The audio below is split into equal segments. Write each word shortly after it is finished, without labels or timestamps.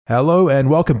Hello and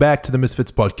welcome back to the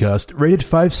Misfits podcast. Rated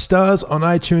 5 stars on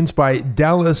iTunes by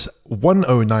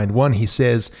Dallas1091. He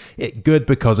says, it good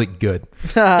because it good. You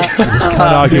just can't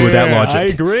argue with that logic. I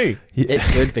agree. It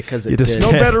good because it good.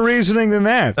 No better reasoning than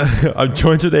that. I'm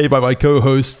joined today by my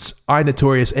co-hosts,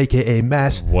 iNotorious, a.k.a.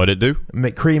 Matt. What it do?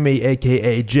 McCreamy,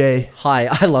 a.k.a. Jay. Hi,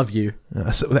 I love you.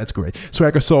 So that's great.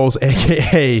 Swagger Souls,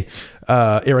 a.k.a.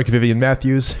 Eric Vivian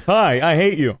Matthews. Hi, I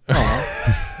hate you.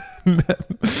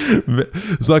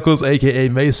 Zuckles, a.k.a.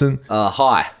 Mason.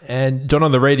 Hi. And John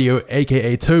on the radio,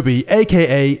 a.k.a. Toby,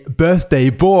 a.k.a.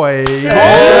 Birthday Boy.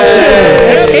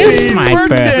 It's my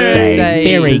birthday.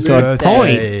 Very It's good birthday.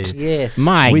 point. Yes.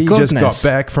 My We goodness. just got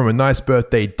back from a nice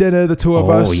birthday dinner, the two of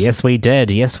Oh, us. yes, we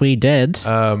did. Yes, we did.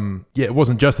 Yeah, it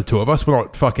wasn't just the two of us. We're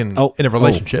not fucking Oh, in a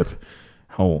relationship.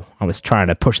 Oh, I was trying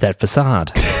to push that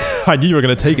facade. I knew you were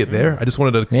going to take it there. I just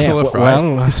wanted to Yeah, clarify.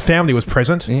 well, His family was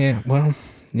present. Yeah, well,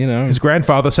 you know. His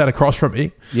grandfather sat across from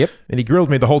me. Yep. And he grilled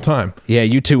me the whole time. Yeah,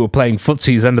 you two were playing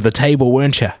footsies under the table,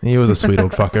 weren't you? He was a sweet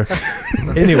old fucker.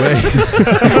 Anyway,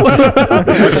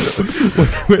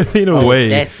 we've been away.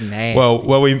 That's nasty.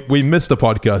 Well, we missed the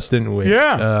podcast, didn't we?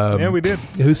 Yeah. Yeah, we did.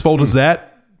 Whose fault is that?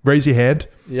 Raise your hand.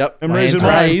 Yep. I'm My raising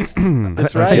hand's mine. raised.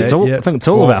 That's I right. think it's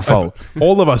all of our fault.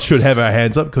 All of us should have our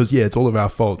hands up because, yeah, it's all of our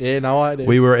faults. Yeah, no, I do.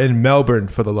 We were in Melbourne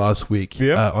for the last week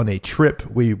Yep. on a trip.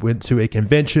 We went to a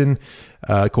convention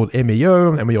called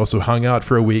MEO, and we also hung out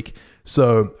for a week.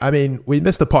 So, I mean, we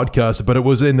missed the podcast, but it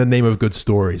was in the name of good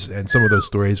stories. And some of those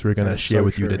stories we're going to share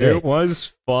with you today. It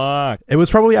was fucked. It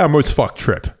was probably our most fucked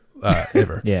trip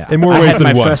ever. Yeah. In more I ways had than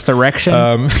my one. first erection.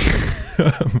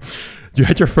 You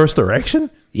had your first erection?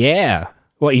 Yeah.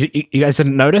 What, you guys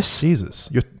didn't notice? Jesus.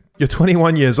 You're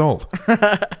 21 years old.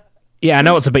 Yeah, I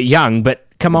know it's a bit young, but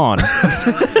come on.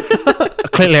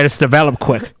 Clearly, it's developed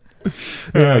quick.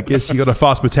 Yeah, I guess you got a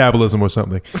fast metabolism or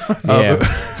something. Yeah.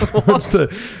 What's the?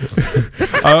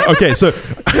 Okay, so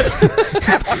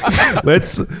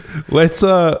let's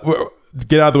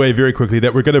get out of the way very quickly.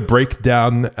 That we're going to break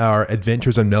down our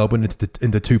adventures in Melbourne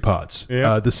into two parts.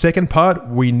 Yeah. The second part,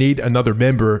 we need another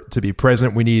member to be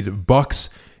present. We need Bucks.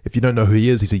 If you don't know who he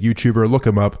is, he's a YouTuber. Look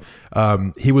him up.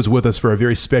 He was with us for a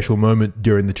very special moment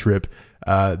during the trip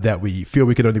that we feel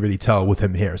we could only really tell with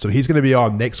him here. So he's going to be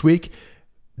on next week.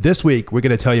 This week, we're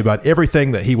going to tell you about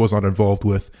everything that he was not involved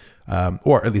with,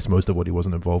 or at least most of what he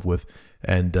wasn't involved with,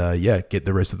 and get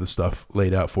the rest of the stuff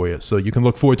laid out for you. So you can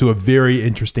look forward to a very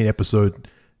interesting episode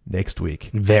next week.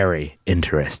 Very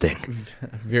interesting.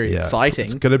 Very exciting.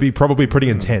 It's going to be probably pretty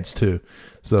intense too.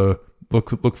 So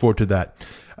look forward to that.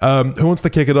 Who wants to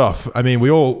kick it off? I mean,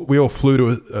 we all flew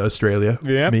to Australia.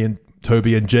 Yeah. Me and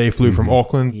Toby and Jay flew from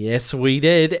Auckland. Yes, we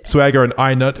did. Swagger and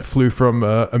iNut flew from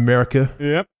America.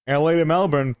 Yep. LA to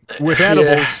Melbourne with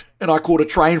edibles. And I caught a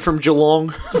train from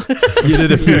Geelong. You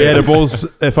did a few edibles,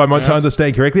 if I'm to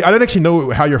understand correctly. I don't actually know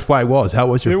how your flight was. How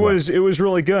was your flight? It was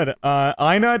really good.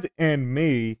 Inut and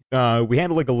me, we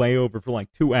had like a layover for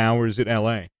like 2 hours at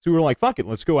LA. So we were like, fuck it,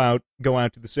 let's go out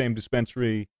to the same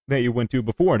dispensary that you went to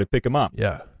before to pick him up.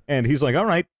 Yeah. And he's like, all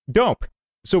right, dope.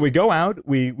 So we go out,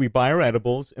 we buy our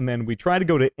edibles, and then we try to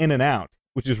go to In-N-Out,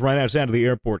 which is right outside of the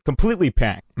airport, completely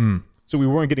packed. So we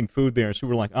weren't getting food there. So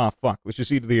we were like, oh, fuck, let's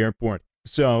just eat at the airport.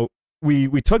 So we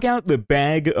took out the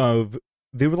bag of,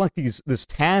 they were like this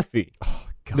taffy. Oh,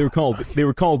 God. They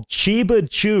were called Chiba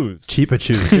Chews. Chiba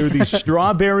Chews. They were these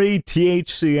strawberry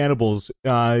THC edibles.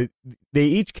 They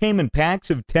each came in packs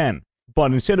of 10,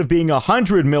 but instead of being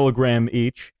 100 milligram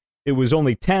each, it was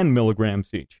only 10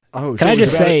 milligrams each. Oh, Can I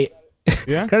just say...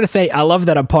 Yeah? Can I just say, I love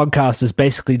that our podcast is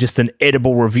basically just an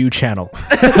edible review channel.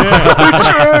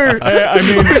 I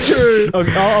mean,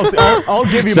 okay, I'll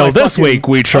give you. So my this week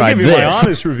we tried I'll give you this. my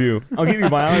honest review. I'll give you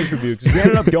my honest review because we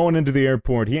ended up going into the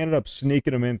airport. He ended up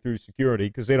sneaking them in through security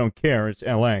because they don't care. It's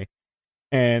LA,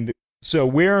 and so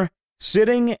we're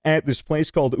sitting at this place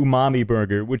called Umami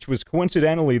Burger, which was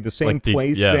coincidentally the same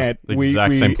place that the we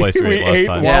exact same place we ate last ate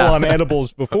time. while on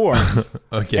edibles before.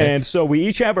 Okay. And so we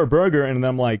each have our burger, and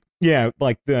I'm like, yeah,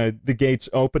 like the gate's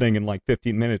opening in like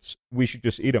 15 minutes. We should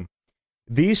just eat them.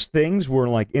 These things were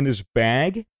like in his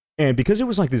bag, and because it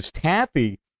was like this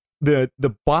taffy, the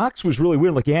box was really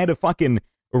weird. Like you had to fucking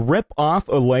rip off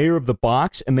a layer of the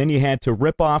box, and then you had to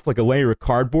rip off like a layer of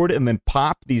cardboard and then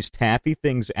pop these taffy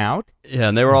things out. Yeah,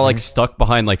 and they were all like stuck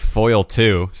behind like foil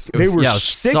too. It was, They were it was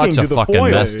sticking such a to the fucking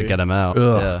foil. mess to get them out.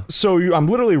 Ugh. Yeah. So I'm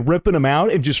literally ripping them out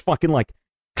and just fucking like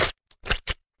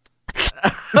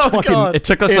fucking It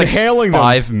took us like inhaling them.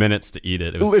 5 minutes to eat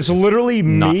it. It was It's just literally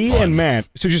not me fun. and Matt.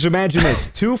 So just imagine this.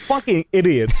 Two fucking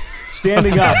idiots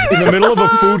standing up in the middle of a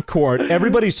food court.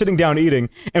 Everybody's sitting down eating,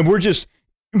 and we're just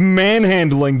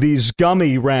manhandling these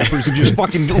gummy wrappers and just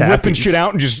fucking ripping shit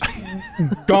out and just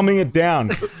gumming it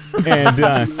down.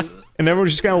 And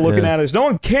everyone's just kind of looking at us. No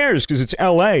one cares because it's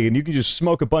L.A. and you can just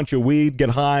smoke a bunch of weed,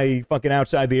 get high, fucking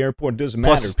outside the airport. It doesn't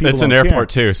matter. Plus, People it's an don't airport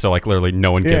care. too, so like literally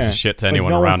no one gives a shit to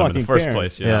anyone no around them in fucking the first cares.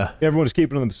 place. Yeah. Everyone's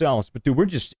keeping to themselves. But dude, we're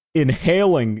just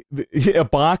inhaling a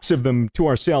box of them to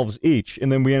ourselves each,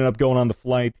 and then we ended up going on the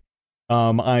flight.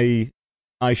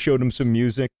 I showed him some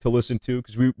music to listen to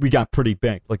because we got pretty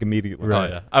big, like immediately.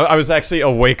 Right. Oh, yeah. I was actually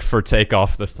awake for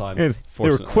takeoff this time. And they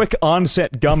were quick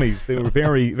onset gummies. They were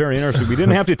very, very interesting. We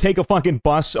didn't have to take a fucking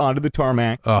bus onto the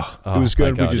tarmac. It was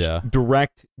good. God, we just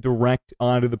direct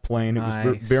onto the plane. It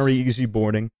was very easy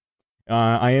boarding.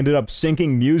 I ended up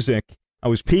syncing music. I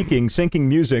was syncing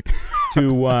music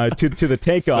to the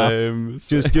takeoff.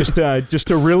 Just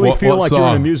to really feel like you're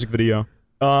in a music video.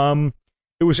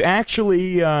 It was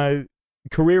actually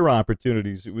Career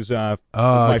Opportunities. It was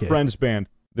my friend's band,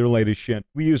 their latest shit.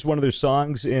 We used one of their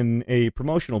songs in a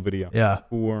promotional video. Yeah,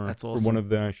 that's awesome. For one of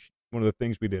the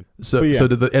things we did. So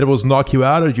did the edibles knock you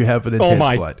out, or did you have an intense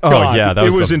flight? God. Oh yeah,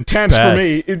 it was intense for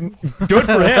me. Good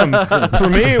for him. For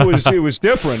me, it was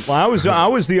different. I was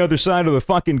the other side of the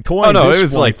fucking coin. Oh no, it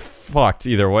was like fucked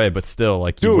either way, but still,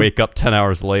 like you wake up 10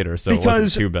 hours later, so it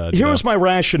wasn't too bad. Here's my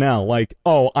rationale: like,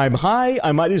 I'm high,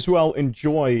 I might as well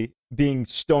enjoy being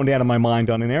stoned out of my mind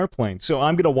on an airplane. So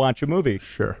I'm going to watch a movie.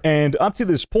 Sure. And up to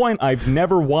this point, I've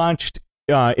never watched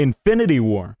Infinity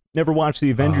War. Never watched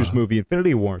the Avengers movie,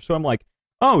 Infinity War. So I'm like,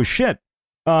 oh, shit.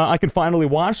 I can finally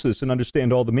watch this and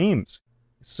understand all the memes.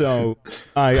 So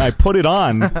I put it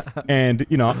on, and,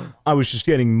 I was just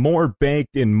getting more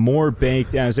baked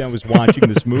as I was watching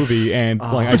this movie, and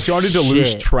I started to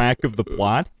lose track of the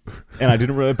plot, and I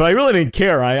really didn't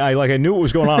care. I knew what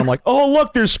was going on. I'm like, oh,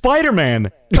 look, there's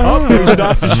Spider-Man. Oh, there's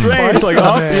Doctor Strange. Like,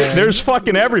 oh, there's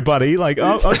fucking everybody. Like,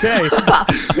 oh, okay.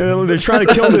 They're trying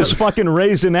to kill this fucking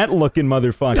raisinette-looking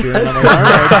motherfucker. And I'm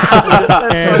like, all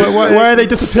right. And why are they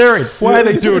disappearing? Why are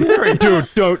they disappearing? Dude,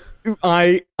 don't.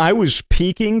 I was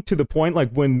peaking to the point like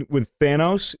when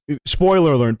Thanos,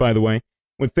 spoiler alert by the way,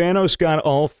 when Thanos got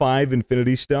all 5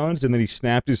 Infinity Stones and then he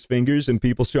snapped his fingers and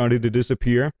people started to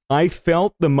disappear, I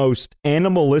felt the most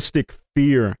animalistic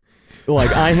fear.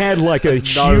 Like I had like a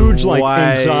huge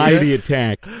anxiety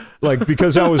attack, like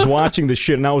because I was watching this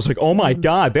shit and I was like, oh my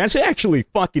god, that's actually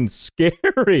fucking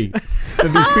scary.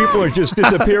 That these people are just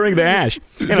disappearing to ash,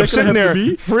 and I'm sitting there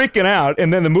freaking out,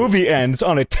 and then the movie ends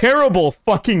on a terrible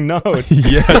fucking note.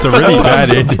 Yeah, it's a really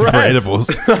bad ending for edibles.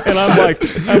 And I'm like,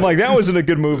 that wasn't a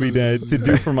good movie to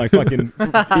do for my fucking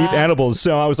eat edibles.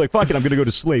 So I was like, fuck it, I'm gonna go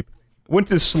to sleep. Went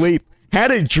to sleep.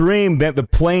 Had a dream that the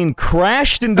plane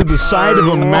crashed into the side of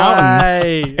a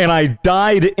mountain, and I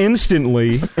died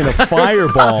instantly in a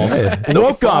fireball.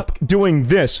 Woke up doing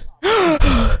this.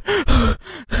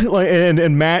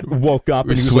 And Matt woke up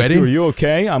and he was sweating? like, are you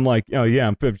okay? I'm like, oh yeah,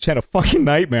 I just had a fucking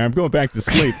nightmare. I'm going back to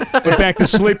sleep. Went back to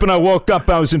sleep and I woke up,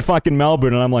 I was in fucking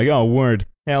Melbourne, and I'm like, oh, word.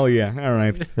 Hell yeah, all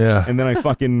right. Yeah. And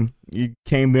then you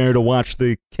came there to watch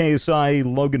the KSI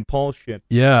Logan Paul shit.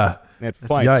 Yeah. That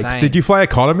fight. Yikes. Did you fly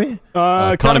economy?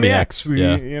 Economy X.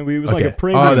 It was like a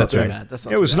premium. Oh, that's right.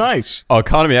 It was nice. Oh,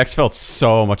 Economy X felt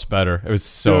so much better. It was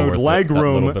so worth leg it,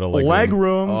 room. leg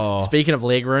room. Oh. Speaking of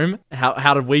leg room,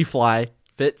 how did we fly,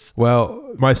 Fitz?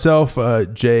 Well, myself,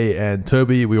 Jay, and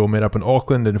Toby, we all met up in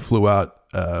Auckland and flew out.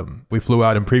 We flew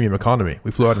out in premium economy.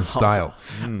 We flew out in style.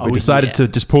 We decided to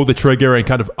just pull the trigger and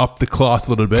kind of up the class a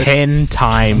little bit. 10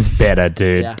 times better,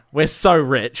 dude. Yeah, we're so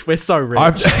rich. We are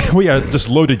just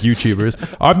loaded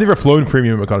YouTubers. I've never flown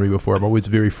premium economy before. I'm always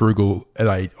very frugal, and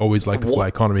I always like to fly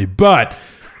economy. But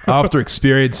after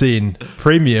experiencing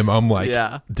premium, I'm like,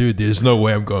 dude, there's no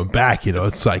way I'm going back.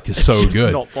 It's like just so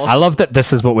good. I love that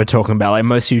this is what we're talking about. Like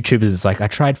most YouTubers, it's like I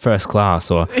tried first class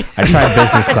or I tried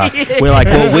business class. We're like,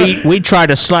 well, we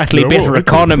tried a slightly better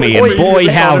economy, and boy,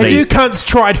 howdy! Have you cunts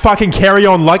tried fucking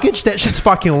carry-on luggage? That shit's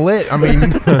fucking lit. I mean,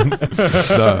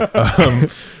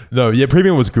 no,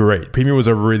 premium was great. Premium was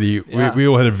we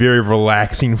all had a very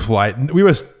relaxing flight. We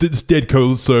were dead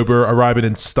cold sober, arriving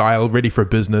in style, ready for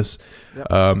business. Yep.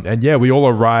 And we all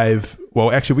arrive.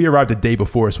 Well, actually, we arrived the day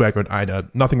before Swagger and Ina.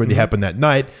 Nothing really happened that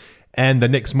night. And the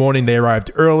next morning, they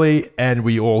arrived early, and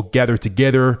we all gathered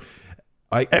together.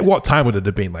 At what time would it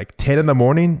have been? Like 10 in the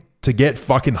morning to get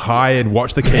fucking high and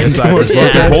watch the KSI versus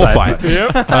Logan Paul fight.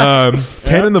 Yep.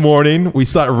 10 in the morning, we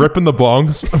start ripping the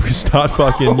bongs. We start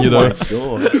fucking, you know,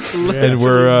 and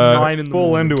we're 9 in the Full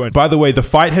morning. into it. by the way, the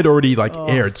fight had already like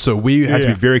aired, so we had to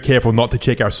be very careful not to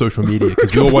check our social media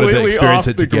because we all wanted to Completely experience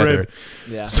off it the together. grid.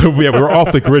 Yeah. So we were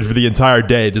off the grid for the entire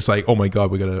day, just like, oh my god,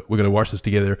 we're gonna watch this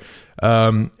together.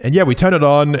 And yeah, we turn it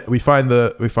on, we find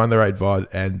the right VOD,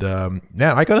 and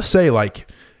man, I gotta say, like,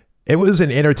 it was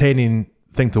an entertaining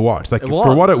thing to watch. Like, It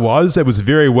for what was. it was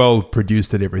very well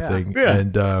produced and everything. Yeah.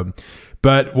 And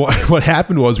but what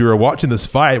happened was we were watching this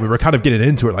fight, we were kind of getting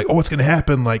into it, like, oh, what's gonna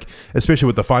happen? Like, especially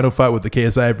with the final fight with the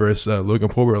KSI versus Logan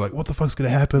Paul, we were like, what the fuck's gonna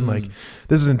happen? Like,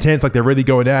 this is intense. Like, they're really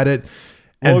going at it.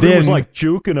 And Logan then was like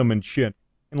juking him and shit,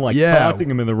 and like taunting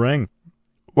him in the ring.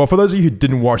 well, for those of you who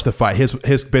didn't watch the fight,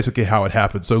 here's basically how it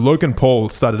happened. So Logan Paul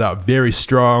started out very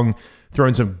strong,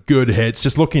 throwing some good hits,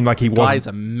 just looking like he Guy's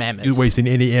wasn't a mammoth. wasting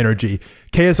any energy.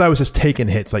 KSI was just taking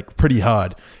hits like pretty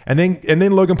hard. And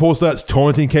then Logan Paul starts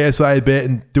taunting KSI a bit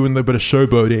and doing a little bit of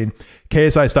showboating.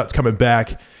 KSI starts coming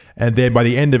back. And then by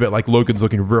the end of it, like, Logan's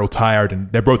looking real tired, and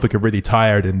they're both looking really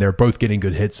tired, and they're both getting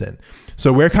good hits in.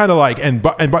 So we're kind of like,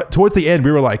 but towards the end,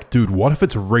 we were like, dude, what if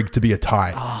it's rigged to be a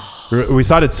tie? We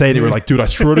started saying it. We're like, dude, I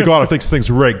swear to God, if this thing's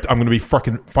rigged, I'm gonna be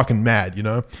fucking mad, you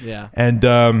know? Yeah. And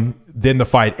then the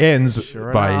fight ends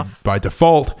enough. by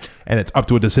default, and it's up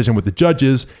to a decision with the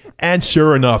judges. And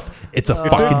sure enough, it's a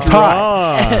fucking tie.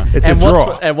 Ah. It's a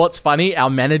draw. And what's funny, our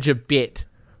manager bet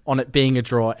on it being a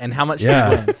draw, and how much did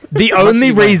he win? The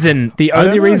only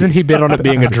reason he bet on it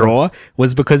being a draw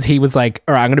was because he was like,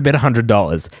 all right, I'm going to bet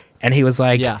 $100. And he was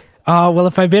like, Yeah. oh, well,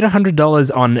 if I bet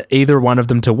 $100 on either one of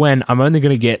them to win, I'm only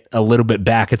going to get a little bit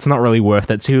back. It's not really worth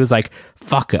it. So he was like,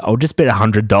 fuck it. I'll just bet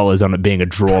 $100 on it being a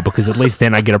draw because at least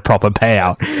then I get a proper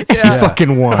payout. And he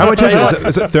fucking won. How much is it?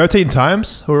 Is it 13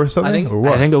 times or something? think- or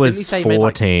what? I think it Didn't he was say he made,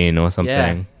 like- 14 or something.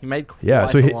 Yeah, he made Yeah, quite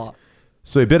so a he- lot.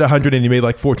 So he bid 100 and he made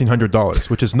like $1,400,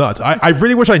 which is nuts. I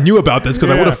really wish I knew about this because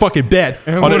I Yeah. would have fucking bet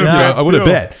on it. You know, I would have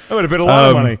bet. I would have bet a lot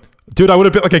of money. Dude, I would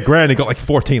have bet like $1,000 and got like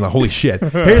 14. Like, holy shit.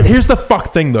 Here's the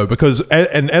fuck thing though, because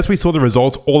and as we saw the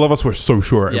results, all of us were so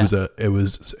sure it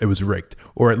was rigged,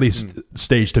 or at least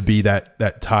staged to be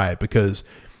that tie. Because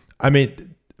I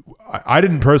mean, I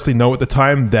didn't personally know at the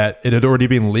time that it had already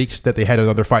been leaked that they had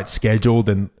another fight scheduled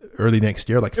in early next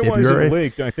year, like It February. wasn't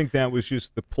leaked. I think that was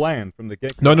just the plan from the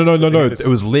get. No. It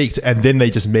was leaked, and then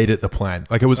they just made it the plan.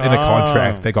 Like, it was in a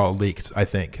contract that got leaked, I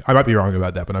think. I might be wrong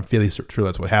about that, but I'm fairly sure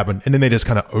that's what happened. And then they just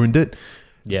kind of owned it.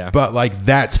 Yeah. But, like,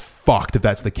 that's fucked if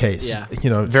that's the case. Yeah. You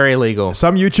know, Very illegal.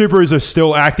 some YouTubers are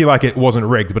still acting like it wasn't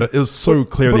rigged, but it was so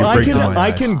clearly But rigged in my I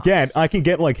eyes. can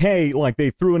get like, hey, like they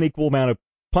threw an equal amount of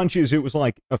punches. It was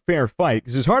like a fair fight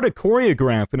because it's hard to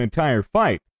choreograph an entire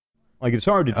fight. Like, it's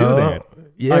hard to do that.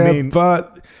 Yeah, I mean,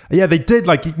 but yeah, they did.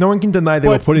 Like, no one can deny they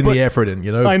were putting but- the effort in.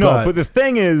 You know, I know, but the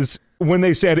thing is, when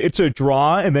they said it's a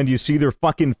draw, and then you see their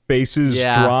fucking faces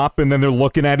Yeah. drop, and then they're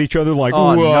looking at each other like,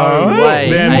 Oh, "Whoa." no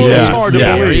way. Then Are it's you hard to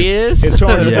believe. serious? It's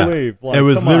hard to Yeah. believe. Like, it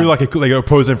was come literally on. like a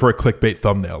posing for a clickbait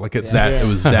thumbnail. Like, it's that. Yeah. It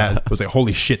was that. It was like,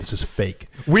 holy shit, this is fake.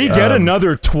 We get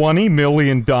another $20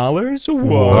 million.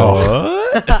 Whoa.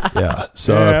 Yeah.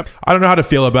 So Yep. I don't know how to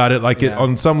feel about it. Like, Yeah.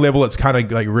 on some level, it's kind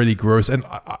of like really gross, and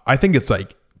I think it's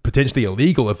like potentially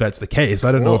illegal if that's the case.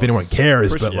 I don't know if anyone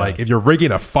cares, but like, if you're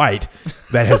rigging a fight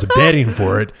that has betting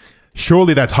for it,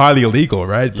 surely that's highly illegal,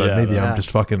 right? But Yeah. maybe Yeah. I'm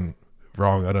just fucking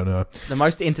wrong. I don't know. The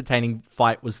most entertaining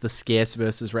fight was the Scarce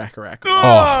versus Rakaraka.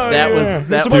 Oh, That was- yeah.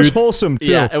 that It's the most Dude. wholesome too.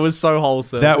 Yeah, it was so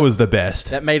wholesome. That was the best.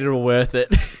 That made it all worth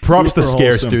it. Props to super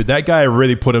Scarce, wholesome. dude. That guy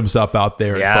really put himself out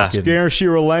there. Yeah. And fucking, Gareth,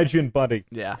 you're a legend, buddy.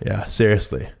 Yeah. yeah,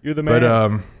 seriously. You're the man.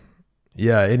 But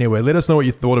yeah. Anyway, let us know what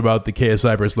you thought about the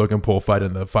KSI versus Logan Paul fight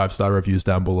in the 5-star reviews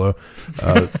down below.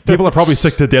 People are probably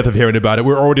sick to death of hearing about it.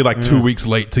 We're already like 2 weeks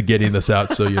late to getting this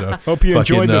out, so you know. Hope you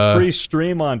enjoyed fucking, the free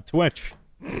stream on Twitch.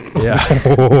 Yeah.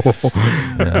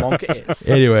 Bonkers.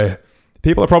 Anyway,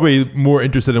 people are probably more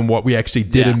interested in what we actually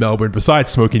did Yeah. in Melbourne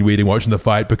besides smoking weed and watching the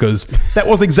fight, because that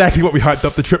wasn't exactly what we hyped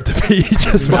up the trip to be.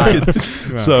 Just fucking.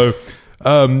 So,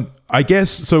 I guess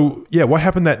so. Yeah, what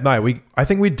happened that night? I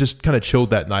think we just kind of chilled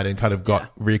that night and kind of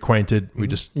got reacquainted. We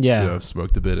just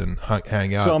smoked a bit and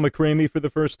hang out. Saw McCreamy for the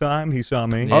first time. He saw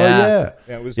me. Yeah. Oh yeah,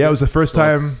 Yeah, it was it was the first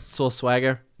time. Saw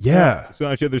Swagger. Yeah,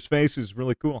 Saw each other's faces.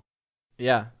 Really cool.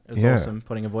 Yeah. It was Yeah. awesome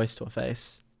putting a voice to a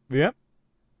face. Yep.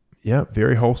 yeah,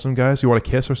 very wholesome, guys. You want to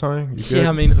kiss or something? You good? Yeah,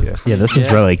 I mean, Yeah, this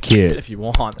is really cute. if you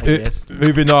want, I guess.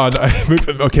 Moving on.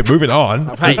 Okay, moving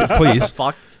on. Hey, Please,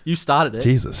 Fuck. You started it.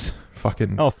 Jesus,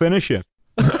 fucking. I'll finish it.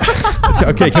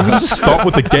 Okay, can we just stop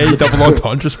with the gay double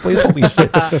entendres, please? Holy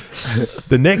shit!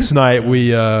 The next night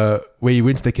we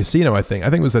went to the casino. I think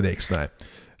it was the next night.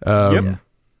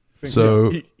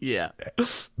 So Yeah.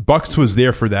 Bucks was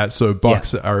there for that. So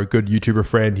Bucks, our good YouTuber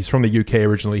friend, he's from the UK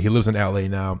originally. He lives in LA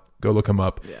now. Go look him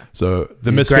up. Yeah. So the He's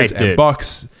a Misfits great and dude.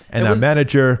 Bucks and our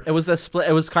manager. It was a split.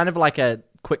 It was kind of like a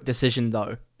quick decision,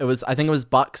 though. I think it was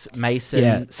Bucks, Mason,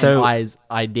 Yeah, so- and I's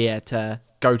idea to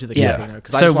go to the Yeah. casino.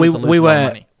 Because I So just wanted to lose more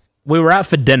money. we were out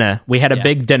for dinner. We had a Yeah.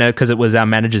 big dinner because it was our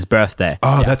manager's birthday.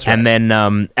 Oh, that's right.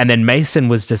 And then Mason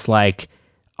was just like,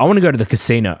 I want to go to the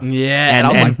casino. Yeah, and,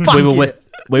 and I was like, we were "Fuck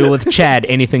we were with Chad,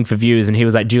 Anything for Views, and he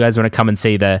was like, "Do you guys want to come and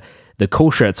see the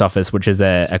Cool Shirts office, which is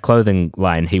a clothing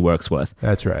line he works with?"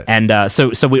 That's right. And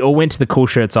so we all went to the Cool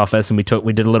Shirts office, and we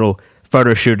did a little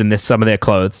photo shoot in some of their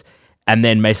clothes. And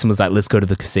then Mason was like, "Let's go to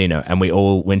the casino," and we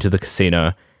all went to the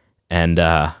casino. And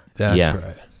That's yeah,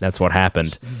 right. that's what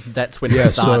happened. That's when Yeah,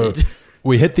 it started. so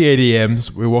we hit the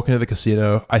ATMs. We were walking to the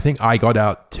casino. I think I got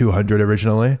out 200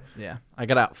 originally. Yeah, I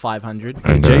got out 500.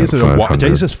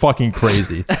 Jay's just fucking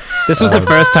crazy. This was the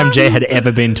first time Jay had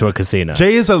ever been to a casino.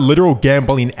 Jay is a literal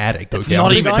gambling addict. Okay, not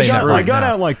I'm just even saying true. that I right got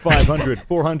now. out like 500,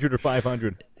 400 or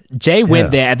 500. Jay went Yeah.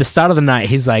 there at the start of the night.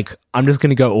 He's like, "I'm just going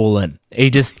to go all in." He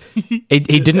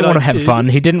didn't want to have fun.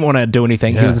 He didn't want to do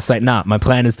anything. He Yeah. was just like, "Nah, my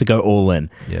plan is to go all in."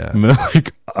 Yeah. And we're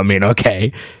like, I mean,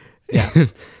 okay.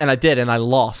 And I did, and I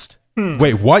lost.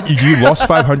 Wait, what? You lost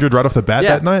 500 right off the bat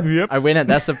Yeah. that night? Yep. I win it.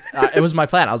 It was my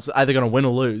plan. I was either going to win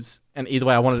or lose, and either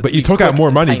way, I wanted. But to you be took out quick more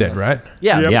and money then, painless. right?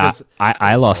 Yeah, Yeah, because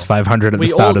I lost 500 at the we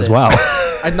start all as did. well.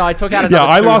 I took out another. Yeah,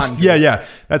 I lost. 200. Yeah,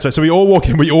 that's right. So we all walk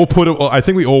in. We all put it. I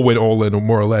think we all went all in, or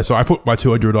more or less. So I put my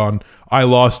 200 on. I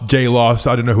lost. Jay lost.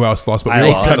 I don't know who else lost, but we I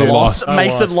all lost. kind of lost.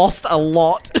 Mason lost a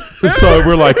lot. So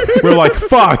we're like,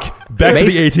 fuck. Back to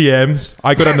Mason- the ATMs.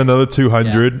 I got on another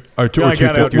 200 or, Yeah, I got 250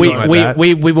 out. or something like that.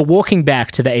 we were walking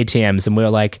back to the ATMs and we were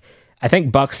like, I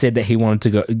think Buck said that he wanted to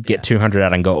go get 200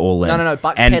 out and go all in. No.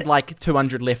 Bucks and, had like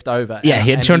 200 left over. Yeah, he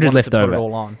had and 200 wanted left to put over. it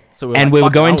all on. So and we were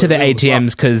going to the will as well.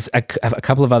 ATMs because a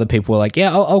couple of other people were like,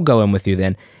 "Yeah, I'll go in with you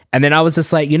then." And then I was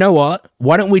just like, you know what?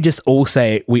 Why don't we just all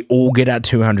say we all get out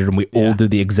 200 and we all do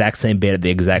the exact same bet at the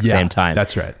exact Yeah, same time?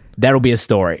 that's right. That'll be a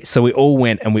story. So we all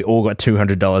went and we all got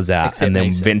 $200 out Except and then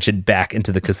Mason. ventured back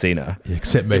into the casino. Yeah,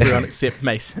 except Everyone Mason. except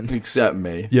Mason. Except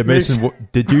me. Yeah, Mason.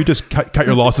 Did you just cut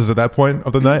your losses at that point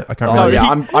of the night? I can't Oh remember.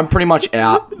 yeah, I'm pretty much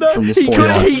out from this point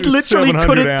on. He literally 700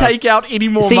 couldn't out. take out any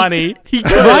more See, money. He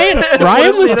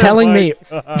Ryan was telling me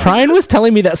Ryan was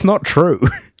telling me that's not true.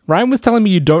 Ryan was telling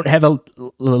me you don't have a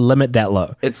limit that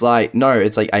low. It's like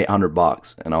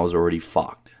 $800, and I was already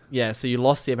fucked. Yeah, so you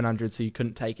lost 700, so you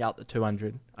couldn't take out the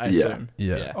 200. I Yeah. assume.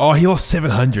 Yeah. Oh, he lost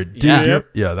 700. Dude. Yeah. Yep.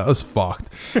 Yeah, that was fucked.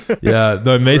 Yeah.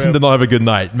 No, Mason did not have a good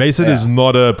night. Mason is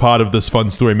not a part of this fun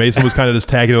story. Mason was kind of just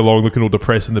tagging along, looking all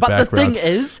depressed in the But background.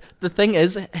 the thing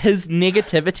is, his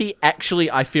negativity actually,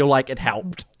 I feel like it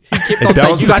helped. He kept on It saying,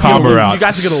 balanced "You the guys are karma gonna lose. out. You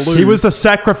guys are gonna lose." He was the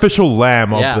sacrificial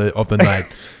lamb Yeah. of the night.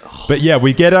 But yeah,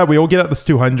 we all get out this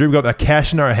 200. We got that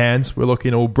cash in our hands. We're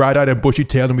looking all bright-eyed and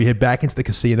bushy-tailed, and we head back into the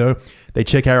casino. They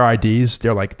check our IDs.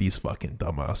 They're like, these fucking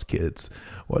dumbass kids.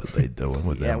 What are they doing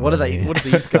with Yeah, their what are money?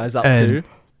 these guys up And- to?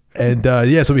 And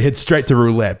yeah, so we head straight to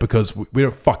roulette because we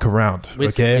don't fuck around.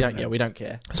 Okay. We don't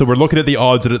care. So we're looking at the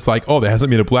odds, and it's like, oh, there hasn't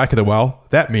been a black in a while.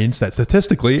 That means that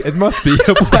statistically it must be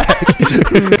a black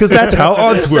because that's how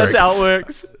odds work. That's how it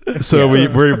works. So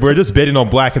we're just betting on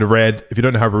black and red. If you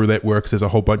don't know how roulette works, there's a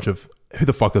whole bunch of who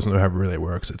the fuck doesn't know how roulette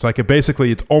works. It's like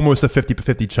basically it's almost a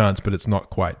 50-50 chance, but it's not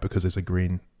quite because there's a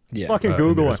green. Yeah. Fucking in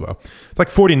Google there it. as well. It's like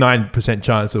 49%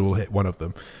 chance that we'll hit one of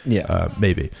them. Yeah.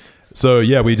 Maybe. So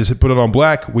yeah, we just put it on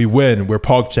black. We win. We're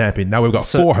Pog champion. Now we've got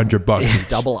 $400 each.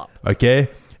 Double up. Okay.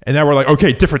 And now we're like,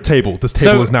 okay, different table. This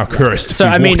table So- is now cursed. So, We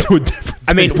I walk mean- to a different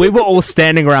I mean, table. we were all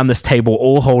standing around this table,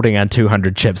 all holding our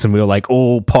 200 chips, and we were like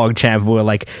all pog champ. We were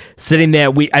like sitting there.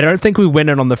 I don't think we went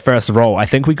in on the first roll. I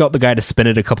think we got the guy to spin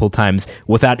it a couple of times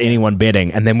without anyone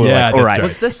betting, and then we were Yeah, like, all that's right. right.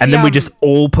 Was this And the, then we just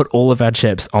all put all of our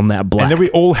chips on that black. And then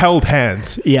we all held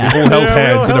hands. Yeah. We all held Yeah,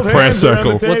 we all hands in a held prayer hands around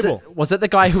circle. the table. Was it the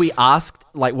guy who we asked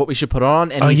like what we should put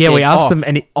on? And Oh, he yeah, we said, asked him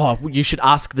and he- oh, you should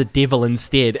ask the devil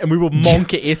instead. And we were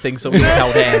monka-essing, so we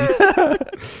held hands.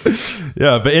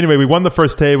 Yeah, but anyway, we won the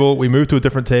first table. We moved to a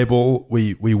different table.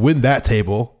 We win that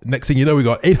table. Next thing you know, we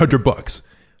got $800.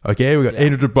 Okay, we got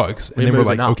 $800, and then we're moving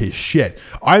like, up. okay, shit.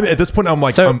 I'm at this point. I'm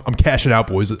like, So- I'm cashing out,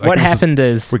 boys. Like, what this happened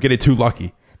is we're getting too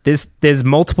lucky. there's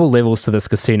multiple levels to this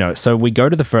casino. So we go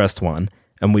to the first one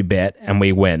and we bet and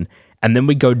we win. And then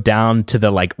we go down to the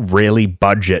like really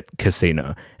budget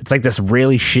casino. It's like this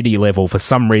really shitty level for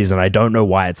some reason. I don't know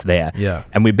why it's there. Yeah.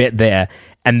 And we bet there.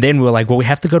 And then we're like, well, we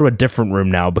have to go to a different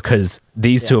room now because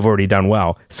these two have already done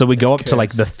well. So we go up to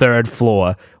like the third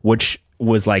floor, which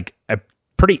was like a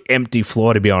pretty empty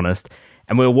floor, to be honest.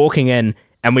 And we were walking in,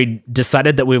 and we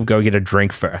decided that we would go get a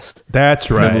drink first. That's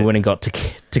And then we right. went and got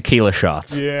tequila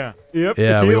shots. Yeah. Yep.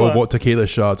 Yeah, we all tequila. bought tequila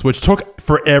shots, which took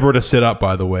forever to set up,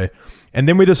 by the way. And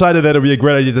then we decided that it'd be a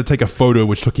great idea to take a photo,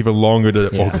 which took even longer to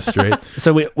orchestrate.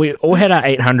 So we all had our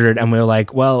 800, and we were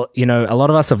like, well, you know, a lot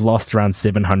of us have lost around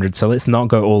 700, so let's not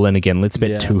go all in again. Let's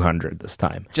bet 200 this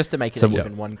time. Just to make it So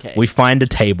even 1K. We find a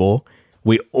table.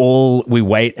 We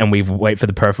wait and we wait for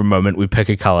the perfect moment. We pick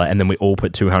a color, and then we all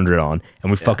put 200 on,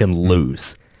 and we fucking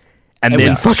lose. And It then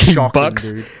was fucking shocking,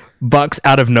 dude. Bucks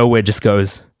out of nowhere just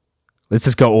goes, let's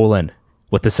just go all in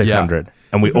with the 600,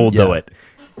 and we all do Yeah. it.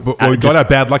 But we got our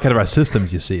bad luck out of our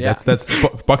systems, you see. Yeah. That's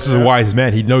Bucks is a wise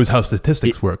man. He knows how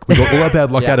statistics work. We got all our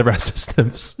bad luck out of our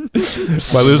systems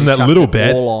by losing that Chucked little it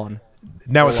bet. all on.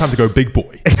 Now it's time to go big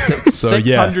boy. So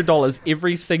yeah, $600,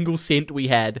 every single cent we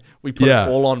had, we put Yeah. it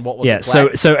all on what was Yeah. it,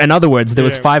 black? So in other words, there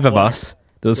was Yeah, 5 of black. us.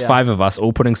 There was Yeah. 5 of us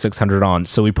all putting 600 on.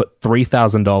 So we put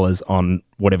 $3,000 on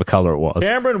whatever color it was.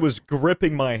 Cameron was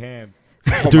gripping my hand.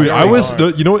 dude, I was.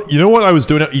 God. You know what I was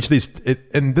doing at each of these,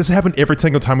 and this happened every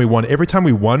single time we won. Every time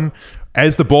we won,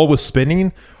 as the ball was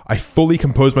spinning, I fully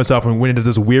composed myself and went into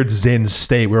this weird Zen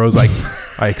state where I was like,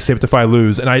 I accept if I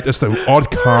lose, and I just the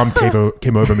odd calm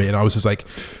came over me, and I was just like.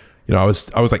 You know, I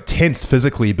was like tense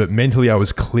physically, but mentally I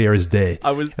was clear as day.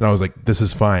 And I was like, this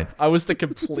is fine. I was the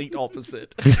complete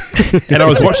opposite. And I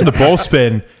was watching the ball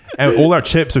spin, and all our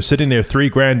chips are sitting there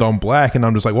 $3,000 on black, and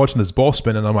I'm just like watching this ball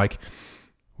spin, and I'm like,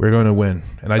 we're going to win.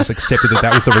 And I just accepted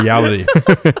that was the reality.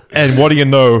 And what do you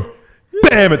know?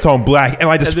 Bam! It's on black, and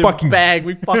I just And then fucking bang,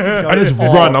 we fucking I just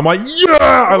run. I'm like, yeah!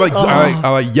 I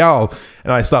like yell,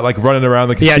 and I start like running around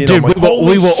the casino. Yeah, dude, I'm like,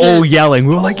 we were all yelling.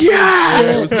 We were like, yeah!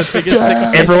 It was the biggest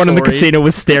success Everyone in the story. casino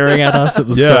was staring at us. It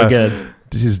was so good.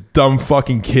 These dumb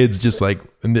fucking kids just like,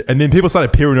 and then people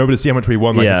started peering over to see how much we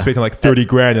won, like Yeah. expecting like 30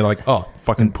 grand, and like, oh,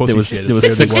 fucking pussy There was shit. there was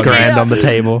It's 6 31. grand on the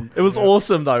table. It was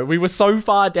awesome though. We were so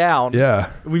far down.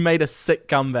 Yeah. We made a sick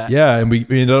comeback. Yeah, and we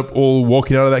ended up all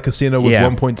walking out of that casino with Yeah.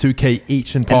 1.2K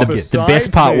each in And pocket. the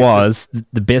best part was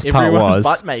Everyone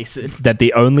but Mason. that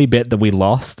the only bet that we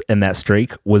lost in that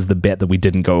streak was the bet that we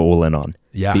didn't go all in on.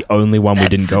 Yeah. The only one we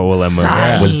didn't go all in with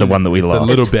was the one that we It's the lost.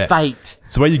 little It's bit. fate.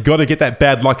 So why you got to get that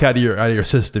bad luck out of your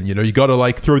system. You know, you got to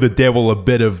like throw the devil a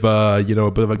bit of a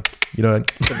bit of a The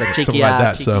something like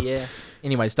that. So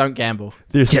anyways, don't gamble.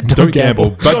 there's Yeah, don't gamble.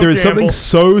 But Don't there is something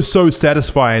gamble. so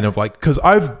satisfying of like, because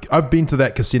I've been to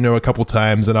that casino a couple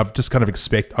times, and I've just kind of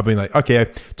I've been like, okay,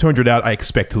 200 out, I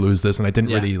expect to lose this, and I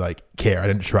didn't Yeah. really like care. I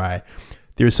didn't try.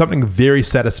 There is something very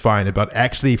satisfying about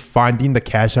actually finding the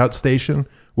cash out station,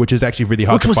 which is actually really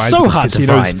hard Which to was find. so because hard to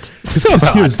casinos- find. because So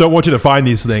casinos hard. don't want you to find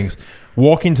these things.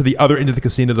 Walking to the other end of the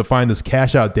casino to find this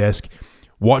cash out desk,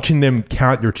 watching them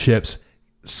count your chips,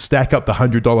 stack up the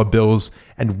 $100 bills,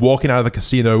 and walking out of the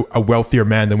casino a wealthier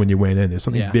man than when you went in. There's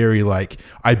something Yeah. very like,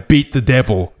 I beat the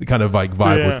devil kind of like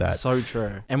vibe Yeah. with that. So true.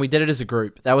 And we did it as a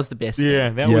group. That was the best. Yeah,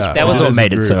 thing. that Yeah. was That was Yeah. what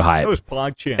made it so That hype. that was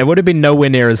PogChamp. It would have been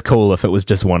nowhere near as cool if it was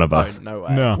just one of us. No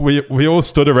way. No. We all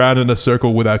stood around in a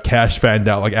circle with our cash fanned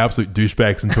out like absolute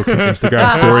douchebags and took some Instagram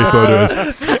story photos.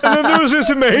 And then there was this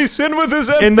Mason with his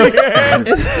In empty the, hand.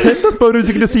 in the photos,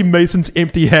 you can just see Mason's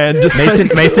empty hand. Just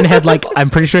Mason had like, I'm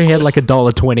pretty sure he had like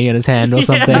 $1.20 in his hand or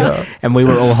something, and we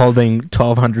were all holding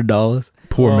 $1,200.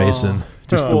 Poor Mason.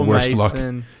 Just the Poor worst luck.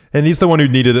 Mason. And he's the one who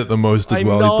needed it the most as I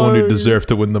well. He's the one who know. deserved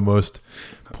to win the most.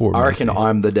 Poor I reckon Mason.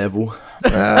 I'm the devil.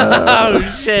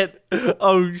 Oh shit.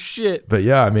 Oh shit. But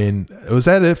yeah, I mean, was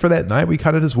that it for that night? We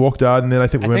kind of just walked out, and then I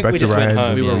think we went back to just went Ryan's.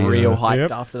 home, and We were yeah. real hyped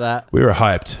Yep. after that. We were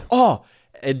hyped. Oh,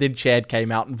 and then Chad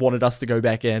came out and wanted us to go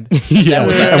back in. Yeah. That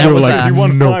was Yeah, that And we were was like, that. you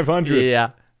won no. 500. Yeah.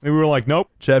 And we were like, nope.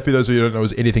 Chad, for those of you who don't know,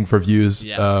 is anything for views.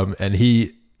 Yeah. And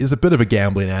he is a bit of a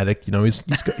gambling addict. You know, he's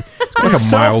got like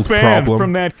He's a mild self-banned problem.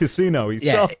 from that casino. He's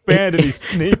Yeah. self-banned and he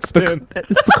sneaks in.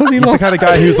 It's because he He's the lost. kind of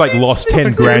guy who's like lost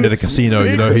 10 grand at a casino.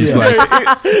 You know, he's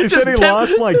like, He said he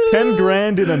lost like 10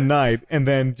 grand in a night and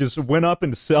then just went up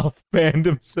and self-banned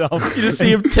himself. You just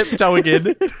see him tiptoeing in.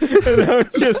 And then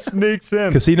just sneaks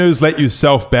in. casinos let you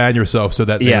self-ban yourself so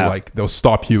that Yeah. they'll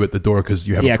stop you at the door because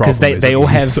you have Yeah, a problem. because they all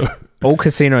basically. have So- all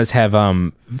casinos have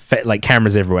like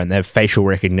cameras everywhere, and they have facial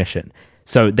recognition,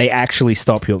 so they actually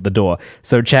stop you at the door.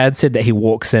 So Chad said that he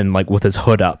walks in like with his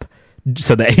hood up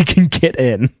so that he can get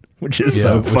in, which is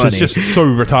so funny. Which is just so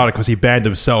retarded because he banned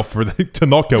himself to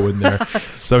not go in there.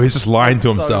 So he's just lying to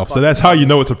himself. So, funny. that's how you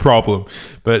know it's a problem.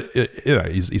 But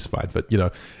he's fine. But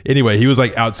anyway, he was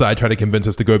like outside trying to convince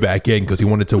us to go back in because he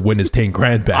wanted to win his 10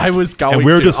 grand back. I was going and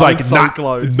we were to. just I like, was so nah,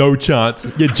 close. no chance.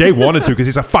 Yeah, Jay wanted to because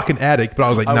he's a fucking addict. But I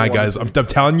was like, I nah, wanted guys, to. I'm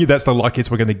telling you, that's the luckiest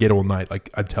we're gonna get all night. Like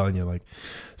I'm telling you, like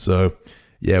so.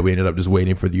 Yeah, we ended up just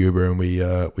waiting for the Uber and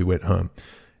we went home.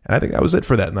 And I think that was it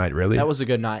for that night, really. That was a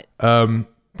good night.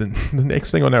 The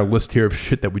next thing on our list here of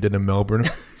shit that we did in Melbourne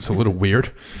is a little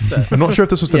weird. I'm not sure if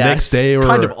this was the Yeah, next day or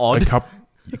kind of odd.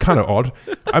 Kind of odd.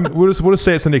 We'll just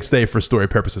say it's the next day for story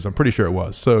purposes. I'm pretty sure it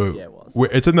was. So Yeah, it was.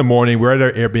 it's in the morning. We're at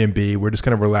our Airbnb. We're just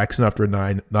kind of relaxing after a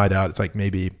night out. It's like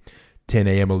maybe 10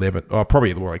 a.m., 11, or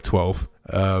probably more like 12.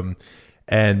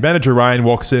 And manager Ryan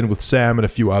walks in with Sam and a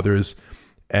few others.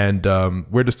 And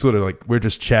we're just sort of like, we're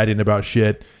just chatting about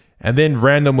shit. And then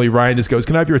randomly Ryan just goes,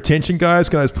 "Can I have your attention, guys?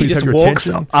 Can I He please just have your walks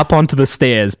attention?" up onto the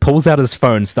stairs, pulls out his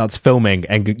phone, starts filming,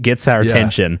 and gets our Yeah.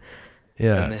 attention.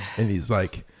 Yeah. And he's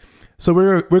like, "So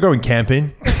we're going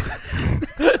camping."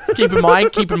 keep in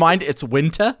mind, it's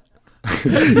winter.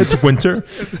 It's winter,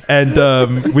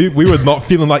 and we were not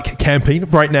feeling like camping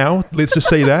right now. Let's just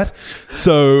say that.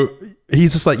 So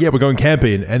he's just like, "Yeah, we're going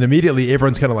camping," and immediately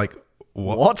everyone's kind of like,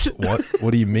 "What? What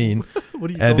do you mean?"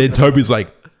 And then Toby's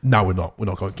like, "No, we're not. We're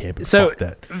not going camping. So- Fuck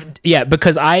that." Yeah,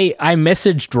 because I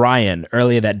messaged Ryan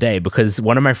earlier that day because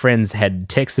one of my friends had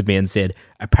texted me and said,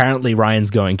 apparently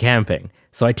Ryan's going camping.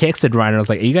 So I texted Ryan and I was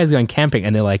like, "Are you guys going camping?"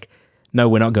 And they're like, "No,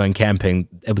 we're not going camping.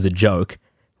 It was a joke."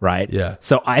 Right? Yeah.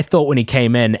 So I thought when he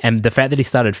came in and the fact that he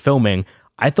started filming,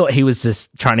 I thought he was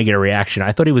just trying to get a reaction.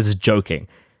 I thought he was just joking.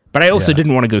 But I also Yeah.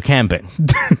 didn't want to go camping.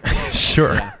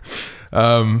 Sure.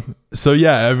 So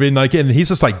yeah, I mean, like, and he's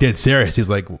just like dead serious. He's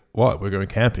like, "What? We're going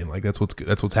camping? Like that's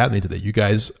what's happening today. You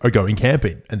guys are going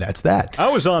camping, and that's that." I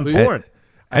was on board.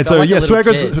 And Felt so like a yeah, little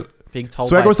Swagger's kid being told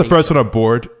Swagger by was the a first teacher. one on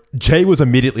board. Jay was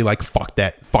immediately like, "Fuck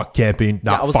that, fuck camping,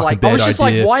 not I was fucking like, bad I was just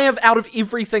idea." like, why out of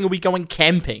everything are we going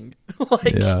camping?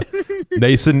 Like, Yeah,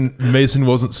 Mason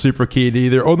wasn't super keen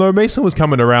either. Oh no, Mason was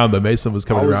coming around though. Mason was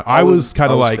coming around. I was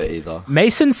kind of like, for either.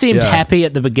 Mason seemed Yeah. happy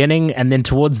at the beginning and then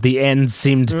towards the end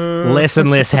seemed less and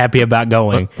less happy about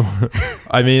going.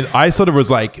 I mean, I sort of was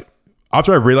like,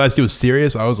 after I realized he was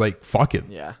serious, I was like, "Fuck it.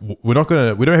 Yeah. We don't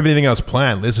have anything else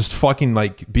planned. Let's just fucking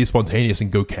like be spontaneous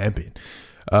and go camping."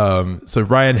 So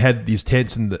Ryan had these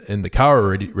tents in the car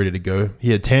ready to go.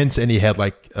 He had tents and he had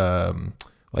like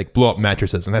blow up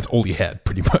mattresses, and that's all he had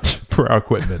pretty much for our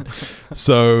equipment.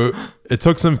 So it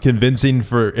took some convincing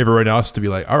for everyone else to be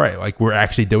like, "All right, like we're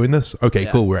actually doing this. Okay,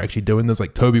 Yeah. cool. We're actually doing this."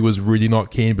 Like Toby was really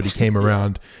not keen, but he came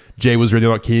around. Jay was really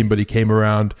not keen, but he came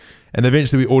around. And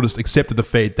eventually we all just accepted the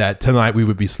fate that tonight we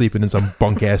would be sleeping in some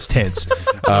bunk ass tents.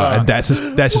 And that's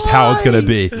just how it's going to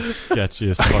be.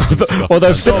 Sketchiest fucking stuff.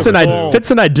 Although So cool.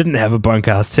 Fitz and I didn't have a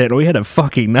bunkhouse tent. We had a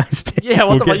fucking nice tent. yeah, what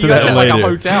We'll the get fuck? to You guys that had like a later.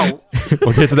 hotel.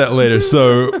 We'll get to that later.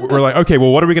 So we're like, okay,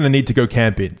 well, what are we going to need to go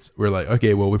camping? We're like,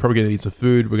 okay, well, we're probably going to need some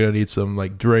food. We're going to need some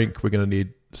like drink. We're going to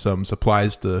need some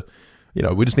supplies to,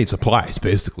 we just need supplies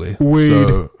basically. Weed.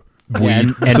 So, Yeah,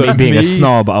 and So me being a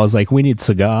snob, I was like, we need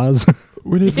cigars.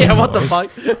 We need Yeah, some what the supplies.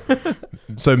 fuck?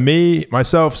 So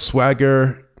myself,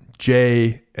 Swagger,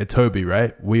 Jay, and Toby,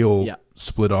 right? We all Yeah.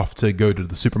 split off to go to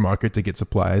the supermarket to get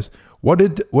supplies. What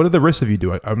did the rest of you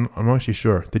do? I'm not actually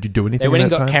sure. Did you do anything? They went in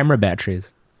and that got time? camera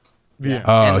batteries. Yeah.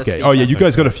 Oh, And the okay. speaker. Oh, yeah. You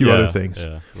guys got a few Yeah, other things,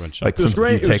 Yeah, we went like It was some few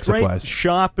great. It was tech great supplies.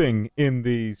 shopping in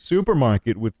the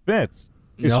supermarket with Fitz,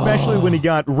 especially when he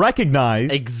got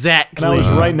recognized. Exactly. And I was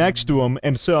right next to him,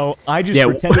 and so I just Yeah.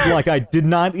 pretended like I did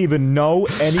not even know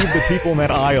any of the people in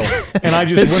that aisle, and I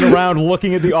just went around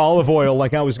looking at the olive oil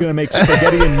like I was going to make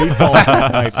spaghetti and meatballs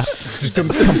that night. Just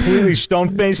completely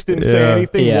stone-faced, didn't say Yeah.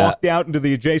 anything, Yeah. walked out into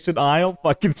the adjacent aisle,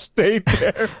 fucking stayed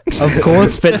there. Of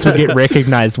course, Fitz will get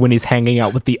recognized when he's hanging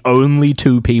out with the only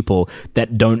two people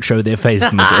that don't show their face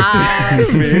in the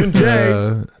group. Me and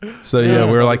Jay. So yeah,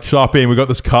 we were like shopping. We got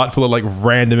this cart full of like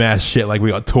random ass shit. Like we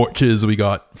got torches, we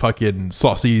got fucking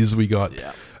saucies, we got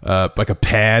like a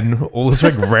pan, all this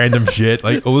like random shit,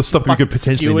 like all this stuff that we could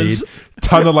potentially skewers. need.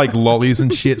 Ton of like lollies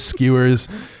and shit, skewers.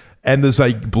 And this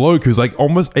like bloke who's like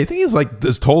almost, I think he's like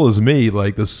as tall as me.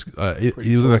 Like this,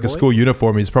 he was in like a school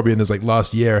uniform. He's probably in his like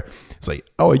last year. It's like,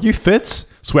 "Oh, are you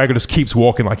Fitz?" Swagger just keeps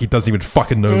walking like he doesn't even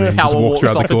fucking know me. He just Howell walks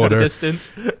walks around off the into the corner.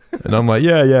 distance. And I'm like,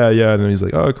 yeah. And then he's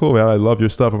like, "Oh, cool, man. I love your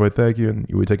stuff." I'm like, "Thank you." And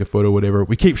we take a photo, whatever.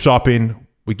 We keep shopping.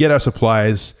 We get our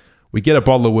supplies. We get a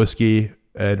bottle of whiskey,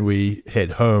 and we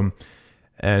head home.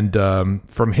 And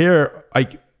from here,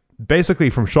 basically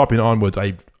from shopping onwards,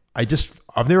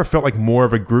 I've never felt like more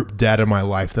of a group dad in my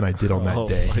life than I did on that Oh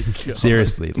day. my God.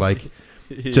 Seriously, like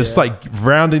just like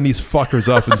rounding these fuckers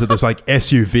up into this like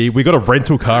SUV. We got a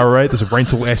rental car, right? This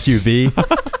rental SUV,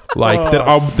 like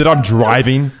that I'm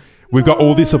driving. We've got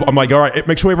all this. I'm like, all right,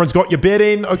 make sure everyone's got your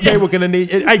bedding. Okay, we're gonna need.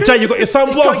 Hey, Jay, you got your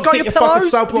sunblock. got your Get fucking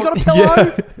pillows? You sunblock. got a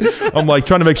pillow? Yeah. I'm like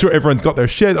trying to make sure everyone's got their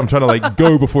shit. I'm trying to like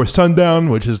go before sundown,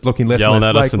 which is looking less Yelling and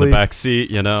at less us in the likely. back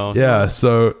seat, you know. Yeah.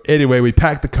 So anyway, we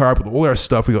packed the car up with all our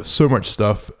stuff. We got so much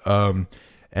stuff.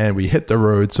 and we hit the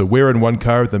road. So we're in one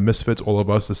car, the Misfits, all of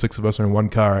us, the 6 of us are in one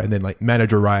car, and then like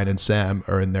manager Ryan and Sam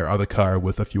are in their other car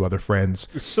with a few other friends.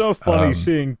 It's so funny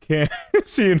seeing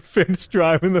Vince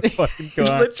driving the fucking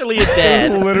car. Literally a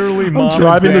dad. Literally, I'm mom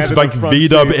driving and dad this in like the front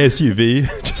VW seat.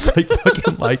 SUV, just like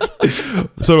fucking like.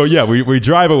 So yeah, we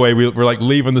drive away. We're like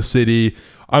leaving the city.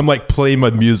 I'm like playing my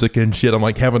music and shit. I'm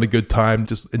like having a good time,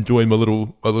 just enjoying my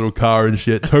little car and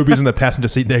shit. Toby's in the passenger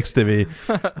seat next to me.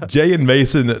 Jay and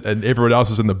Mason and everyone else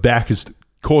is in the back, just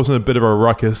causing a bit of a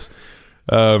ruckus.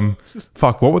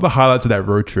 Fuck, what were the highlights of that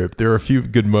road trip? There were a few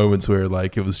good moments where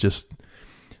like it was just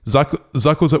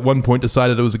Zuckles at one point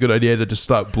decided it was a good idea to just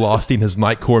start blasting his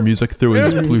Nightcore music through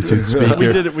his Bluetooth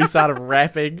speaker. We started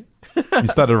rapping. He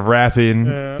started rapping.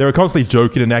 They were constantly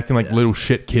joking and acting like little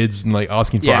shit kids and like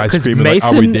asking for Yeah, ice 'cause cream and like,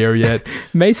 are we Mason- there yet?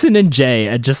 Mason and Jay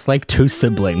are just like two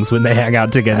siblings when they hang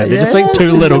out together. They're just like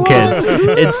two little kids.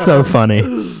 It's so funny.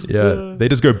 Yeah, they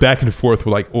just go back and forth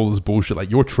with like all this bullshit, like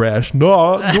you're trash.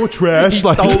 No, you're trash.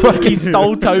 Like He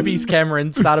stole Toby's camera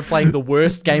and started playing the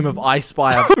worst game of I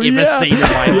Spy I've ever seen in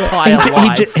my entire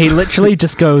life. He literally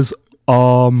just goes,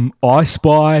 I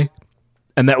spy,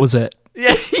 and that was it.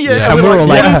 Yeah. And we're all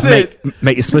like, what is it?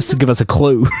 mate, you're supposed to give us a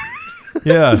clue.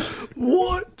 yeah,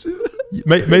 what?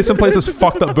 Mason plays this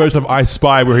fucked up version of I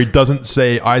Spy where he doesn't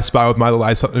say I Spy with my little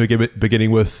eye something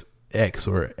beginning with X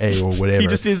or A or whatever. He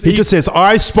just says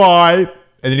I Spy, and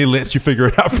then he lets you figure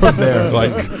it out from there.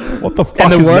 Like, what the fuck?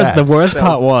 And is that? the worst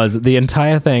part was the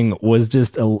entire thing was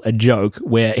just a joke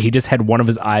where he just had one of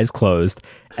his eyes closed,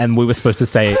 and we were supposed to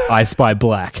say I spy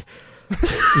black.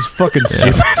 It's fucking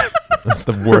stupid. That's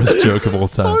the worst joke of all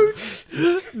time.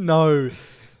 No.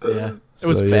 Yeah. It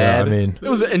was So, bad. yeah, I mean, it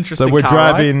was an interesting So we're car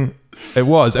ride. driving. It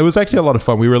was actually a lot of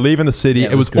fun. We were leaving the city.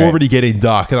 Yeah, it was great. already getting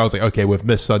dark, and I was like, okay, we've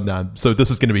missed sundown, so this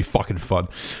is going to be fucking fun.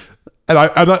 And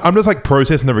I'm just like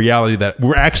processing the reality that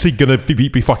we're actually going to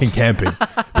be fucking camping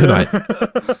tonight.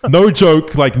 No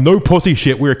joke, like no pussy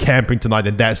shit. We're camping tonight,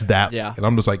 and that's that. Yeah. And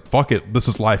I'm just like, fuck it, this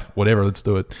is life. Whatever, let's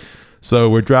do it. So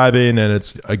we're driving, and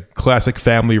it's a classic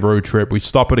family road trip. We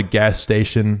stop at a gas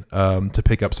station to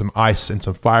pick up some ice and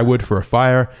some firewood for a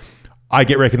fire. I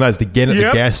get recognized again at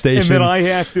the gas station. And then I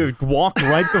have to walk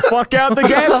right the fuck out the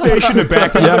gas station and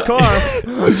back into the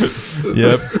car.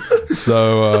 Yep.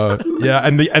 So yeah,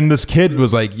 and this kid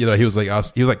was like, you know, he was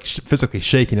like physically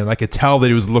shaking, and I could tell that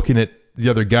he was looking at the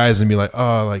other guys and be like,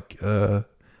 oh, like I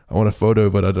want a photo,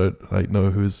 but I don't like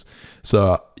know who's.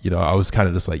 So you know, I was kind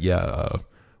of just like, yeah.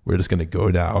 We're just gonna go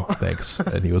now, thanks.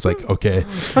 And he was like, okay.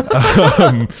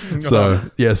 So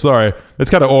yeah, sorry. It's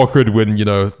kind of awkward when, you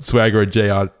know, Swagger and Jay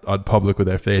are on public with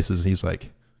their faces. And he's like,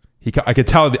 I could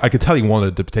tell he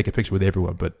wanted to take a picture with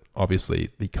everyone, but obviously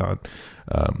he can't.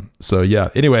 So yeah.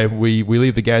 Anyway, we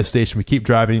leave the gas station. We keep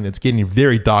driving. It's getting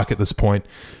very dark at this point.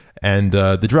 And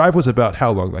the drive was about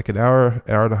how long? Like an hour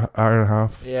and a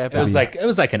half? Yeah, It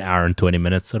was like an hour and 20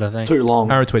 minutes sort of thing. Too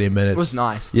long. Hour and 20 minutes. it was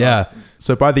nice. Yeah.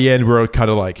 So by the end, we're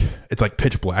kind of like, it's like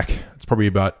pitch black. It's probably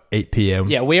about 8 p.m.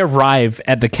 Yeah, we arrive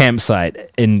at the campsite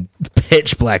in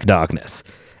pitch black darkness,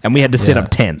 and we had to set Yeah.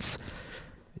 up tents.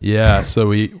 Yeah. So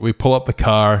we pull up the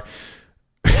car,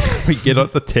 we get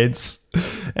up the tents,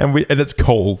 and it's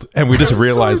cold, and we just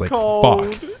realize like,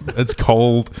 cold. fuck, it's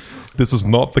cold. This is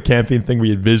not the camping thing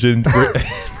we envisioned.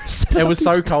 It was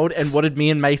so cold, and what did me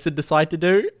and Mason decide to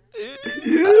do?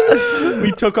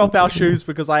 We took off our shoes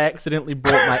because I accidentally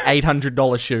bought my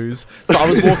 $800 shoes. So I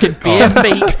was walking bare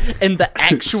feet in the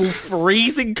actual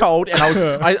freezing cold, and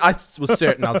I was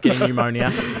certain I was getting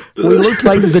pneumonia. We looked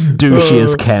like the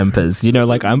douchiest campers, you know.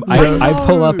 Like I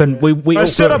pull up and we I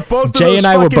set up both of Jay those and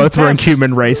I were fucking both wearing tents.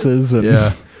 human races. And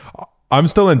Yeah. I'm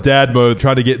still in dad mode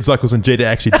trying to get Zuckles and Jay to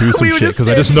actually do some We were shit just because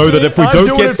I just know that if we I'm don't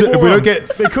doing get it for them.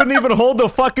 get They couldn't even hold the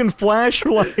fucking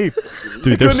flashlight. dude,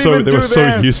 they couldn't even were do so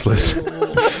that. useless.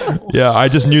 Yeah, I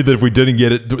just knew that if we didn't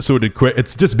get it sorted quick,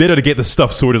 it's just better to get the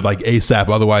stuff sorted like ASAP.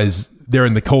 Otherwise, they're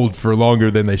in the cold for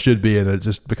longer than they should be, and it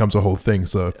just becomes a whole thing.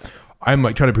 So I'm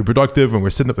like trying to be productive, and we're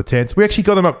setting up the tents. We actually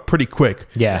got them up pretty quick.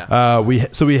 Yeah.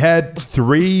 We had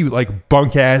 3 like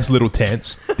bunk ass little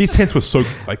tents. These tents were so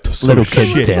Little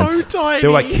kids' shitty. tents. So tiny. They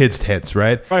were like kids' tents,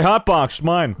 right? My hotbox,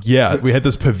 mine. Yeah, we had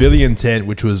this pavilion tent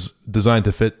which was designed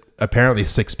to fit apparently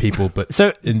 6 people, but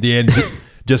So- in the end,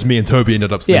 just me and Toby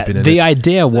ended up Yeah, sleeping in the it.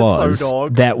 idea was so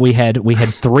dog. that we had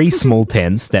 3 small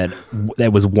tents that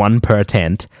there was 1 per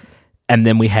tent, and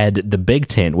then we had the big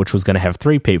tent which was going to have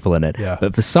 3 people in it. Yeah.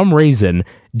 But for some reason,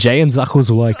 Jay and Zuckles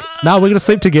were like, "No, we're going to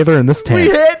sleep together in this tent."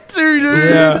 We had to, dude.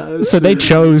 Yeah. So they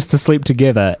chose to sleep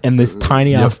together in this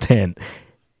tiny ass tent.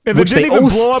 And they didn't even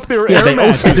blow up their air they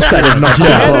also mattress. decided not to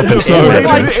Yeah. blow up the So- air They I did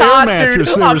mattress. an air can't, mattress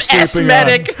dude. they were I'm sleeping on.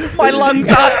 asthmatic. My lungs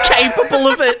aren't capable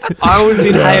of it. I was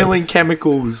inhaling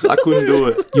chemicals. I couldn't do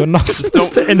it. You're not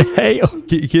supposed to inhale.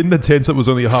 Getting the tents that was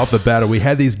only half the battle. We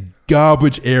had these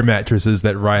garbage air mattresses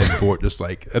that Ryan bought just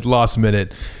like at last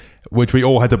minute, which we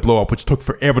all had to blow up, which took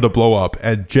forever to blow up.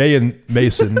 And Jay and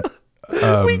Mason,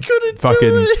 We couldn't fucking,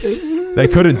 do it. they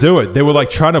couldn't do it. They were like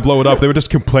trying to blow it up. They were just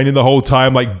complaining the whole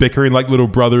time, like bickering like little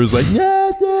brothers, like,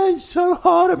 yeah, it's so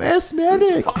hot, I'm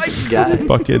asthmatic. Guy.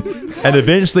 Fucking, and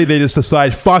eventually they just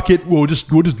decide, fuck it, we'll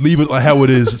just leave it like how it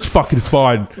is. It's fucking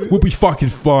fine. We'll be fucking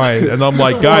fine. And I'm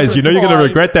like, guys, you know you're gonna fine.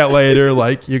 regret that later.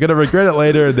 Like you're gonna regret it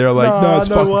later. And they're like, no, it's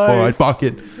no fucking way. fine. Fuck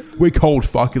it. We're cold.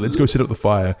 Fuck it. Let's go set up the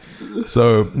fire.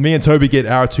 So me and Toby get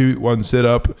our 2-1 set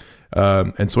up.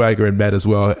 And Swagger and Matt as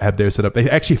well have their setup. They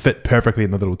actually fit perfectly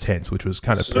in the little tents, which was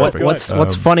kind of perfect.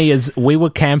 What's funny is we were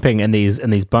camping in these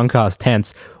bunkhouse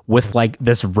tents with like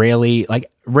this really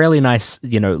nice,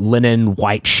 linen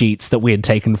white sheets that we had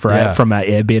taken from our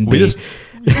Airbnb. We just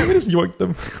yoinked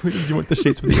them. We just yoinked the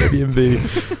sheets for the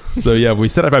Airbnb. So yeah, we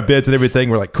set up our beds and everything.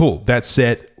 We're like, cool, that's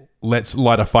set. Let's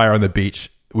light a fire on the beach,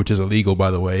 which is illegal, by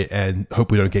the way, and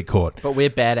hope we don't get caught. But we're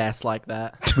badass like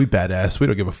that. We badass. We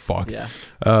don't give a fuck. Yeah.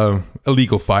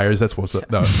 Illegal fires. That's what's up.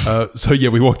 No. So yeah,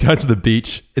 we walked down to the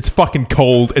beach. It's fucking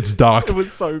cold. It's dark. It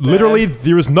was so bad. Literally,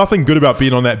 there was nothing good about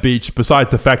being on that beach besides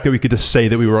the fact that we could just say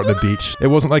that we were on the beach. It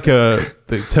wasn't like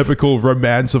the typical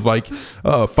romance of like,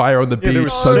 fire on the beach, There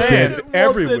was sunset. sand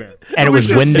everywhere. and it was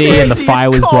just windy and the sandy fire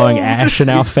was and blowing cold. ash in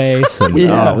our face and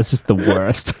Yeah. it was just the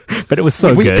worst. But it was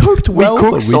so We good. cooked well. We though.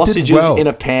 cooked did sausages well. in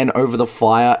a pan over the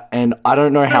fire, and I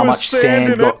don't know how was much sand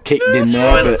sand in got it. kicked in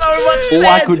there, was but so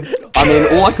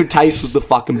much all I could taste was the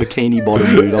fucking bikini bottom,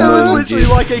 dude. It I'm was not literally legit.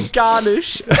 like a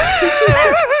garnish.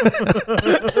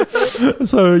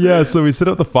 So we set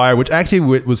up the fire, which actually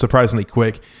was surprisingly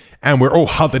quick, and we're all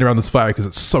huddling around this fire because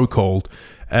it's so cold.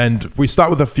 And we start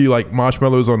with a few like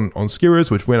marshmallows on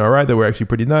skewers, which went all right. They were actually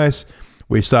pretty nice.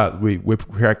 We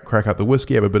crack out the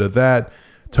whiskey, have a bit of that.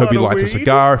 Toby Lot of lights a weed?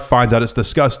 cigar, finds out it's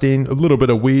disgusting. A little bit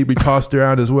of weed we tossed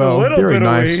around as well. A little Very bit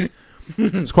of nice. weed.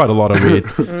 It's quite a lot of weed.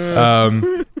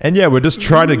 And yeah, we're just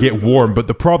trying to get warm. But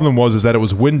the problem was that it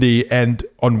was windy, and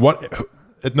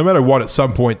no matter what, at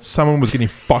some point, someone was getting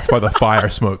fucked by the fire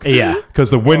smoke. Yeah.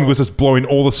 Because the wind was just blowing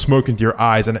all the smoke into your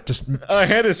eyes, and it just I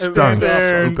had to stung stand there.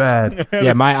 so bad.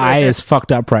 Yeah, my eye is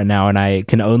fucked up right now and I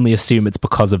can only assume it's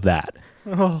because of that.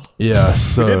 Yeah,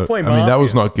 so did play I mean that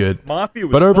was Mafia. not good. Mafia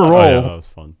was But fun. overall, Oh, yeah, that was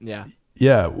fun.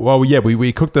 Yeah.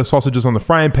 we cooked the sausages on the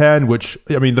frying pan, which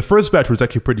I mean the first batch was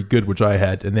actually pretty good, which I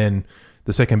had, and then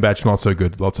the second batch not so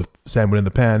good. Lots of salmon in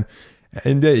the pan,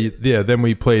 and then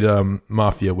we played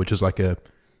Mafia, which is like I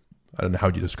don't know how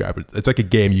you describe it. It's like a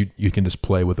game you can just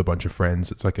play with a bunch of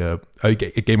friends. It's like a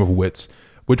game of wits,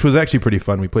 which was actually pretty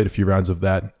fun. We played a few rounds of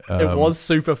that. It was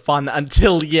super fun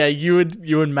until you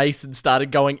and Mason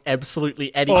started going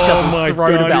absolutely at each Oh other's my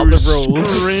throat God, about you the were rules.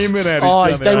 screaming at each Oh,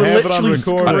 other. they I were have it on literally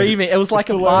recording. screaming. It was like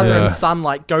a father Yeah. and son,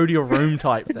 like go to your room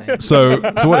type thing. So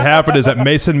what happened is that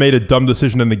Mason made a dumb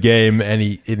decision in the game, and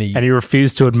he And he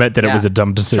refused to admit that it was a dumb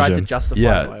Tried to decision.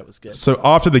 justify why it was good. So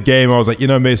after the game, I was like,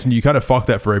 Mason, you kind of fucked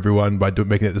that for everyone by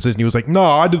making that decision. He was like, no,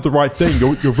 I did the right thing.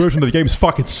 Your version of the game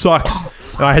fucking sucks.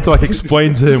 And I had to like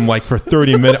explain to him like for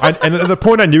 30 minutes. And at the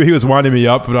point I knew he was winding me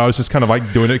up, but I was just kind of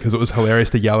like doing it because it was hilarious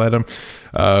to yell at him.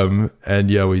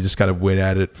 And yeah, we just kind of went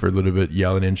at it for a little bit,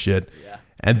 yelling and shit. Yeah.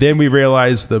 And then we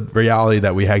realized the reality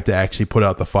that we had to actually put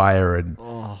out the fire and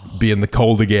be in the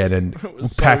cold again and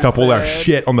pack so up all our sad.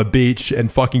 shit on the beach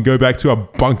and fucking go back to our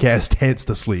bunk ass tents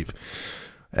to sleep.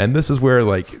 And this is where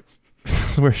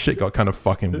shit got kind of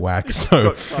fucking whack.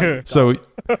 So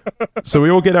we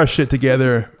all get our shit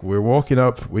together. We're walking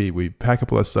up. We pack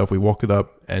up all that stuff. We walk it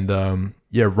up, and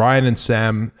Ryan and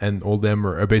Sam and all them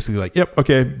are basically like, "Yep,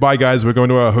 okay, bye guys. We're going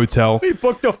to our hotel." We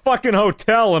booked a fucking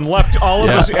hotel and left all of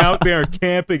Yeah. us out there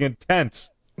camping in tents.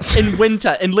 In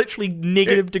winter, in literally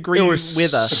negative It degree was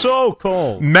weather. so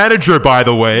cold. Manager, by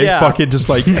the way, Yeah. fucking just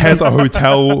like has a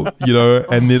hotel,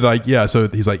 and they're like, yeah. So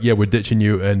he's like, yeah, we're ditching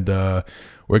you, and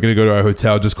we're gonna go to our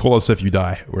hotel. Just call us if you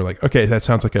die. We're like, okay, that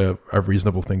sounds like a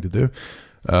reasonable thing to do.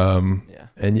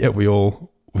 And yeah, we all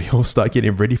start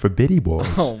getting ready for Betty Boys.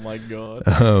 Oh my god.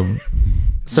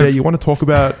 So you want to talk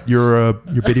about your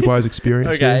Betty Boys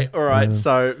experience? Okay, here? all right.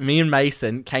 So me and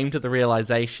Mason came to the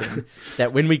realization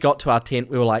that when we got to our tent,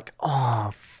 we were like,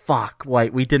 "Oh fuck!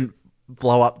 Wait, we didn't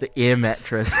blow up the air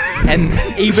mattress. And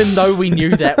even though we knew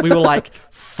that, we were like,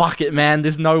 fuck it, man,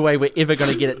 there's no way we're ever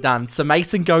going to get it done. So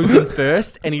Mason goes in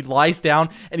first and he lies down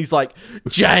and he's like,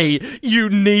 Jay, you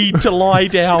need to lie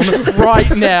down right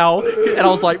now. And I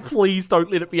was like, please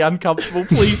don't let it be uncomfortable.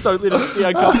 Please don't let it be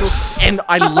uncomfortable. And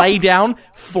I lay down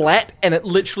flat and it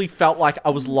literally felt like I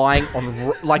was lying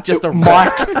on like just a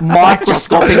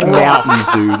Microscopic mountains,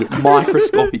 dude.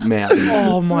 Microscopic mountains.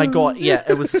 Oh my God. Yeah,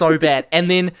 it was so bad. And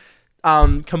then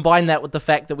combine that with the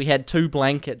fact that we had 2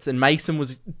 blankets and Mason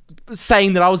was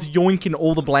saying that I was yoinking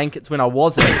all the blankets when I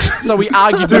wasn't. So we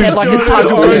argued. We had like a tug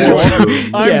of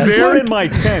war. I'm there in my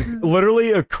tent,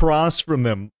 literally across from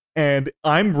them, and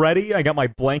I'm ready. I got my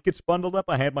blankets bundled up.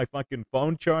 I had my fucking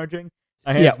phone charging.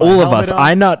 I had my all of us, helmet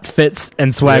on. Inut, Fitz,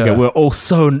 and Swagger, we're all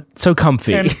so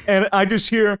comfy. And I just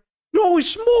hear, no,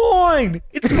 it's mine!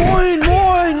 It's mine!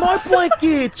 My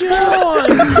blanket! It's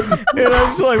mine! And I'm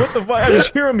just like, what the fuck? I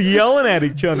just hear them yelling at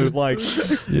each other, like,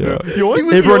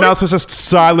 Everyone else was just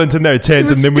silent in their tent,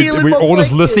 and then we all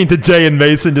just listening to Jay and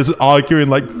Mason just arguing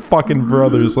like fucking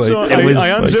brothers. Like, so it was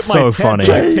I unzip so my tent, funny.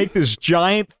 I take this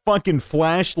giant fucking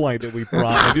flashlight that we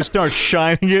brought, and I just start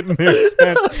shining it in their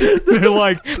tent. They're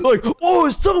like, oh,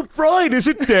 it's so bright. Is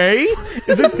it day?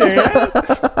 Is it day?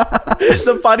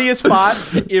 The funniest part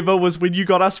ever was when you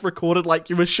got us recorded, like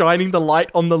you were shining the light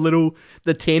on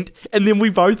the tent, and then we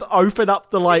both open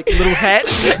up the like little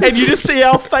hatch, and you just see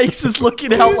our faces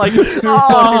looking out like 2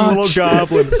 fucking little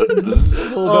goblins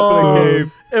pulled up in a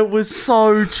cave. It was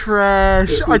so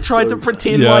trash. I tried to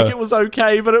pretend like it was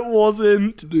okay, but it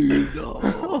wasn't.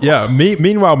 yeah.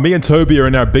 Meanwhile, me and Toby are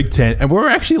in our big tent, and we're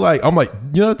actually like, I'm like,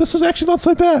 this is actually not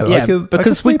so bad. Yeah, I could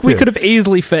because we sleep here. could have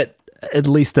easily fit at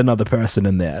least another person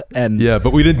in there. And Yeah,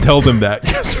 but we didn't tell them that.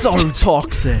 So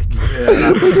toxic.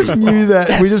 We just knew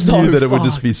that. We just so knew that it would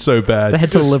just fucked. be so bad. they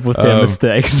had to live with their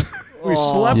mistakes. We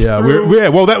slept Yeah, through.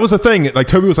 well, that was the thing. Like,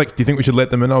 Toby was like, do you think we should let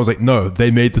them in? I was like, no,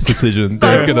 they made this decision.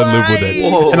 They're going to live with it.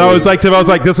 Whoa. And I was like,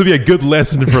 this will be a good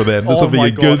lesson for them. This will be my a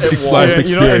God, good it was. life Yeah,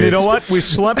 experience. you know what? We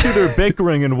slept through their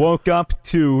bickering and woke up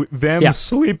to them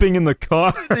sleeping in the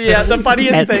car. Yeah, the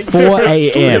funniest At thing. 4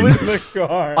 a.m. in the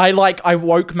car. I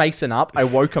woke Mason up. I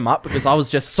woke him up because I was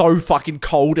just so fucking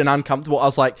cold and uncomfortable. I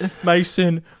was like,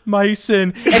 Mason.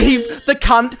 And the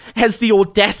cunt has the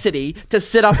audacity to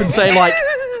sit up and say like,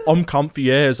 I'm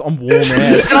comfy as, I'm warm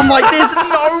as. And I'm like, there's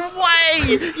no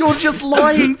way. You're just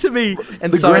lying to me.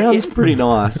 And The ground's pretty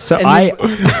nice. So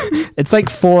it's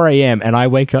like 4 a.m. and I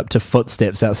wake up to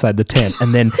footsteps outside the tent,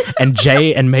 and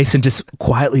Jay and Mason just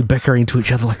quietly bickering to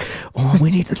each other like, "Oh, we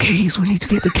need the keys. We need to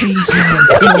get the keys, man.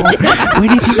 Come on. We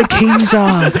need to get the keys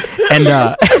on."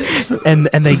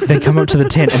 And they come up to the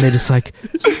tent and they're just like,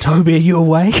 "Toby, are you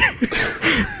awake?"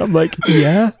 I'm like,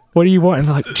 "Yeah. What do you want?" And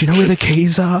they're like, "Do you know where the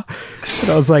keys are?" And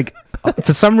I was like,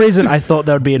 for some reason, I thought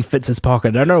they would be in Fitz's pocket.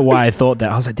 I don't know why I thought that.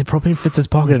 I was like, they're probably in Fitz's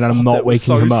pocket, and I'm not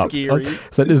waking him up. scary.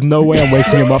 So there's no way I'm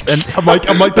waking him up. And I'm like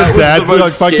the That was dad. the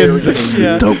most Like, scary fucking, thing.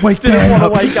 Yeah. don't wake Didn't dad want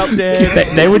up. to wake up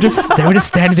Dad. they were just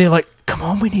standing there like, "Come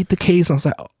on, we need the keys."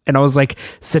 And I was like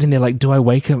sitting there like, do I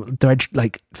wake him? Do I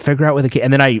like figure out where the key?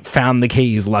 And then I found the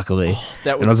keys, luckily.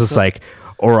 that and I was just so- like,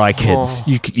 all right, kids,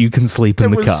 you can sleep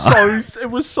in the car. It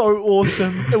was so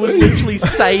awesome. It was literally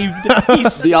saved.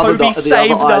 The other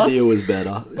idea was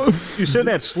better. You said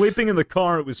that sleeping in the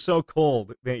car, it was so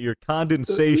cold that your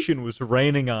condensation was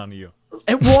raining on you.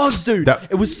 It was, dude. That-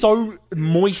 It was so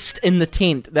moist in the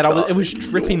tent that it was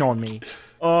dripping on me.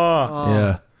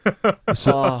 Yeah.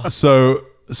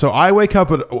 So I wake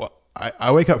up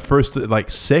I wake up first at like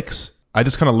 6. I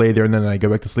just kind of lay there and then I go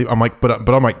back to sleep. I'm like, but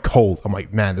I'm like cold. I'm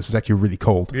like, man, this is actually really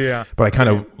cold. Yeah. But I kind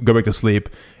of go back to sleep,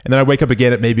 and then I wake up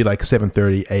again at maybe like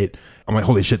 7:30, 8. I'm like,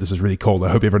 holy shit, this is really cold. I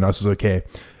hope everyone else is okay.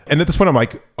 And at this point, I'm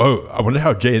like, oh, I wonder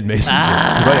how Jay and Mason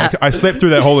did. 'Cause I slept through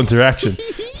that whole interaction.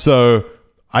 So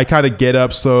I kind of get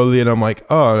up slowly, and I'm like,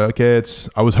 oh, okay.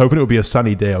 I was hoping it would be a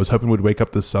sunny day. I was hoping we'd wake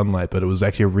up to sunlight, but it was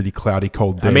actually a really cloudy,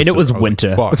 cold day. I mean, it so was I like,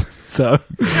 winter. fuck. So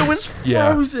It was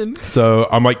Yeah. frozen. So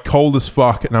I'm like cold as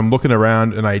fuck, and I'm looking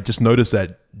around, and I just noticed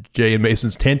that Jay and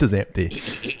Mason's tent is empty,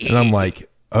 and I'm like,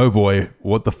 oh boy,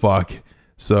 what the fuck?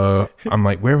 So I'm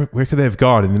like, where could they have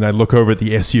gone? And then I look over at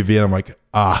the SUV, and I'm like,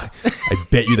 I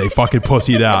bet you they fucking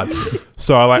pussied out.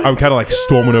 So I'm kind of like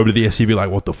storming over to the SUV, like,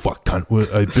 what the fuck, cunt?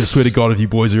 I swear to God, if you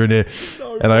boys are in there.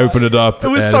 And I open it up. It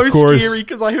was and so of course, scary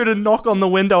because I heard a knock on the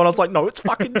window and I was like, no, it's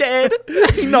fucking Dad.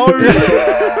 He knows.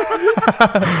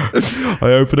 I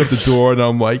open up the door and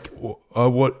I'm like,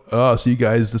 what? Oh, so you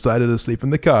guys decided to sleep in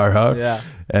the car, huh? Yeah.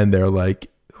 And they're like,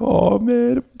 oh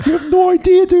man, you have no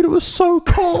idea, dude. It was so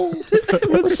cold. It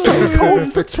was so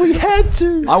cold, Fitz. We had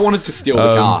to. I wanted to steal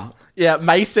the car. Yeah,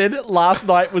 Mason last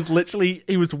night was literally,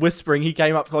 he was whispering. He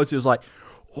came up close. He was like,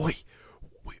 oi,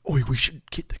 we should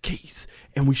get the keys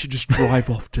and we should just drive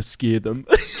off to scare them.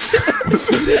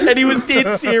 And he was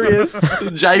dead serious.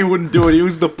 Jay wouldn't do it. He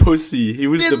was the pussy. He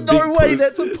was There's the big no way pussy.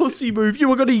 that's a pussy move. You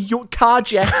were going to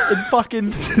carjack and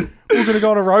fucking, we're going to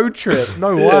go on a road trip.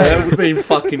 No Yeah, way. that would have been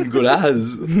fucking good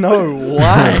as. No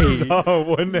way. Oh,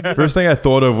 wouldn't it? First thing I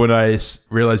thought of when I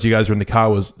realized you guys were in the car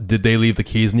was, did they leave the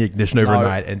keys in the ignition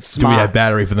overnight? And do Smart. we have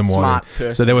battery for the morning? Smart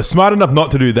person. So they were smart enough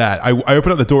not to do that. I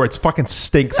opened up the door. It fucking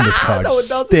stinks in this car. No, it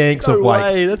doesn't. Stinks No of like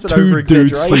way. That's an 2 dudes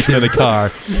over-exaggeration. sleeping in the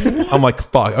car. I'm like,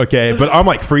 fuck, okay. But I'm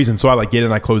like freezing. So I like get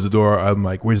in, I close the door. I'm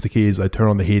like, where's the keys? I turn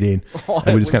on the heating.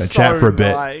 And we just kind of chat for a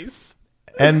bit. Nice.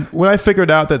 And when I figured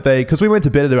out that because we went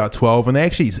to bed at about 12 and they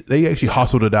actually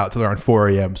hustled it out till around 4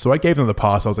 a.m. So I gave them the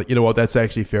pass. I was like, you know what, that's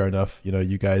actually fair enough. You know,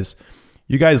 you guys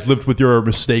lived with your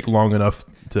mistake long enough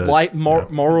to. Like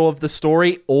moral of the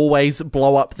story, always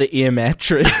blow up the air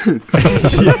mattress.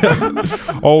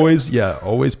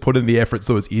 Always put in the effort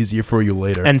so it's easier for you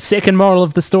later. And second moral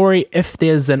of the story, if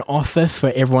there's an offer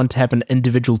for everyone to have an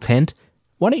individual tent,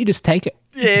 why don't you just take it?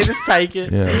 Yeah, just take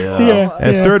it.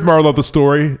 And third moral of the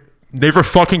story, never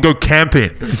fucking go camping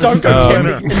Don't go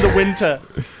camping in the winter.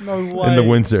 No way. in the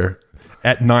winter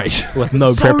at night. With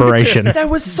no preparation. That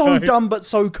was so dumb but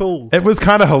so cool. It was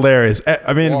kind of hilarious.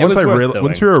 I mean, Well, it was worth doing.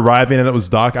 once we were arriving and it was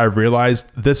dark, I realized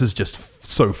this is just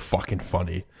so fucking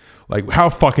funny. Like, how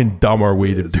fucking dumb are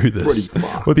we to do this? pretty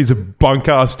fucked. With these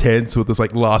bunk-ass tents with this,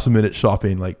 like, last-minute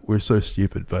shopping. Like, we're so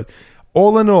stupid. But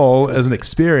all in all, as an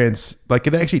experience, like,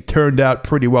 it actually turned out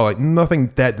pretty well. Like,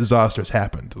 nothing that disastrous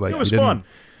happened. Like, It was we didn't-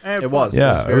 fun. It was.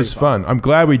 Yeah, it was fun. I'm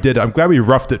glad we did it. I'm glad we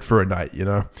roughed it for a night, you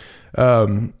know?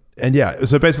 And yeah,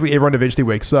 so basically everyone eventually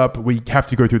wakes up. We have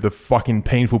to go through the fucking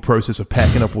painful process of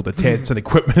packing up all the tents and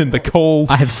equipment in the cold.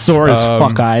 I have sore as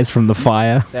fuck eyes from the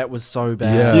fire. That was so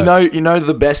bad. Yeah. You know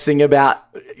the best thing about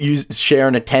you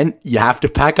sharing a tent, you have to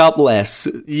pack up less.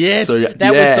 Yes, So,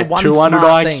 that was the one 200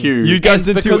 smart IQ. thing. You guys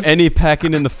And didn't do because- any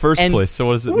packing in the first and place, so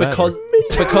what does it matter?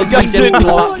 Because You we guys didn't didn't.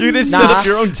 blow up. You didn't set Nah. up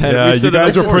your own tent. Yeah, We you set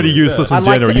guys up were pretty useless I'd in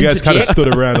like general. to You guys kind of interject.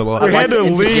 stood around a lot. We I'd had like to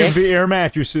to leave interject. the air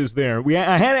mattresses there. We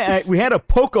had to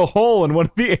poke a hole in one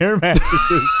of the air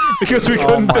mattresses because we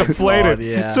couldn't my deflate God, it.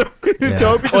 yeah. So Toby just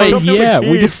Oh, opened the yeah, we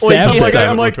keys. just stabbed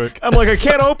I'm like, it. I'm like, I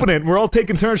can't open it. We're all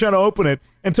taking turns trying to open it.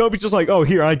 And Toby's just like, oh,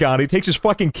 here, I got it. He takes his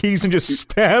fucking keys and just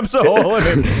stabs a hole in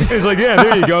it. And he's like, yeah,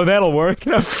 there you go. That'll work.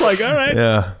 And I was like, all right.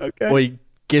 Yeah. Okay. Boy,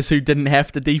 guess who didn't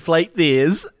have to deflate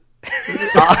theirs?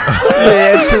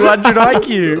 Yeah, 200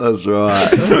 IQ. That's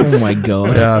right. Oh my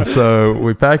god. Yeah, so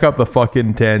we pack up the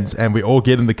fucking tents and we all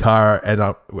get in the car and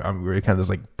we're kind of just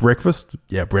like, breakfast?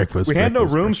 Yeah, breakfast. We had no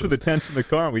breakfast, rooms for the breakfast. tents in the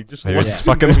car. We just We left just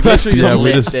them. fucking left it. Yeah,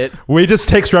 Left it. we just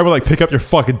text Trevor like, pick up your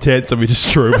fucking tents, and we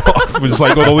just drove off. We just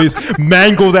like got all these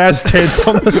mangled ass tents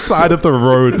on the side of the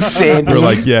road. Sandy. We're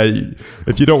like, yeah,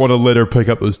 if you don't want to litter, pick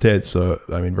up those tents. So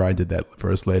I mean, Ryan did that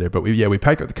for us later, but we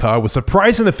packed up the car with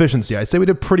surprising efficiency. I'd say we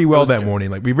did pretty well that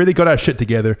morning. Like, we really got our shit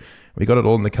together. We got it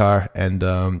all in the car, and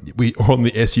we all in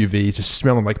the SUV, just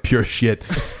smelling like pure shit.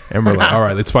 And we're like, all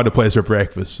right, let's find a place for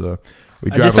breakfast. So we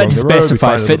I drive just had to along the road, we specify,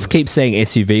 find a Fitz little- keeps saying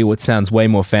SUV, which sounds way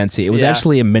more fancy. It was Yeah.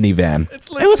 actually a minivan. It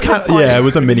It was kind of, yeah, it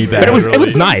was a minivan. But it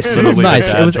was nice. It was Literally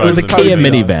nice. dad It was a drives a Kia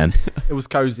minivan. minivan. It was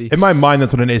cozy. In my mind,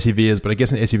 that's what an SUV is, but I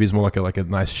guess an SUV is more like a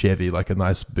nice Chevy, like a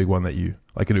nice big one that you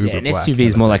like an Uber. Yeah, an Black SUV is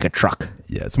kind of more thing. like a truck.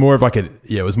 Yeah, it's more of like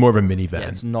it was more of a minivan. Yeah,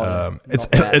 it's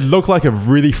not It looked like a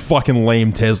really fucking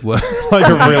lame Tesla, like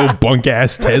a real bunk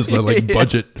ass Tesla, like Yeah.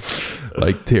 budget,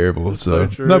 like terrible. So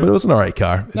true. no, but it was an alright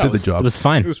car. It did the job. It was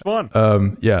fine. It was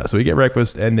fun. Yeah, so we get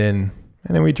breakfast and then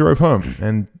we drove home,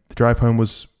 and the drive home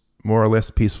was more or less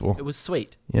peaceful. It was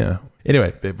sweet. Yeah.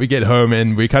 Anyway, we get home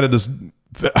and we kind of just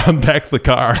unpack the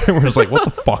car, and we're just like, what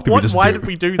the fuck did we just Why do? did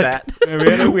we do that?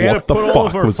 Yeah, we had to What the put all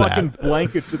of fuck our was fucking that?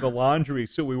 blankets in the laundry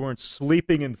so we weren't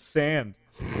sleeping in sand.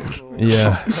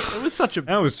 Yeah. It was such a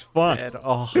That was fun. bad.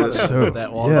 Oh, I don't know So, what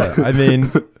that was. yeah, I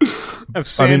mean, Have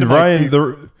sand in my Ryan,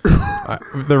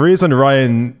 feet. the reason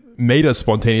Ryan made us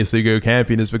spontaneously go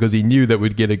camping is because he knew that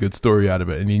we'd get a good story out of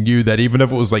it, and he knew that even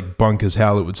if it was like bunk as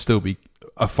hell, it would still be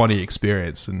a funny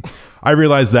experience. And I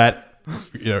realized that,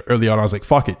 early on, I was like,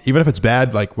 fuck it, even if it's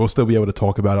bad, like, we'll still be able to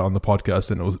talk about it on the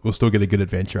podcast, and we'll still get a good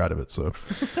adventure out of it. So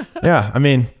yeah, I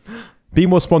mean, be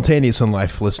more spontaneous in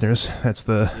life, listeners. That's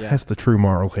the true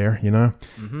moral here,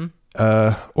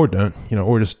 or don't,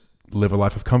 or just live a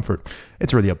life of comfort.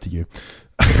 It's really up to you.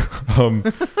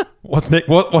 What's next?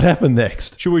 What happened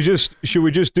next? Should we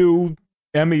just do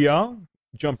MEO?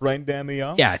 jump right down the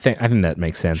aisle? Yeah, I think that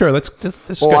makes sense. Sure, let's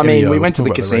Well, go I mean, any, we went to talk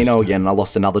the about casino rest. again and I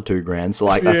lost another $2,000, so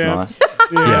like, that's Yeah. nice.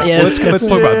 Yeah, Yeah, let's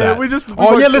talk about that. we Let's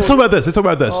talk about this. Let's talk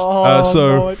about this.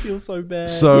 Oh, I feel so bad.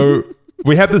 So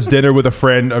we have this dinner with a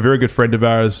friend, a very good friend of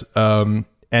ours, and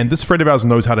this friend of ours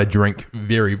knows how to drink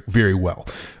very, very well.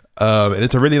 And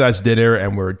it's a really nice dinner,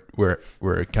 and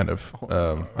we're kind of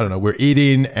I don't know, we're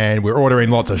eating and we're ordering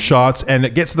lots of shots, and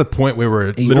it gets to the point where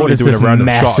we're He literally orders doing a this round of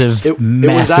shots. massive, It was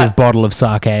massive that- bottle of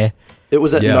sake. It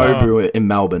was at Yeah. Nobu in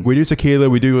Melbourne. We do tequila,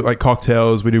 we do like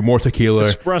cocktails, we do more tequila,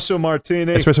 Espresso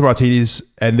martini. espresso martinis,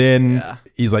 and then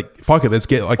he's like, "Fuck it, let's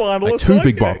get like Bottle of two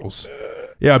big sake. bottles."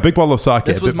 Yeah, a big bottle of sake.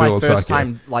 this a was big my bottle of first sake.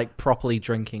 time like properly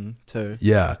drinking too.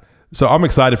 Yeah. So I'm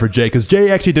excited for Jay because Jay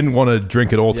actually didn't want to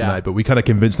drink at all Yeah. tonight, but we kind of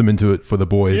convinced him into it for the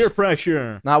boys. Peer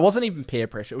pressure. No, it wasn't even peer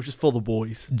pressure. It was just for the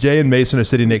boys. Jay and Mason are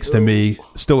sitting next to me,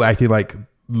 still acting like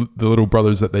the little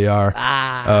brothers that they are.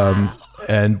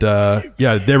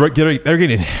 Yeah, they're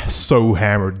getting so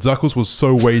hammered. Zuckles was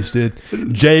so wasted.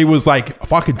 Jay was like,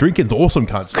 "Fucking drinking's awesome,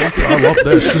 cunts. I love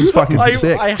this. This is fucking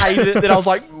sick." I hated it. Then I was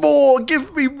like, more,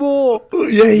 give me more.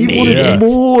 Yeah, he wanted Yeah.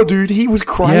 more, dude. He was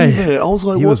craving Yeah. it. I was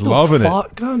like, He what was the loving it.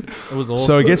 fuck, cunt? It was awesome.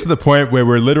 So it gets to the point where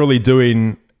we're literally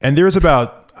doing, and there's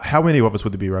about, how many of us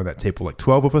would there be around that table? Like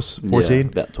 12 of us? 14?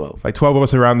 Yeah, about 12. Like 12 of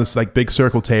us around this like big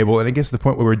circle table, and it gets to the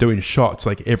point where we're doing shots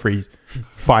like every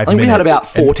 5 I think minutes. we had about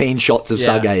And- 14 shots of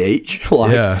Yeah. sage each.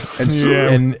 Like, yeah, Yeah.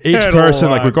 and each Had a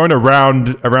person, like, lot. we're going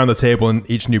around the table, and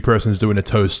each new person is doing a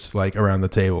toast, like, around the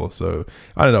table. So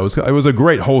I don't know, it was a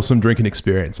great wholesome drinking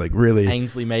experience, like, really.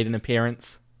 Ainsley made an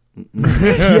appearance.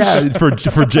 Yeah,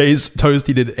 for Jay's toast,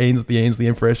 he did the Ainsley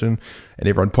impression, and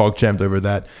everyone pog-chammed over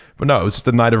that. But no, it was just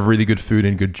a night of really good food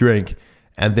and good drink.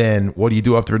 And then what do you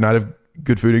do after a night of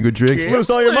good food and good drink? Lose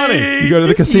all your money. You go to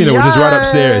the casino, which is right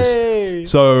upstairs. Yay!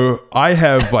 So I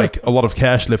have like a lot of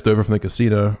cash left over from the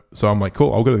casino. So I'm like,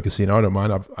 cool, I'll go to the casino. I don't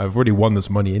mind. I've already won this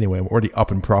money anyway. I'm already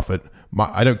up in profit.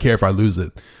 I don't care if I lose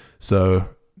it. So,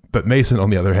 but Mason, on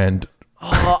the other hand,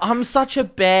 Oh, I'm such a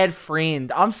bad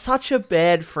friend.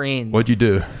 what'd you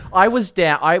do? I was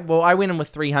down. I went in with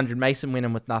 300. Mason went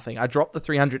in with nothing. I dropped the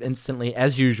 300 instantly,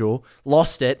 as usual.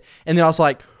 Lost it, and then I was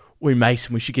like, "Wait,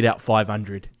 Mason, we should get out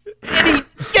 500." And he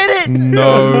did it.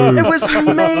 No. It was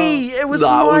me. It was that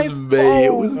my was me. It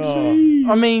fault. was me.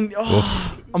 I mean,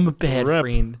 I'm a bad Rip.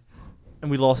 friend, and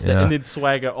we lost it. Yeah. And then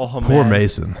Swagger. Oh Poor man,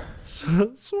 Mason.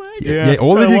 Swagger. Yeah,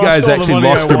 all of I you lost guys all the actually money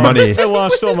lost I their won. money. I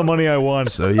lost all the money I won.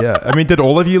 So yeah, I mean, did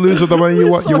all of you lose all the money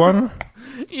you won?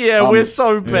 Yeah, we're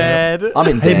so bad. I'm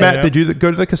in Hey debt. Matt, did you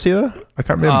go to the casino? I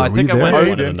can't remember. I Were think you I there? went you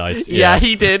one of the did? nights. Yeah,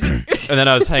 he did. And then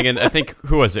I was hanging. I think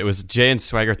who was it? It was Jay and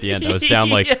Swagger at the end. I was down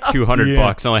like Yeah. $200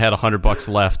 bucks. I only had $100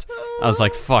 left. I was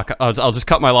like, "Fuck! I'll just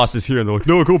cut my losses here." And they're like,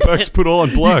 "No, go back. Just put it all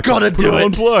on black. gotta put do it all it."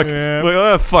 on black." Yeah. I'm like,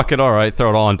 "Oh, fuck it. All right, throw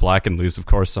it all on black and lose." Of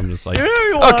course, I'm just like,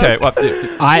 you lost. "Okay." Well,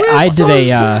 I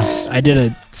did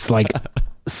a it's like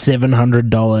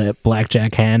 $700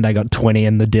 blackjack hand. I got 20,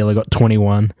 and the dealer got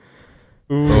 21.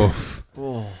 Oof.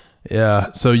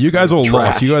 Yeah, so you guys all Trash.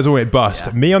 lost. You guys all went bust.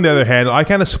 Yeah. Me, on the other hand, I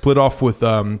kind of split off with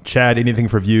Chad, Anything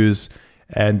for Views,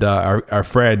 and our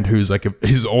friend who's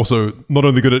he's also not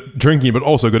only good at drinking but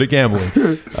also good at gambling.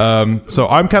 So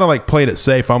I'm kind of like playing it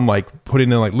safe. I'm like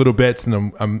putting in like little bets,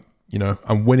 and I'm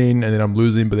winning, and then I'm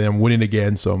losing, but then I'm winning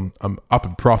again. So I'm up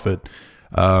in profit.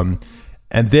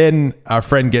 And then our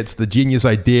friend gets the genius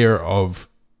idea of,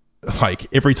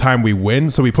 like, every time we win,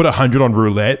 so we put 100 on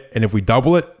roulette, and if we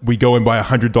double it, we go and buy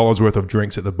 $100 worth of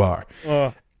drinks at the bar.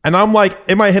 And I'm like,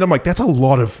 in my head, I'm like, that's a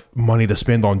lot of money to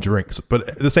spend on drinks. But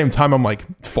at the same time, I'm like,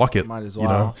 fuck it. Might as You know?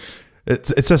 well.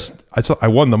 It's just, I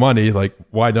won the money. Like,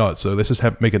 why not? So let's just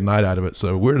make a night out of it.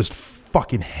 So we're just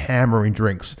fucking hammering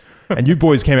drinks. And you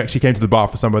boys came to the bar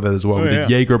for some of that as well. Oh, We did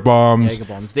yeah. Jaeger bombs.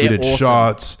 Jaeger bombs. We They're did awesome.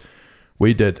 shots.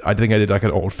 I think I did like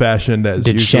an old fashioned as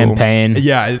Did usual. champagne.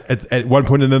 Yeah, at one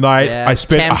point in the night, Yeah, I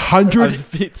spent Cam's- 100.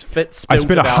 I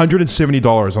spent about-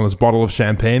 $170 on this bottle of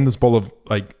champagne. This bottle of,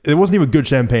 like, it wasn't even good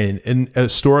champagne. In a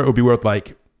store, it would be worth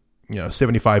like,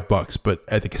 $75. But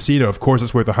at the casino, of course,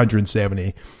 it's worth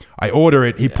 170. I order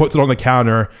it. He puts it on the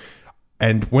counter.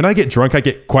 And when I get drunk, I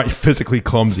get quite physically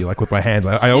clumsy, like with my hands.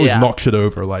 I always Yeah. knock shit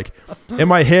over. Like in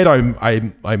my head, I'm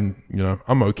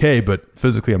okay, but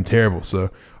physically I'm terrible.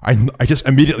 So I just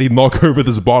immediately knock over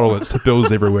this bottle. It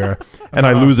spills everywhere, and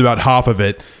I lose about half of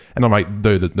it. And I'm like,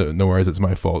 no worries, it's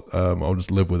my fault. I'll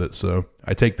just live with it. So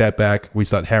I take that back. We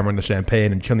start hammering the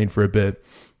champagne and chilling for a bit,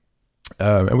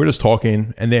 and we're just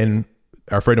talking. And then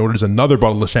our friend orders another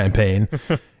bottle of champagne.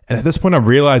 And at this point, I'm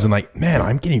realizing, like, man,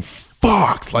 I'm getting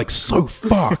fucked, like, so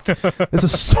fucked. This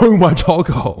is so much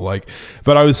alcohol, like.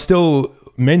 But I was still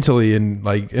mentally in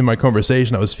my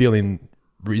conversation, I was feeling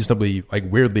reasonably, like,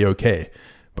 weirdly okay.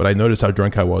 But I noticed how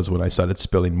drunk I was when I started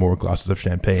spilling more glasses of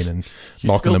champagne and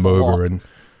knocking them spilled a over. lot. And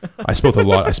I spilled a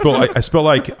lot. I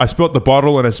spilled the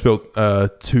bottle, and I spilled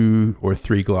 2 or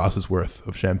 3 glasses worth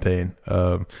of champagne,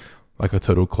 like a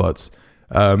total klutz.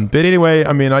 But anyway,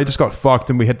 I mean, I just got fucked,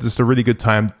 and we had just a really good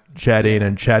time chatting.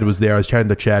 And Chad was there. I was chatting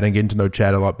to Chad and getting to know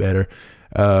Chad a lot better.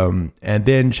 And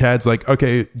then Chad's like,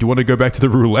 "Okay, do you want to go back to the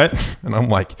roulette?" And I'm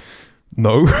like,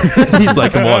 "No." He's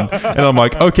like, "Come on." And I'm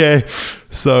like, "Okay."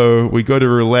 So we go to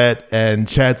roulette, and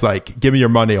Chad's like, "Give me your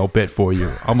money, I'll bet for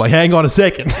you." I'm like, "Hang on a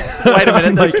second." Wait a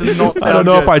minute, this does not sound I don't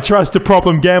know good. if I trust a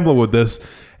problem gambler with this.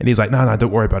 And he's like, no,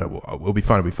 don't worry about it. We'll be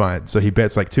fine. We'll be fine. So he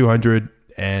bets like 200,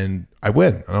 and I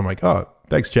win. And I'm like, "Oh,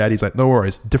 thanks, Chad." He's like, "No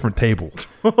worries. Different table."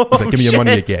 He's like, "Give me your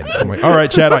money again." I'm like, "All right,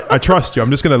 Chad, I trust you.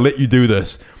 I'm just going to let you do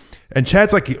this." And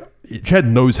Chad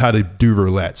knows how to do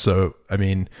roulette. So, I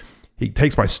mean, he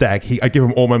takes my stack. I give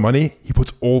him all my money. He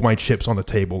puts all my chips on the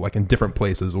table, like in different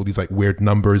places, all these like weird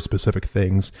numbers, specific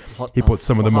things. He puts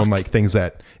some of them on like things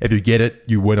that if you get it,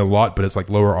 you win a lot, but it's like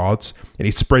lower odds. And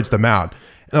he spreads them out.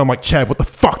 And I'm like, "Chad, what the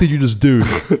fuck did you just do?"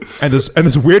 and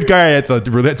this weird guy at the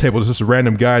roulette table, there's this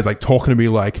random guy is like talking to me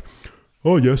like,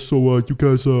 "Oh yes, so you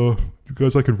guys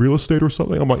like in real estate or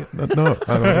something?" I'm like, "No."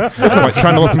 I'm like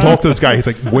trying to talk to this guy. He's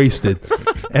like wasted.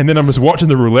 And then I'm just watching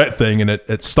the roulette thing, and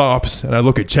it stops. And I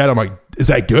look at Chad. I'm like, "Is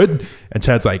that good?" And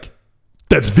Chad's like,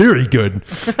 "That's very good."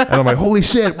 And I'm like, "Holy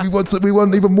shit, we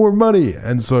won even more money."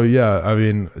 And so yeah, I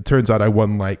mean, it turns out I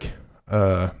won like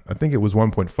I think it was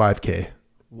 1.5K.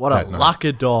 What a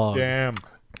lucky dog. Damn.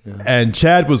 And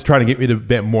Chad was trying to get me to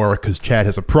bet more because Chad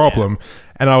has a problem.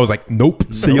 And I was like,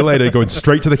 "Nope, see you later." Going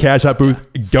straight to the cash out booth,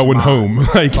 going home,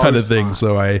 like kind of thing.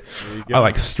 So I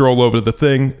like stroll over to the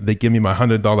thing. They give me my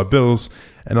 $100 bills,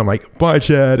 and I'm like, "Bye,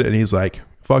 Chad." And he's like,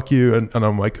 "Fuck you." And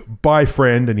I'm like, "Bye,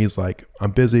 friend." And he's like,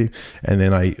 "I'm busy." And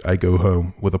then I go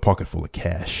home with a pocket full of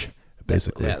cash,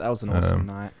 basically. Yeah, that was an awesome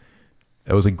night.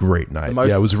 It was a great night.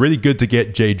 Yeah, it was really good to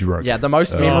get Jay drunk. Yeah, the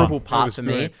most memorable it part was for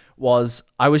me great. was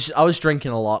I was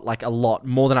drinking a lot, like a lot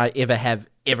more than I ever have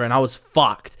ever, and I was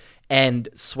fucked. And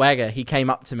Swagger, he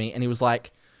came up to me and he was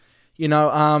like, "You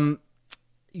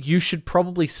should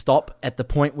probably stop at the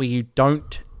point where you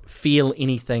don't feel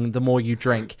anything the more you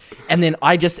drink." And then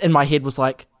I just in my head was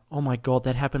like, "Oh my God,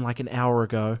 that happened like an hour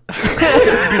ago."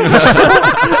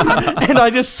 And I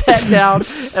just sat down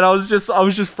and I was just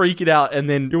freaking out. And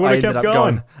then You would've I ended kept up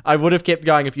going. I would have kept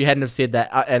going if you hadn't have said that.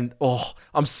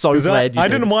 I'm so glad you I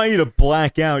did. didn't want you to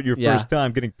black out your Yeah. first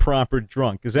time getting proper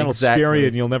drunk, because that'll scare Exactly. you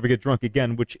and you'll never get drunk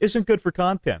again, which isn't good for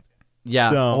content.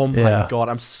 Yeah. So- Oh my Yeah. God,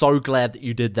 I'm so glad that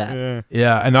you did that. Yeah.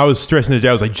 Yeah, and I was stressing it out.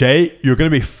 I was like, "Jay, you're going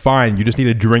to be fine. You just need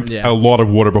to drink Yeah. a lot of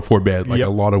water before bed, like Yep.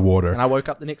 a lot of water." And I woke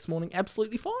up the next morning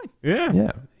absolutely fine. Yeah.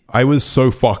 Yeah. I was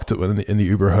so fucked in the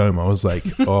Uber home. I was like,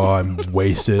 "Oh, I'm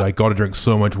wasted. I got to drink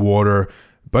so much water."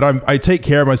 But I take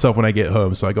care of myself when I get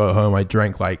home. So I got home. I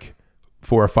drank like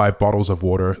 4 or 5 bottles of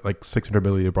water, like 600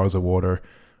 milliliter bottles of water.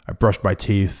 I brushed my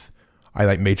teeth. I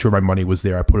like made sure my money was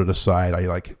there. I put it aside. I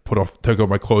like took off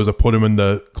my clothes. I put them in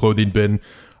the clothing bin.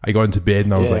 I got into bed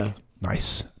and I was Yeah. like,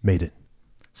 "Nice, made it.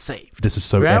 Saved. This is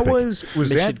so That epic." was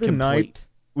Mission that the night? complete.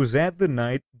 Was that the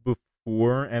night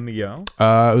before MEO?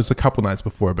 It was a couple nights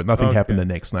before, but nothing Okay. happened the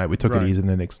next night. We took Right. it easy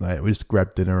the next night. We just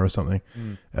grabbed dinner or something.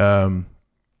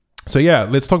 So yeah,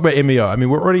 let's talk about MEO. I mean,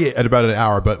 we're already at about an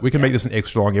hour, but we can make this an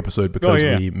extra long episode because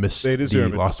yeah. we missed They the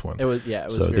deserve it. last one. It was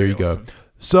So very there you awesome. go.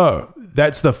 So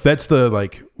that's the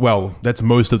like, well, that's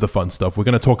most of the fun stuff. We're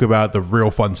going to talk about the real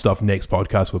fun stuff next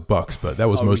podcast with Bucks, but that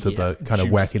was most of the kind of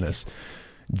wackiness.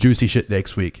 Juicy shit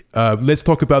next week. Let's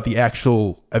talk about the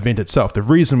actual event itself. The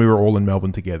reason we were all in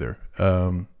Melbourne together.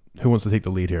 Who wants to take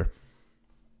the lead here?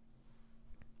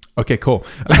 Okay, cool.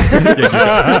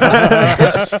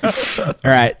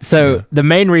 All right. So the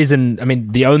main reason, I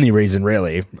mean, the only reason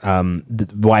really,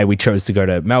 why we chose to go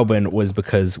to Melbourne was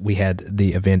because we had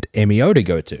the event MEO to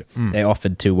go to. They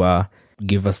offered to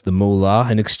give us the moolah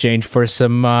in exchange for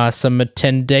some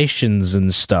attendations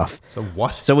and stuff. So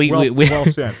what? So we Well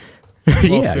said. Well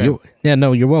yeah, said.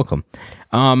 no, you're welcome.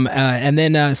 And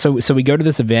then so we go to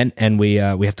this event and we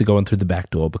have to go in through the back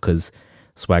door because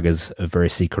Swagger's a very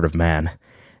secretive man.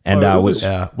 And Oh, it was-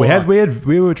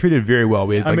 we were treated very well.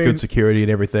 We had like mean, good security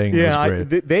and everything. It was Yeah,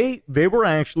 great. they were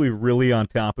actually really on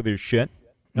top of their shit.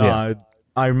 Yeah.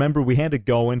 I remember we had to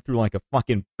go in through like a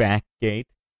fucking back gate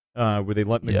where they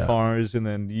let in the Yeah. cars, and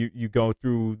then you go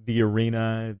through the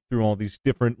arena, through all these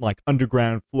different like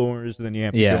underground floors, and then you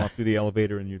have to go Yeah. up through the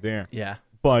elevator, and you're there. Yeah.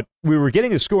 But we were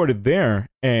getting escorted there,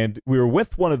 and we were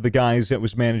with one of the guys that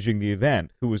was managing the event,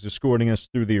 who was escorting us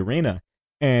through the arena.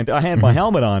 and I had my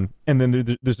helmet on, and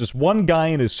then there's this one guy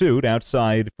in his suit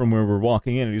outside from where we're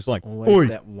walking in, and he's like, Always "Oi,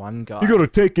 that one guy. you got to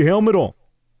take your helmet off."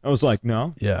 I was like,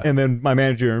 "No." Yeah. And then my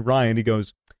manager, Ryan, he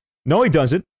goes, "No, he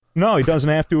doesn't. No, he doesn't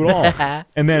have to at all."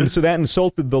 And then so that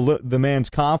insulted the man's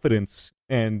confidence,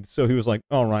 and so he was like,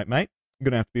 "All right, mate, I'm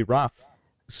gonna have to be rough."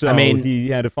 So I mean- he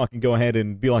had to fucking go ahead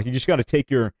and be like, "You just got to take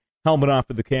your helmet off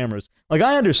for the cameras." Like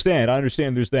I understand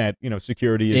there's that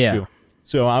security Yeah. issue.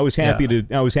 So I was happy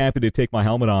to take my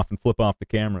helmet off and flip off the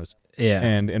cameras Yeah.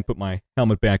 and put my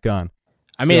helmet back on.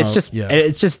 I mean, So-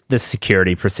 it's just the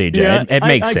security procedure. Yeah, it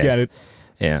makes I sense. get it.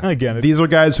 Yeah. I get it. These are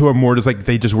guys who are more just like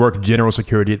they just work general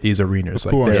security at these arenas.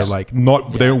 Like course. they're Yeah. like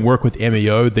not they don't work with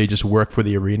MEO. They just work for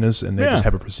the arenas and they Yeah. just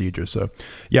have a procedure. So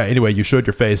yeah. Anyway, you showed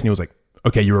your face and he was like,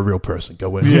 "Okay, you're a real person.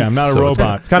 Go in." Yeah, I'm not a So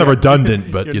robot. It's kind of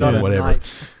redundant, but You're you not know a whatever.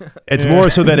 knight. It's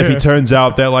more so that if he turns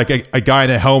out that like a guy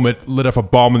in a helmet lit off a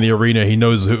bomb in the arena, he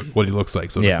knows what he looks like,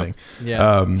 sort Yeah. of thing.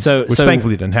 Yeah. So- which so-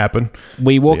 thankfully didn't happen.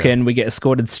 We walk yeah. in, we get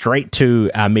escorted straight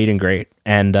to our meet and greet,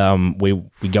 and we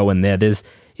go in there. There's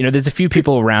a few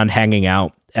people around hanging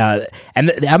out, and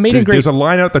our meet and Dude, greet. there's a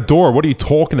line out the door. What are you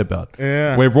talking about?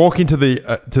 Yeah. We're walking to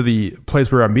the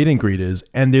place where our meet and greet is,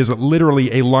 and there's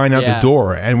literally a line out Yeah. the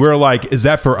door, and we're like, "Is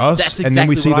that for us?" That's and then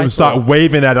we exactly see what I them start thought.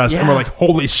 waving at us, and we're Yeah. like,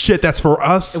 "Holy shit, that's for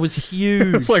us!" It was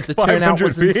huge. It's like the turnout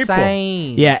was 500 people.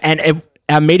 insane. Yeah, and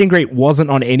our meet and greet wasn't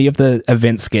on any of the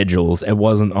event schedules. It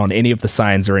wasn't on any of the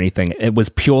signs or anything. It was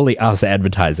purely us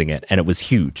advertising it, and it was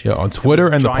huge. Yeah, on Twitter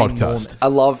and the Ginormous. podcast. I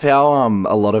love how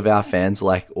a lot of our fans are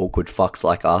like awkward fucks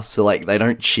like us. So like they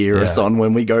don't cheer us Yeah. on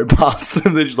when we go past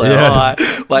them. They're just like, Yeah.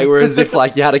 "Oh," like whereas if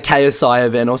like you had a KSI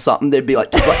event or something, they'd be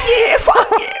like, "Yeah, fuck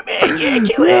yeah, man, yeah,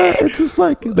 kill it." It's just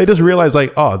like they just realize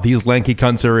like, oh, these lanky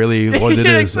cunts are really what it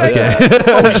is. exactly. Okay,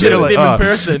 Oh shit, They're it's like, them "Oh, in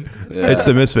person. it's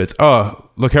the Misfits. Oh,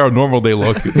 look how normal they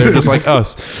look. They're just like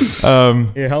us.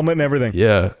 Yeah, helmet and everything.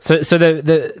 Yeah. So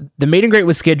the meet and greet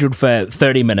was scheduled for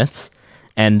 30 minutes.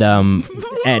 And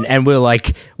and we're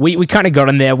like we kind of got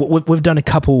in there. We've done a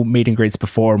couple meet and greets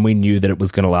before, and we knew that it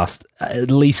was going to last at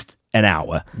least an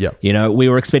hour. Yeah. We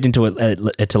were expecting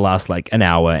it to last like an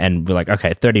hour, and we're like,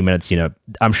 okay, 30 minutes.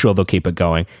 I'm sure they'll keep it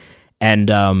going. And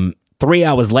 3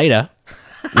 hours later,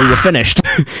 we were finished,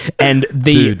 and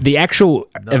the actual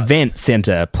event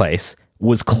center place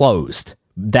was closed.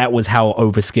 That was how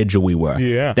over schedule we were.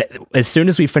 Yeah. As soon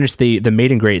as we finished the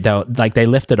meet and greet, they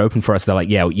left it open for us. They're like,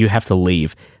 "Yeah, you have to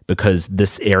leave because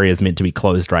this area is meant to be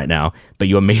closed right now." But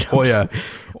your meetups. Oh yeah.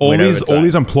 All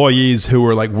these employees who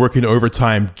were like working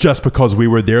overtime just because we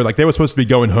were there, like they were supposed to be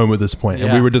going home at this point, and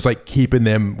Yeah. we were just like keeping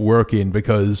them working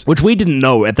because, which we didn't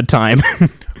know at the time.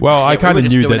 well, I we kind were of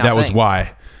just knew doing that our was thing.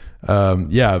 why.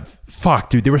 Yeah. Fuck,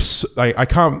 dude. They were. I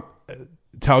can't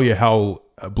tell you how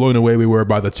blown away we were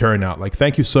by the turnout. Like,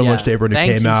 thank you so much to everyone who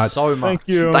Thank came you out. so much. Thank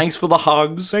you. Thanks for the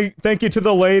hugs. Thank you to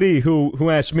the lady who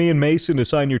asked me and Mason to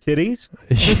sign your titties.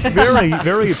 Very,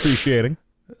 very appreciating.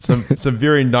 some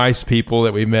very nice people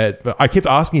that we met. But I kept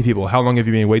asking people, how long have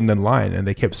you been waiting in line? And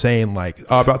they kept saying like,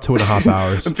 about 2.5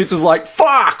 hours. And Fitz was like,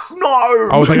 "Fuck, no."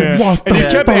 I was like, Yeah. what the And he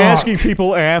kept fuck? asking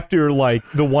people after like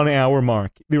the 1 hour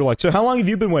mark. They were like, "So how long have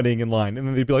you been waiting in line?" And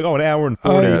then they'd be like, "Oh, an hour and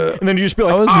 40." yeah. And then you just be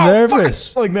like, I was "Oh,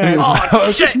 nervous. fuck," like that. I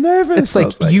was just nervous. It's I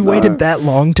like, was you no. waited that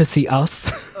long to see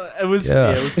us. It was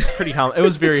Yeah. it was pretty it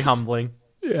was very humbling.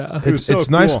 Yeah. was so It's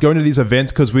nice cool. going to these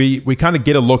events because we kind of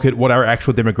get a look at what our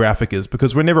actual demographic is,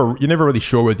 because you're never really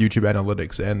sure with YouTube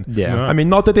analytics. And Yeah. I mean,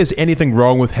 not that there's anything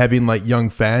wrong with having like young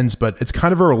fans, but it's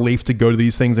kind of a relief to go to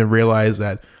these things and realize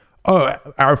that, oh,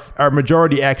 our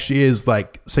majority actually is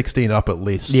like 16 up at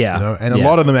least. Yeah. And a Yeah.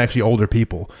 lot of them actually older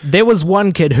people. There was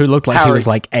one kid who looked like he Harry. was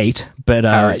like 8, but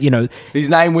His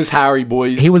name was Harry,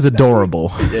 boys. he was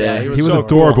adorable. yeah. He was so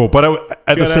adorable, but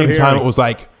at the Shout same out time, Harry. it was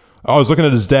like I was looking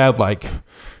at his dad like,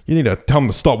 you need to tell him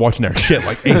to stop watching that shit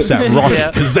like ASAP Rocky, Yeah.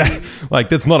 because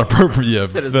that's not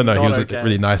appropriate. That is But no, he not was okay.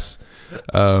 really nice.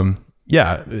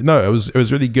 Yeah, no, it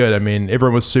was really good. I mean,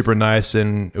 everyone was super nice,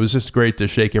 and it was just great to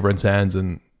shake everyone's hands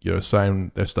and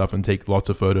sign their stuff and take lots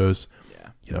of photos.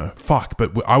 Fuck,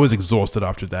 but I was exhausted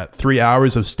after that. 3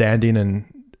 hours of standing and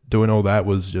doing all that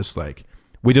was just like,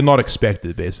 we did not expect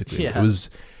it. Basically, Yeah. it was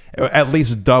at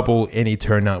least double any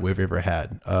turnout we've ever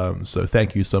had. So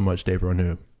thank you so much to everyone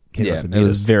who came Yeah, out to it meet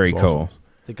was us. very It was cool. awesome.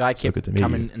 The guy So kept good to meet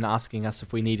coming you. and asking us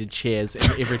if we needed chairs,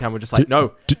 and every time we're just like,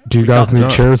 "No, Do you guys need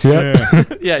chairs yet? Yeah.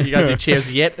 yeah, you guys need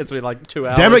chairs yet?" It's been like 2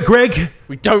 hours. Damn it, Greg!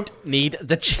 We don't need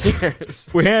the chairs.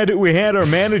 We had our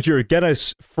manager get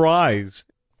us fries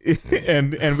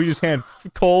and we just had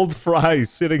cold fries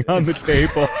sitting on the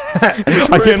table.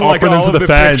 I kept offering them to the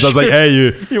fans. I was like, hey,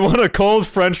 you want a cold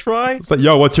French fry? It's like,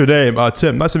 yo, what's your name?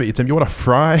 Tim. Nice to meet you, Tim. You want a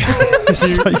fry?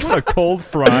 You want a cold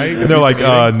fry? And they're like,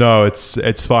 no,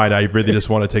 it's fine. I really just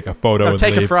want to take a photo and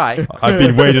take leave. a fry. I've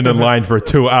been waiting in line for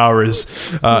 2 hours.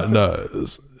 No,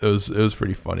 it was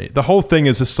pretty funny. The whole thing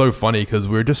is just so funny because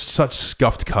we're just such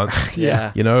scuffed cunts.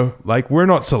 Yeah. You know, like we're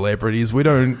not celebrities. We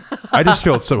don't. I just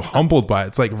feel so humbled by it.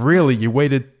 It's like, really, you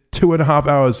waited 2.5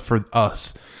 hours for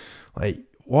us. Like,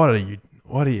 what are you?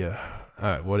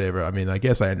 Whatever. I mean, I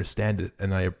guess I understand it,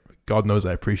 and God knows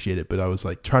I appreciate it. But I was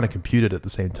like trying to compute it at the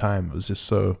same time. It was just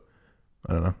so,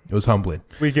 I don't know. It was humbling.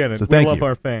 We get it. So we thank love you.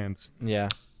 our fans. Yeah.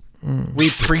 We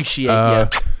appreciate you.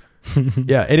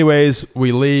 Yeah. Anyways,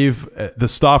 we leave. The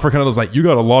staff are kind of like, you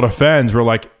got a lot of fans. We're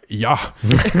like, yeah.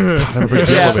 God,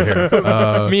 everybody's over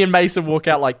here. Me and Mason walk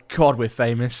out like, God, we're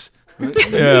famous.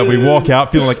 Yeah, we walk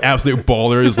out feeling like absolute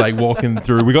ballers, like walking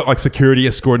through. We got like security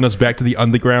escorting us back to the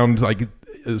underground, like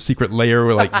secret layer.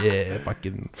 We're like, yeah,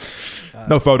 fucking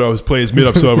no photos, please. Meet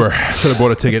up sober. Should have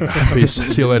bought a ticket. Peace.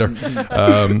 See you later.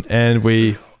 And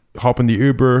we hop in the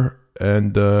Uber,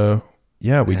 and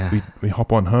we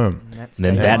hop on home. And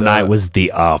then that night was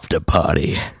the after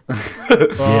party.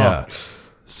 Yeah.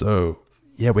 So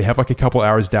yeah, we have like a couple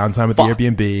hours downtime at the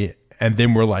Airbnb, and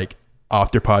then we're like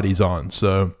after party's on.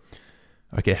 So.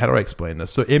 Okay, how do I explain this?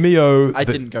 So MEO... I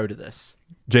didn't go to this.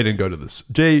 Jay didn't go to this.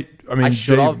 Jay, I mean... I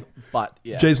should have, but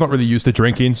yeah. Jay's not really used to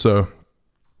drinking, so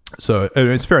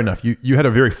it's fair enough. You had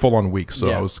a very full-on week, so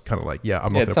Yeah. I was kind of like,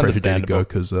 I'm not it's going to pressure Jay to go understandable.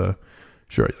 because,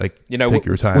 sure, like, You know, take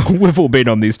your time. We've all been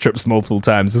on these trips multiple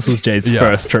times. This was Jay's Yeah.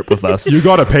 first trip with us. You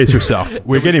got to pace yourself.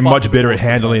 We're getting much fucking better at awesome,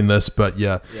 handling this, but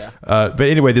yeah. Yeah. But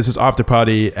anyway, this is after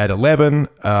party at 11,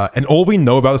 and all we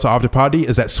know about this after party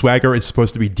is that Swagger is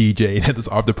supposed to be DJing at this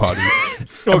after party.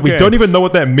 And we Okay. don't even know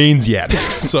what that means yet.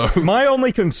 So My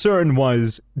only concern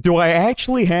was, do I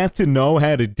actually have to know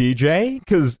how to DJ?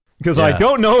 Because I Yeah.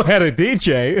 don't know how to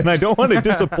DJ, and I don't want to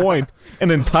disappoint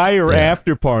an entire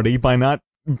after party by not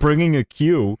bringing a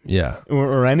cue yeah.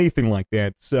 or anything like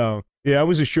that. So yeah, I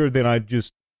was assured that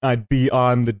I'd be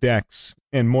on the decks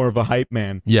and more of a hype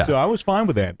man. Yeah. So I was fine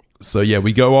with that. So yeah,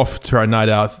 we go off to our night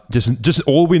out. Just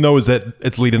all we know is that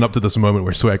it's leading up to this moment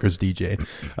where Swagger's DJ,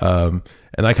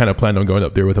 and I kind of planned on going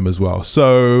up there with him as well.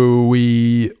 So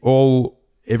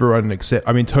everyone except,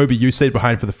 I mean, Toby, you stayed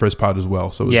behind for the first part as well.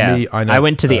 So it was me. I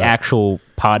went to the actual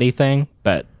party thing,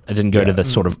 but I didn't go to the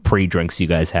sort of pre-drinks you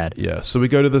guys had. Yeah, so we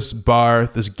go to this bar,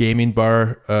 this gaming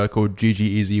bar called GG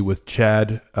Easy with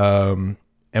Chad, and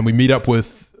we meet up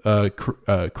with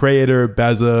Creator,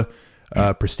 Baza,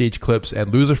 Prestige Clips,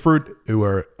 and Loser Fruit, who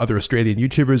are other Australian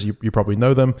YouTubers. You probably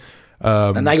know them.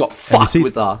 And they got fucked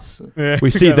with us.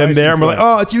 We see them there, and we're like,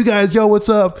 "Oh, it's you guys! Yo, what's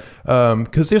up?"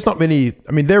 Because there's not many.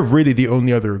 I mean, they're really the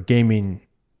only other gaming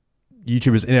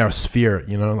YouTubers in our sphere.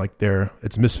 You know, like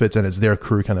it's Misfits and it's their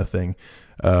crew kind of thing.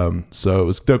 So it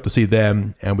was dope to see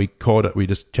them, and we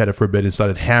just chatted for a bit and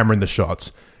started hammering the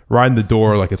shots right in the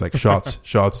door, like it's like shots,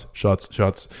 shots, shots,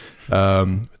 shots.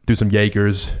 Do some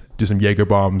Jaegers, do some Jaeger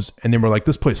bombs, and then we're like,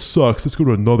 this place sucks. Let's go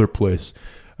to another place.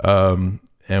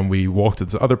 And we walked to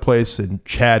this other place, and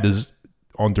Chad is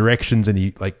on directions, and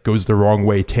he like goes the wrong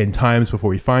way 10 times before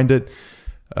we find it.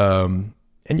 And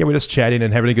yeah, we're just chatting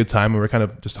and having a good time, and we're kind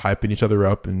of just hyping each other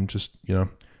up and just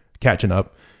catching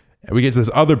up. And we get to this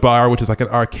other bar, which is like an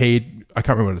arcade. I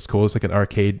can't remember what it's called. It's like an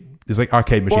arcade. There's like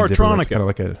arcade machines everywhere. It's kind of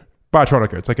like a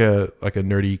Bartronica. It's like a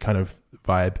nerdy kind of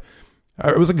vibe.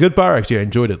 It was a good bar, actually. I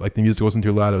enjoyed it. Like, the music wasn't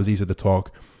too loud. It was easy to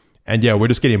talk. And yeah, we're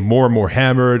just getting more and more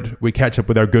hammered. We catch up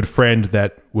with our good friend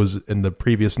that was in the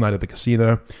previous night at the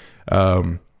casino.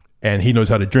 And he knows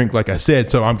how to drink, like I said.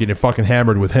 So I'm getting fucking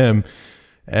hammered with him.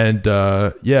 And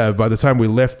yeah, by the time we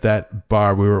left that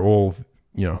bar, we were all,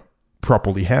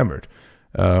 properly hammered.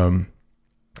 And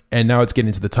now it's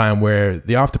getting to the time where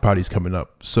the after party's coming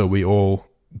up. So we all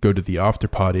go to the after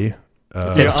party.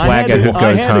 It's Swagger who goes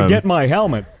I had home. to get my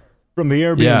helmet from the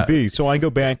Airbnb, so I go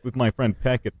back with my friend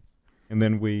Peckett, and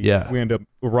then we end up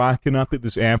rocking up at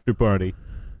this after party.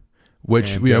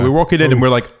 Which, And, we're walking in and we're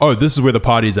like, oh, this is where the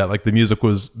party's at. Like, the music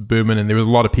was booming and there was a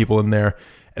lot of people in there.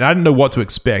 And I didn't know what to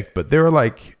expect, but they were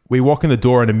like, we walk in the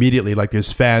door and immediately, like,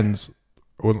 there's fans.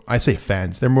 Well, I say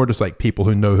fans. They're more just like people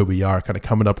who know who we are, kind of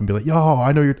coming up and be like, yo,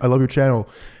 I love your channel.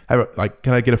 Like,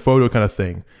 can I get a photo kind of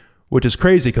thing? which is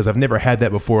crazy because I've never had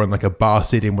that before in like a bar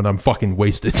setting when I'm fucking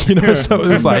wasted, So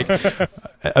it's like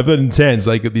I've been intense.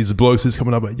 Like these blokes who's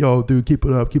coming up like, yo, dude, keep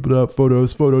it up,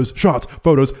 photos, shots,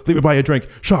 photos, leave me buy you a drink,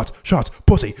 shots,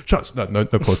 pussy, shots. No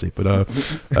pussy, but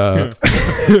we're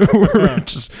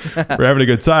having a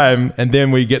good time, and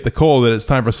then we get the call that it's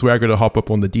time for Swagger to hop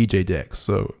up on the DJ deck.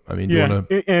 So I mean,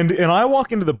 and I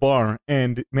walk into the bar,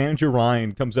 and manager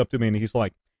Ryan comes up to me, and he's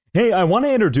like, hey, I want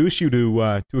to introduce you to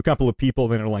a couple of people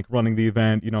that are like running the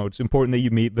event. It's important that you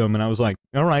meet them. And I was like,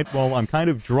 all right, well, I'm kind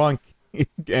of drunk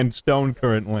and stoned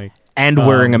currently. And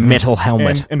wearing a metal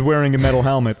helmet. And wearing a metal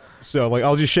helmet. So like,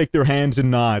 I'll just shake their hands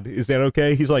and nod. Is that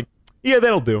okay? He's like, yeah,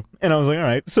 that'll do. And I was like, all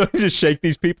right. So I just shake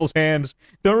these people's hands.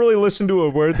 Don't really listen to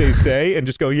a word they say and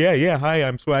just go, yeah, hi,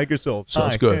 I'm Swagger Souls.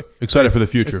 Sounds good. Excited for the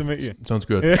future. Nice to meet you. Sounds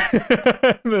good.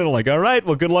 And they're like, all right,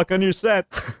 well, good luck on your set.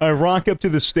 I rock up to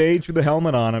the stage with the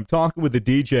helmet on. I'm talking with the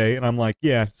DJ, and I'm like,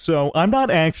 yeah, so I'm not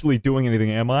actually doing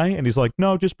anything, am I? And he's like,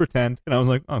 no, just pretend. And I was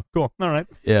like, oh, cool. All right.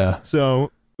 Yeah.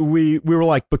 So we were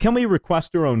like, but can we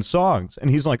request our own songs? And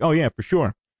he's like, oh, yeah, for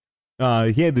sure.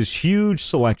 He had this huge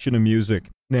selection of music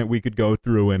that we could go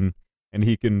through, and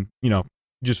he can,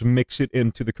 just mix it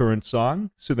into the current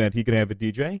song so that he could have a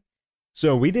DJ.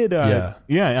 So we did,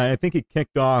 I think it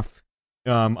kicked off.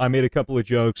 I made a couple of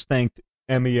jokes, thanked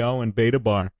MEO and Beta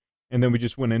Bar, and then we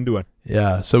just went into it.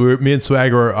 Yeah, so me and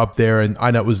Swagger were up there, and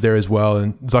Einat was there as well,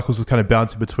 and Zuckles was kind of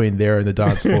bouncing between there and the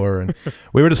dance floor, and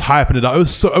we were just hyping it up. It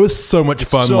was so much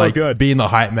fun, so like good. Being the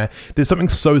hype man. There's something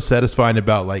so satisfying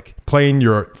about like playing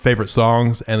your favorite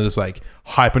songs and just like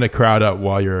hyping a crowd up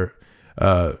while you're,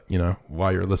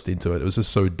 while you're listening to it. It was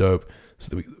just so dope.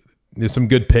 So there's some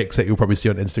good pics that you'll probably see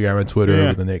on Instagram and Twitter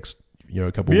over the next,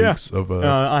 couple weeks of.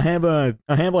 I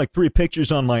have like 3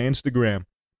 pictures on my Instagram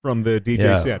from the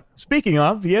DJ set. Speaking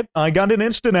of, I got an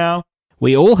Insta now.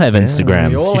 We all have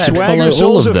Instagrams. all You have should Swagger follow all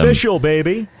Souls of them. official,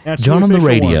 baby. That's John on the official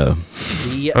radio. one.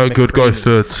 The good guy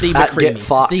fits. The At Get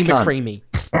Fucked, The cunt. McCreamy.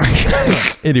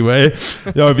 Anyway,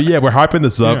 but yeah, we're hyping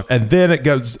this up, and then it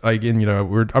goes like,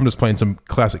 I'm just playing some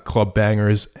classic club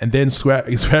bangers, and then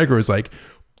Swagger is like,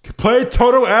 play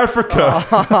Toto Africa.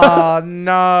 Oh,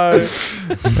 no.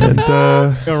 And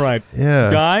All right.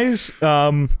 yeah, Guys,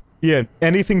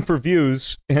 Anything for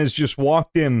Views has just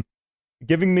walked in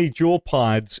giving me jewel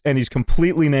pods, and he's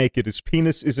completely naked. His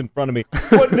penis is in front of me.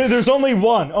 What? There's only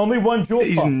one jewel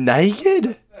He's pod.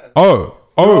 naked?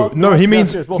 no, he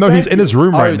means yes. Well, no, he's thank in his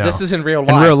room right now. This is in real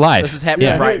life. In real life. This is happening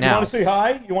Yeah. right You now. want to say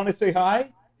hi? You want to say hi?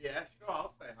 Yeah, sure,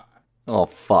 I'll say hi. Oh,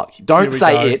 fuck. Don't we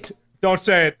say go. it. Don't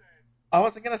say it. I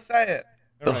wasn't gonna say it.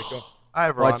 All right, go. Hi,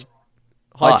 everyone.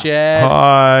 Hi, Chad.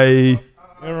 Hi.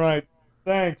 All right.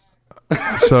 Thanks.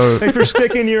 So Thanks for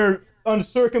sticking your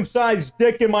uncircumcised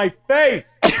dick in my face.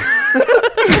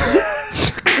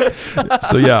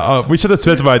 we should have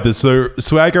specified this. So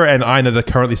Swagger and Einat are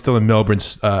currently still in Melbourne,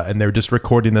 and they're just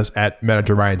recording this at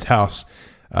manager Ryan's house.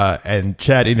 And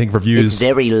Chad, Anything Reviews. It's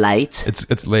very late.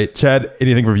 It's late. Chad,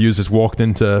 Anything Reviews just walked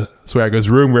into Swagger's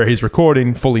room where he's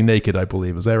recording fully naked, I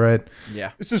believe. Is that right?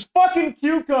 Yeah. This is fucking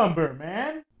cucumber,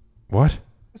 man. What?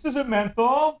 This isn't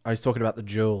menthol. I was talking about the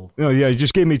jewel. Oh, yeah, you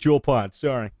just gave me jewel pods.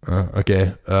 Sorry.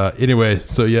 Okay. Anyway,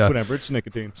 so yeah. Whatever, it's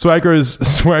nicotine.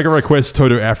 Swagger requests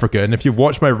Toto Africa, and if you've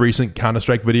watched my recent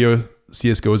Counter-Strike video,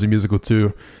 CSGO is a musical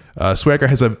too, Swagger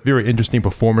has a very interesting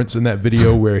performance in that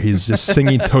video where he's just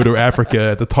singing Toto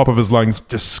Africa at the top of his lungs,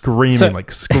 just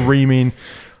screaming.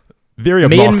 Very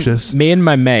obnoxious. Me and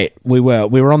my mate, we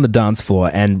were on the dance floor,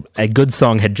 and a good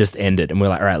song had just ended, and we're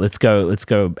like, all right, let's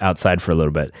go outside for a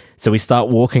little bit. So we start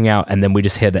walking out, and then we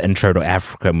just hear the intro to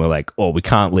Africa, and we're like, oh, we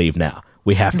can't leave now.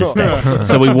 We have to stay.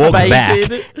 So we walk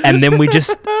back, and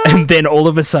then all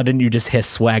of a sudden you just hear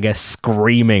Swagger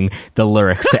screaming the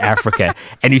lyrics to Africa,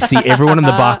 and you see everyone in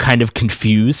the bar kind of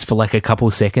confused for like a couple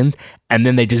seconds, and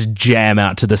then they just jam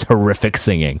out to this horrific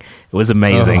singing. It was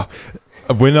amazing.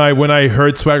 When I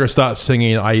heard Swagger start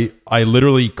singing, I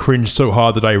literally cringed so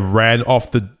hard that I ran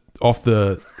off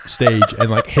the stage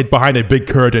and like hid behind a big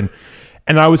curtain.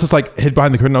 And I was just like hid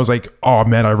behind the curtain. I was like, oh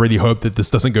man, I really hope that this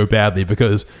doesn't go badly,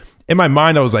 because in my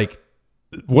mind I was like,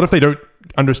 what if they don't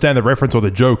understand the reference or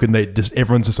the joke, and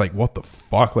everyone's just like, what the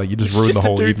fuck? Like, you just ruined the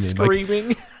whole evening. Screaming.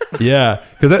 Like, yeah,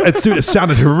 because it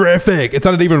sounded horrific. It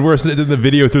sounded even worse than it did in the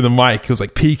video through the mic. It was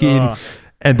like peaking.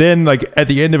 And then like at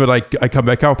the end of it, I come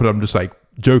back up and I'm just like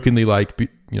jokingly like,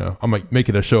 I'm like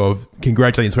making a show of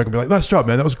congratulating Swagger and be like, nice job,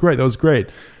 man. That was great.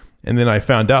 And then I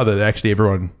found out that actually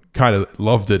everyone kind of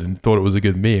loved it and thought it was a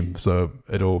good meme. So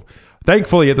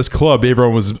thankfully at this club,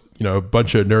 everyone was, a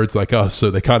bunch of nerds like us. So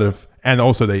they kind of, and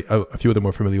also a few of them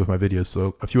were familiar with my videos.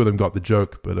 So a few of them got the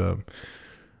joke, but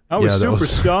I was Yeah, that super was-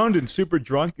 stoned and super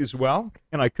drunk as well,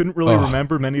 and I couldn't really Oh.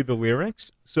 remember many of the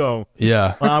lyrics. So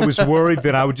Yeah. I was worried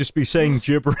that I would just be saying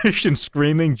gibberish and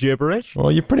screaming gibberish.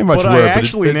 Well, you pretty much But were. I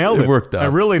actually nailed it. It worked out. I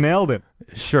really nailed it.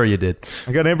 Sure, you did.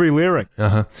 I got every lyric.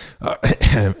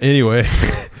 Anyway,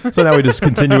 so now we just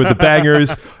continue with the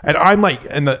bangers, and I'm like,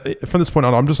 from this point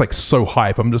on, I'm just like so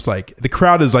hype. I'm just like, the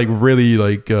crowd is like really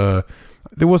like, it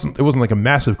wasn't like a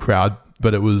massive crowd,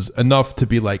 but it was enough to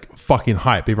be like fucking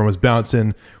hype. Everyone was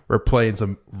bouncing. We're playing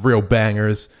some real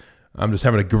bangers. I'm just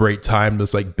having a great time,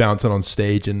 just like bouncing on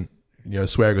stage, and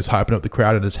Swag was hyping up the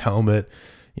crowd in his helmet.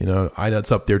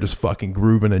 Inuts up there just fucking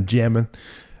grooving and jamming.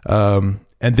 And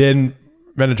then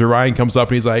manager Ryan comes up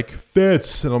and he's like,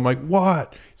 Fitz. And I'm like,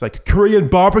 what? He's like, Korean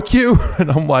barbecue? And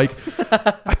I'm like,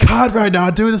 I can't right now,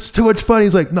 dude. This is too much fun.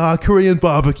 He's like, nah, Korean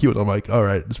barbecue. And I'm like, all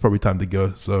right, it's probably time to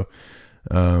go. So,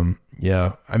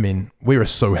 yeah, I mean, we were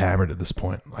so hammered at this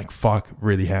point. Like, fuck,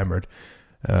 really hammered.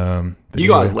 But You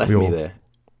guys anyway, left me there.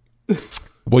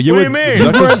 Well, you What were do you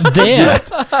mean? Zuckles- You weren't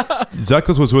there.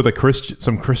 Zuckles was with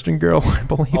some Christian girl, I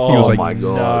believe. He Oh was like, my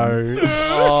god.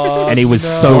 And he was you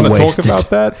so want to talk wasted. about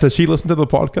that? Does she listen to the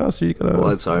podcast? Are you gonna? Well,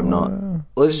 let's hope not.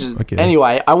 Let's just. Okay.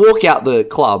 Anyway, I walk out the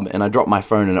club and I drop my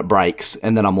phone and it breaks,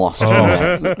 and then I'm lost.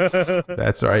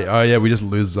 That's all right. Oh yeah, we just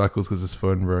lose Zuckles because his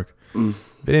phone broke.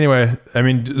 But anyway, I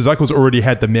mean, Zuckles already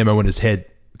had the memo in his head,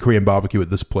 Korean barbecue at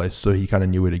this place, so he kind of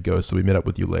knew where to go. So we met up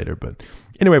with you later. But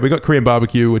anyway, we got Korean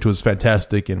barbecue, which was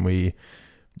fantastic, and we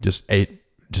just ate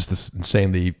just this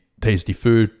insanely tasty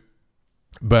food.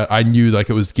 But I knew like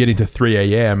it was getting to 3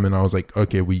 a.m. and I was like,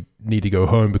 okay, we need to go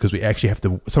home because we actually have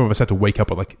to. Some of us have to wake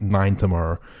up at like 9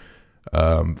 tomorrow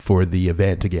for the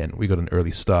event again. We got an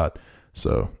early start,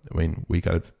 so I mean, we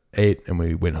kind of ate and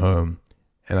we went home,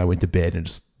 and I went to bed and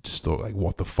just thought like,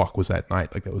 what the fuck was that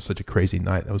night? Like that was such a crazy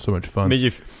night. That was so much I fun.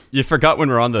 mean, you forgot when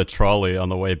we were on the trolley on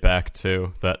the way back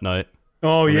too that night.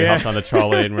 Oh, When we yeah. hopped on the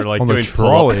trolley and we're like On the doing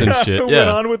pull-ups trolley? and shit. Went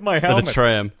Yeah, on with my for helmet. the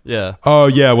tram. Yeah, Oh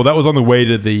yeah, well that was on the way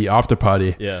to the after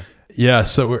party. yeah. Yeah,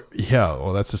 so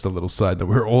well that's just a little side note.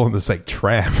 We're all on this like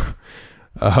tram.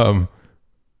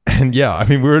 And yeah, I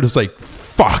mean we were just like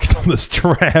fucked on this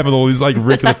tram, and all these like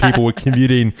regular people were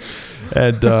commuting.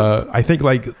 And I think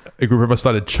like a group of us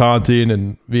started chanting,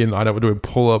 and me and Ina were doing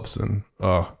pull-ups, and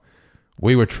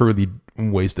we were truly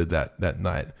wasted that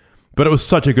night. But it was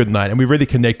such a good night, and we really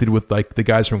connected with like the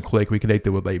guys from Click. We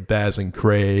connected with like Baz and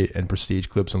Cray and Prestige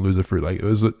Clips and Loser Fruit. Like it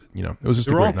was, it was just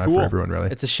They're a all great night cool. for everyone. Really,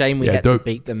 It's a shame we Yeah, had dope. to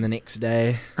beat them the next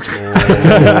day.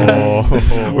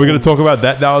 we're going to talk about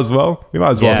that now as well. We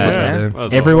might as well. Yeah. slip that Yeah. in. That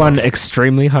was Everyone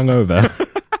extremely hungover.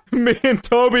 Me and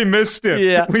Toby missed it.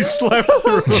 Yeah. We slept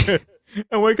through it.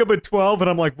 I wake up at 12 and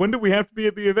I'm like, when do we have to be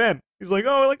at the event? He's like,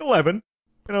 oh, like 11.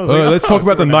 And I was like, Let's oh, talk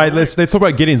about so the we're night. not- Let's talk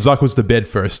about getting Zuckles to bed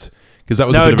first, because that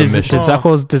was a No, bit of does, a mission. does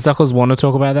Zuckles want to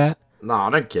talk about that? No, I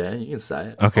don't care. You can say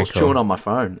it. Okay, I was cool. chewing on my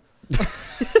phone.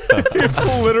 You're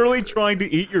literally trying to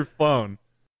eat your phone.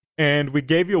 And we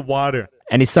gave you water.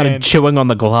 And he started And- chewing on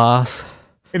the glass.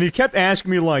 And he kept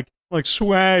asking me like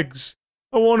Swags,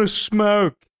 I want to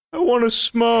smoke. I want to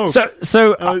smoke.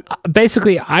 So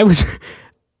basically, I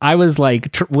was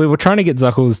like, we were trying to get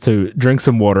Zuckles to drink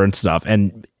some water and stuff,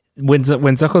 and when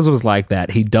Zuckles was like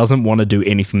that, he doesn't want to do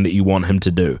anything that you want him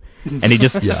to do, and he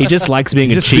just likes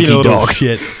being a Just being cheeky little dog.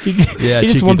 Shit. He Yeah,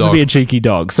 just cheeky wants to dog. be a cheeky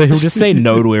dog, so he'll just say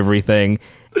no to everything,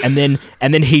 and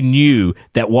then he knew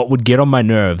that what would get on my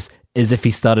nerves is if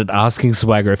he started asking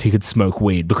Swagger if he could smoke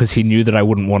weed, because he knew that I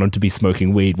wouldn't want him to be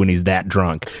smoking weed when he's that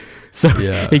drunk. So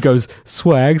Yeah. he goes,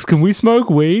 Swags, can we smoke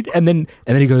weed? And then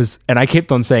he goes, and I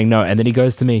kept on saying no, and then he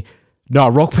goes to me, no,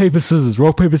 rock, paper, scissors,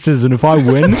 and if I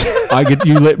win,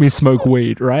 you let me smoke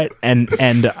weed, right? And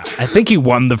I think he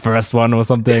won the first one or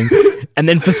something. And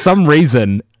then for some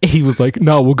reason, he was like,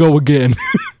 no, we'll go again.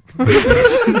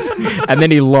 And then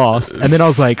he lost. And then I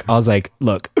was like,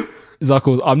 look,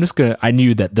 Zuckles, I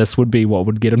knew that this would be what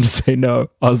would get him to say no.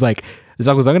 I was like,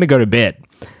 Zuckles, I'm going to go to bed.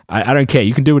 I don't care.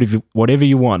 You can do whatever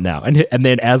you want now. And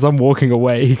then as I'm walking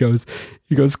away, he goes,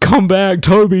 come back,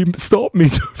 Toby, stop me,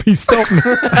 Toby, stop me.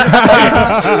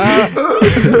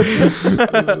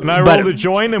 And I rolled a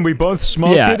joint and we both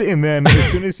smoked Yeah. it. And then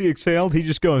as soon as he exhaled, he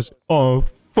just goes, oh,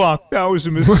 fuck, that was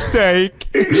a mistake.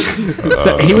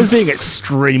 So he was being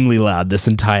extremely loud this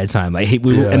entire time. Like in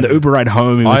the Uber ride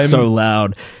home, he was so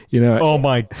loud, Oh,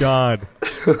 my God.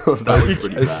 That was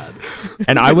pretty bad.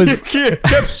 And I was, He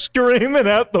kept screaming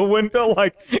out the window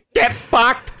like, get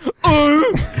fucked.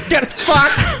 Ooh, get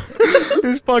fucked.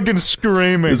 He's fucking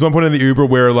screaming. There's one point in the Uber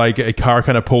where like a car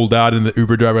kind of pulled out, and the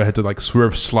Uber driver had to like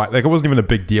swerve slightly. Like it wasn't even a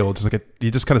big deal. Just like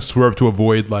he just kind of swerved to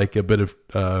avoid like a bit of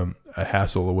a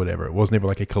hassle or whatever. It wasn't even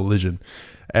like a collision.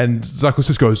 And Zuckles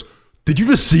just goes, did you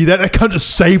just see that? That cunt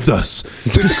just saved us.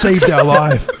 Just saved our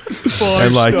life.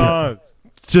 5 like, stars.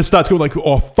 Just starts going like,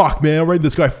 oh, fuck, man, I rated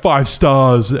this guy 5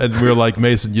 stars. And we're like,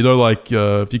 Mason, you know, like,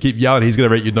 if you keep yelling, he's going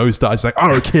to rate you no stars. He's like,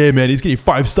 I don't care, man. He's getting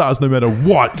 5 stars no matter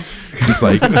what. Just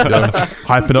like,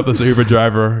 hyping up this Uber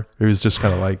driver who's just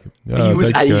kind of like, oh, He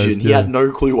was thank you guys. Asian. He had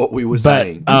no clue what we were But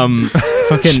saying.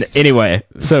 fucking anyway,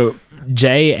 so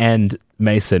Jay and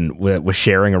Mason were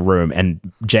sharing a room, and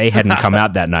Jay hadn't come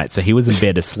out that night, so he was in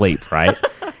bed asleep, right?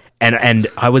 And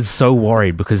I was so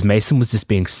worried because Mason was just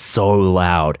being so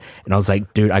loud, and I was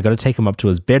like, dude, I got to take him up to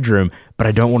his bedroom, but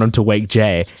I don't want him to wake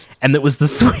Jay. And it was the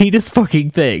sweetest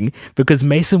fucking thing because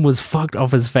Mason was fucked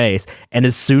off his face, and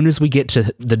as soon as we get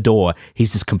to the door,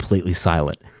 he's just completely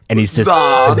silent. And he's just,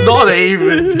 Not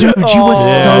even. dude, you were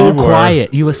so you were.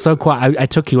 quiet. You were so quiet. I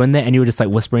took you in there and you were just like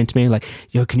whispering to me, like,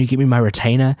 yo, can you get me my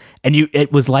retainer? And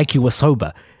it was like you were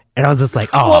sober. And I was just like,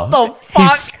 oh, What the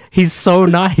fuck? He's so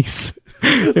nice.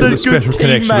 It was a special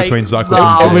connection teammate. between Zuckles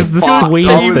Nah, and It was the fuck.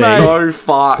 sweetest I was thing. so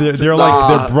fucked. They're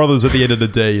like they're brothers at the end of the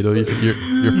day, you know.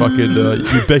 You're fucking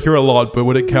you bicker a lot, but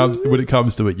when it comes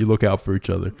to it, you look out for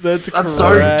each other. That's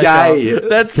so gay.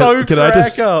 That's so Can I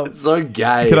just- crack up. It's so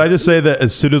gay. Can I just say that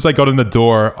as soon as I got in the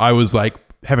door, I was like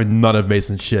having none of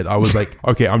Mason's shit. I was like,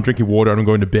 okay, I'm drinking water and I'm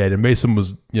going to bed. And Mason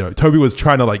was, you know, Toby was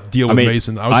trying to like deal with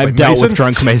Mason. I was I've like, dealt Mason, with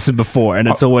drunk Mason before, and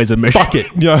it's always a mission. fuck it.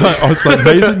 You know, I was like,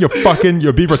 Mason,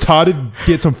 you're being retarded.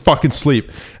 Get some fucking sleep.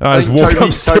 And I just think walk Toby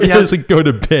upstairs has- and go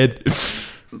to bed.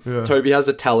 Toby has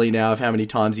a tally now of how many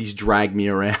times he's dragged me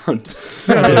around.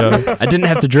 Yeah. I didn't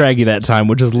have to drag you that time,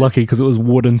 which is lucky because it was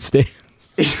wooden stairs.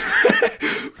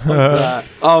 It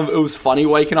was funny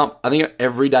waking up. I think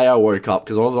every day I woke up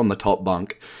because I was on the top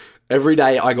bunk. Every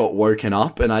day I got woken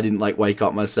up and I didn't like wake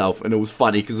up myself, and it was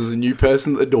funny because there was a new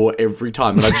person at the door every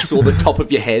time, and I just saw the top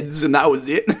of your heads, and that was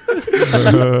it.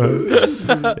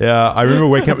 Yeah, I remember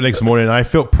waking up the next morning and I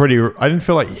didn't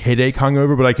feel like headache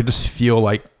hungover, but I could just feel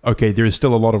like, okay, there's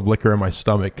still a lot of liquor in my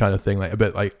stomach kind of thing, like a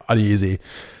bit like uneasy.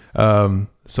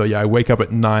 So yeah, I wake up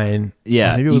at 9.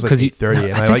 Yeah, maybe it was like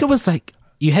 8:30. I think it was like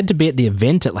you had to be at the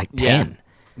event at like 10.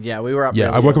 Yeah, we were up. Yeah,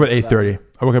 early I woke up at on that. 8:30.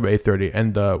 I woke up at 8:30,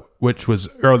 and which was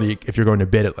early if you're going to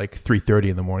bed at like 3:30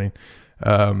 in the morning.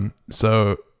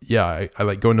 So yeah, I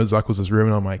like go into Zuckles' room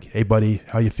and I'm like, "Hey, buddy,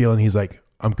 how you feeling?" He's like,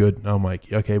 "I'm good." And I'm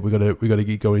like, "Okay, we gotta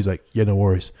get going." He's like, "Yeah, no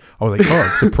worries." I was like,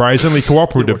 "Oh, surprisingly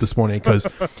cooperative this morning," because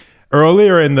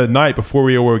earlier in the night before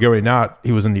we were going out,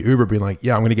 he was in the Uber being like,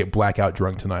 "Yeah, I'm gonna get blackout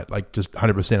drunk tonight, like just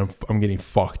 100%. I'm getting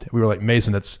fucked." We were like,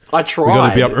 "Mason, I we tried.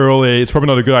 gotta be up early. It's probably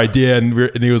not a good idea."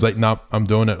 And he was like, "Nah, I'm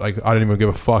doing it. Like, I don't even give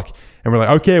a fuck." And we're like,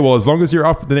 "Okay, well, as long as you're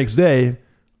up the next day,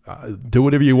 do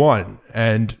whatever you want."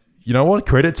 And you know what?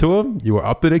 Credit to him. You were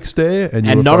up the next day, and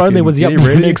you were not only fucking was he up getting the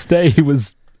ready. next day, he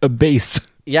was a beast.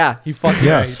 Yeah, he fucking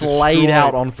Yeah. slayed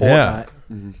out on Fortnite.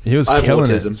 He was I have killing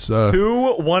autism. it. So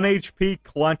 2 1 HP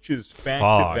clutches back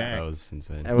Fuck, to back. that was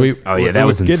insane. It was- Oh, yeah, that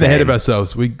was getting ahead of insane.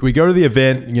 ourselves. We go to the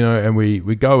event, you know, and we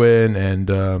go in,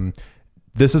 and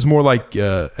this is more like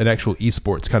an actual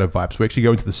esports kind of vibe. So we actually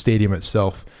go into the stadium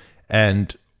itself,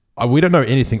 and we don't know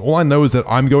anything. All I know is that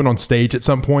I'm going on stage at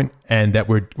some point, and that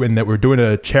we're doing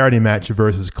a charity match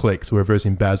versus Click. So we're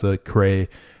versing Baza, Cray,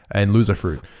 and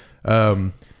Loserfruit.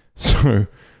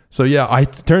 So yeah,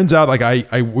 turns out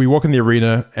like we walk in the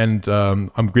arena, and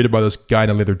I'm greeted by this guy in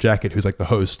a leather jacket who's like the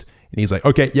host. And he's like,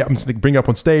 "Okay, yeah, I'm just going to bring you up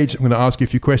on stage. I'm going to ask you a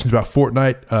few questions about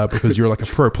Fortnite because you're like a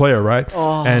pro player, right?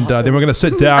 And then we're going to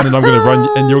sit down, and I'm going to run,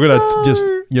 and you're going to just,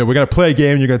 you know, we're going to play a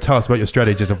game, and you're going to tell us about your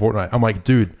strategies in Fortnite." I'm like,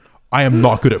 "Dude, I am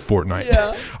not good at Fortnite.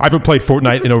 I haven't played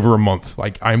Fortnite in over a month.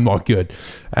 Like, I'm not good."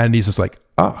 And he's just like,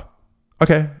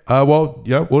 "Okay, well,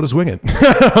 you know, we'll just wing it."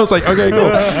 I was like, "Okay,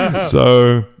 cool."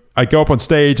 So I go up on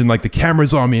stage, and like the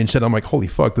camera's on me and shit. I'm like, "Holy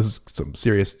fuck, this is some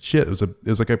serious shit." It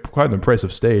was like a quite an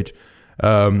impressive stage.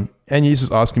 And he's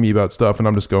just asking me about stuff, and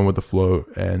I'm just going with the flow,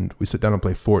 and we sit down and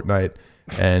play Fortnite,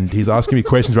 and he's asking me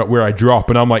questions about where I drop,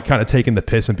 and I'm like kind of taking the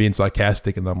piss and being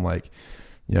sarcastic, and I'm like,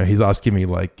 you know, he's asking me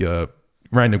like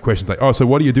random questions like, "Oh, so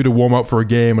what do you do to warm up for a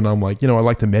game?" And I'm like, "You know, I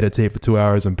like to meditate for 2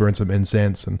 hours and burn some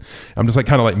incense," and I'm just like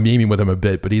kind of like memeing with him a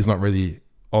bit, but he's not really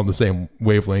on the same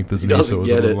wavelength as me, so doesn't it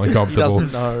was a get little it. uncomfortable. He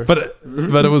doesn't know.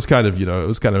 But it was kind of, you know, it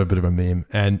was kind of a bit of a meme.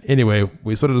 And anyway,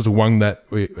 we sort of just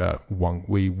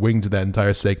we winged that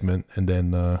entire segment, and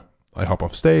then I hop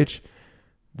off stage.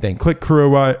 Then Click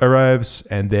Crew arrives,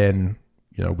 and then,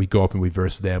 you know, we go up and we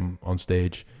verse them on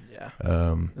stage. Yeah,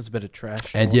 it was a bit of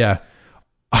trash. And yeah,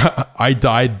 I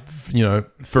died, you know,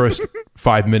 first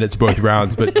 5 minutes both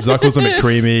rounds, but Zuckles and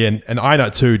McCreamy and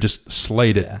Einat too just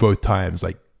slayed it both times,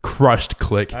 like crushed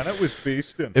Click. And it was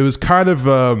beasting. It was kind of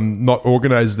not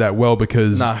organized that well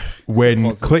because No, when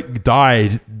wasn't. Click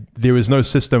died, there was no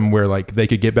system where like they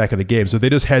could get back in the game. So they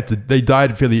just had to, they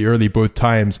died fairly early both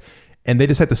times, and they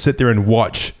just had to sit there and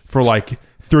watch for like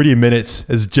 30 minutes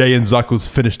as Jay and Zuckles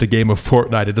finished a game of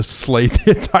Fortnite and just slayed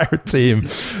the entire team.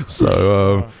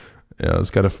 So, yeah, it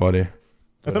was kind of funny.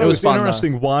 I thought it was fun,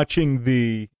 interesting watching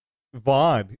the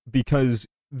VOD because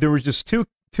there was just two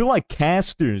like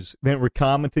casters that were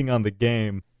commenting on the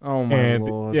game. Oh my and,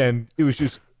 lord! Yeah, and it was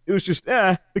just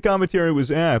the commentary was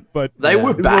but They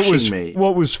were bashing what was, me.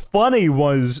 What was funny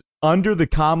was under the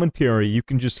commentary you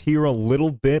can just hear a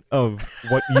little bit of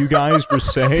what you guys were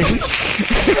saying.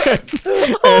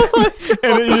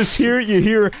 and you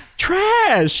hear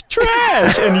trash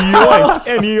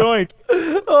and yoink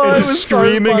Oh, and it was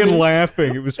screaming so funny. and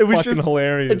laughing. It was fucking just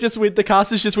hilarious. It just went. The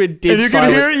casters just went dead and you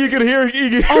silent. could hear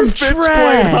I'm Fitz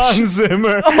playing trash. Hans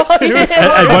Zimmer.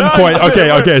 At one point,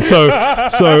 okay,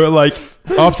 so like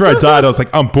after I died, I was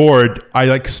like, I'm bored.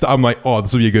 I'm like, oh,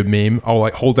 this will be a good meme. I'll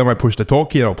like hold down my push to talk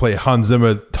key and I'll play Hans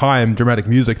Zimmer time dramatic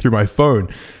music through my phone.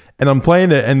 And I'm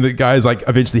playing it, and the guys like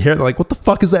eventually hear it. They're like, "What the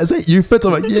fuck is that? Is that you, Fitz?"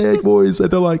 I'm like, "Yeah, boys." And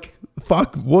they're like,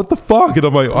 "Fuck, what the fuck?" And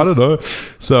I'm like, "I don't know."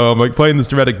 So I'm like playing this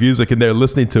dramatic music, and they're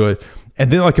listening to it. And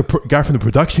then like a guy from the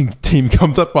production team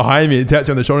comes up behind me and taps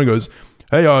me on the shoulder and goes,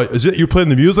 "Hey, is it you playing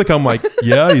the music?" I'm like,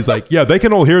 "Yeah." He's like, "Yeah, they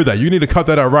can all hear that. You need to cut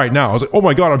that out right now." I was like, "Oh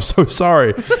my god, I'm so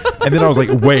sorry." And then I was like,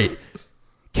 "Wait,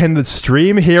 can the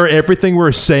stream hear everything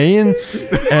we're saying?"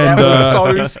 And That was so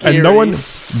and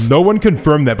scary. no one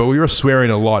confirmed that, but we were swearing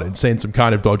a lot and saying some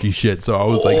kind of dodgy shit. So I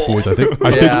was like, "Boys, I think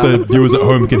Yeah. the viewers at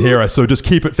home can hear us. So just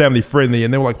keep it family friendly."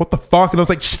 And they were like, "What the fuck?" And I was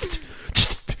like,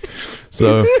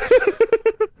 so.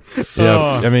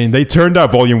 Yeah, I mean, they turned our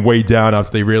volume way down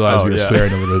after they realized we were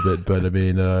swearing a little bit. But I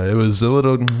mean, it was a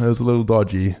little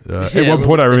dodgy. At Yeah, one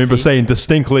point, I remember saying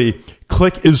distinctly,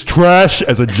 "Click is trash"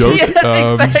 as a joke.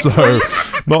 So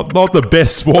not the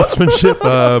best sportsmanship.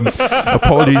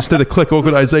 Apologies to the Click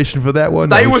organization for that one.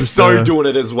 They It was were just, so doing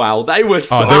it as well. They were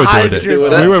so they were doing it.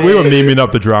 doing it. We were memeing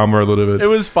up the drama a little bit. It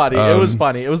was funny. It was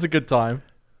funny. It was a good time.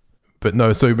 But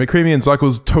no, so McCreamy and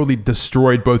Zuckles totally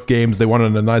destroyed both games. They won a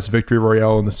nice victory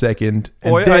royale in the second.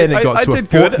 And then it got to a did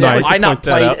good. Fortnite. I'd like to Lineup point that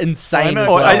played out. insane. Why as not?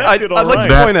 well. I'd like to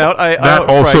That- point out I That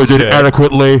also outfranked did Jay.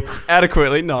 adequately.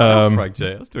 Adequately. No, Frank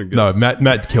J. I was doing good. No,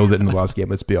 Matt killed it in the last game.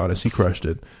 Let's be honest, he crushed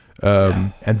it.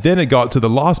 And then it got to the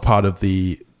last part of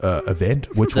the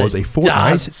event, which was a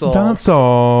Fortnite dance-off.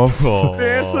 dance-off.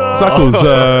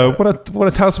 Zuckles,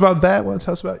 want to tell us about that? Want to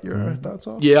tell us about your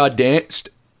dance-off? Yeah, I danced.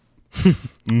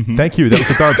 Thank you. That was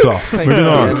the dance-off. Moving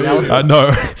on.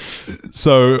 No.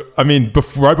 So, I mean,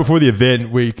 right before the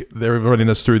event, they were running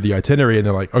us through the itinerary, and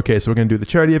they're like, "Okay, so we're going to do the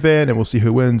charity event, and we'll see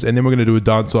who wins, and then we're going to do a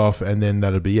dance-off, and then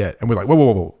that'll be it." And we're like,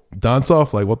 whoa.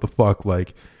 Dance-off? Like, what the fuck?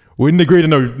 Like, we didn't agree to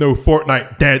no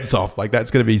Fortnite dance-off. Like,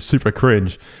 that's going to be super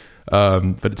cringe.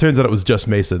 But it turns out it was just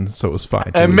Mason, so it was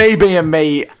fine. And me being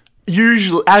me,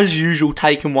 as usual,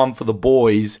 taking one for the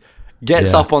boys,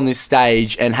 gets Yeah. up on this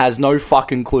stage and has no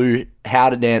fucking clue how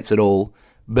to dance at all.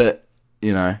 But,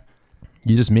 you know.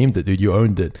 You just memed it, dude. You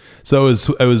owned it. So it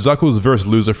was Zuckles versus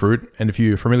Loser Fruit. And if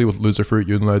you're familiar with Loser Fruit,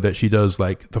 you'll know that she does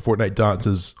like the Fortnite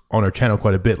dances on her channel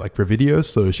quite a bit, like for videos.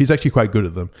 So she's actually quite good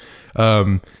at them.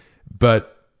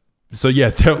 But so yeah,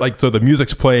 they're like, so the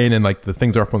music's playing and like the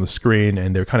things are up on the screen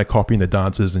and they're kind of copying the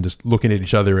dances and just looking at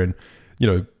each other. And, you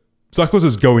know, Zuckles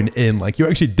is going in, like you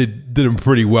actually did them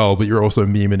pretty well, but you're also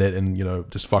memeing it and, you know,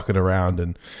 just fucking around.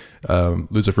 And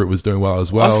Loser Fruit was doing well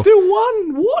as well. I still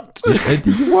won. What? And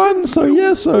you won, so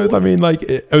yeah. So I mean, like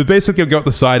it basically got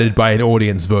decided by an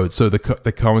audience vote. So the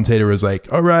commentator was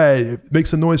like, "All right, make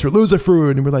some noise for Loser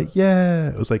Fruit," and we're like, "Yeah."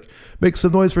 It was like, "Make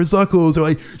some noise for Zuckles." They're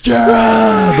like,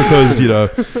 "Yeah," because you know,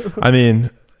 I mean,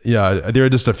 yeah, there are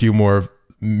just a few more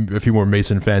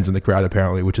Mason fans in the crowd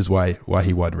apparently, which is why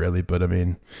he won really. But I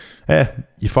mean,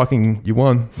 you won. It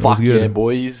was Fuck good. yeah,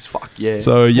 boys. Fuck yeah.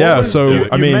 So yeah, You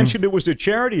I mean, mentioned it was a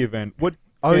charity event. What?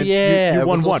 Oh and yeah, you it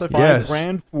won was what? also Yes.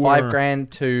 $5,000 for $5,000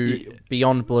 to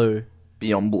Beyond Blue.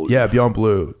 Beyond Blue. yeah, Beyond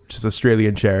Blue, which is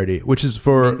Australian charity, which is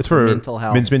for Mental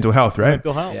health. men's mental health, right?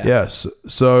 mental health. Yeah. Yes.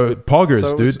 So Poggers, So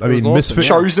it was- dude. it I was mean, awesome, Misfit yeah.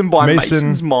 Chosen by Mason-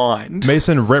 Mason's mind.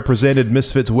 Mason represented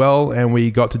Misfits well, and we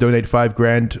got to donate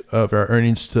 $5,000 of our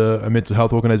earnings to a mental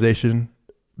health organization,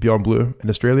 Beyond Blue,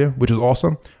 in Australia, which is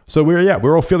awesome. So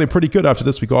we're all feeling pretty good after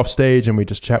this. We go off stage and we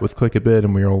just chat with Click a bit,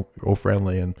 and we're all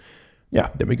friendly. And yeah,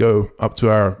 then we go up to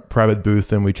our private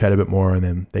booth and we chat a bit more, and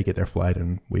then they get their flight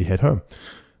and we head home.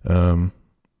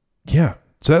 Yeah.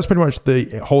 So that's pretty much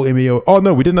the whole MEO. Oh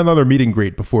no, we did another meet and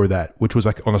greet before that, which was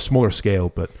like on a smaller scale,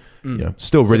 but you know,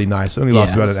 still really nice. It only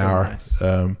lasted Yeah, about it an was so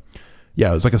hour. nice.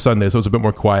 Yeah, it was like a Sunday, so it was a bit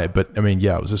more quiet. But I mean,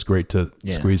 yeah, it was just great to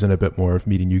Yeah. squeeze in a bit more of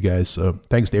meeting you guys. So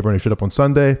thanks to everyone who showed up on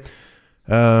Sunday.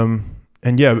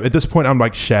 And yeah, at this point, I'm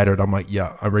like shattered. I'm like,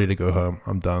 yeah, I'm ready to go home.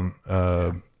 I'm done.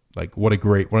 Like, what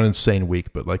an insane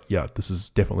week. But like, yeah, this is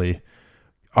definitely.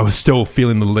 I was still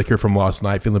feeling the liquor from last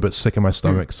night, feeling a bit sick in my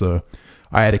stomach. So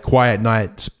I had a quiet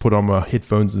night, just put on my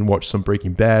headphones and watched some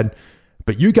Breaking Bad.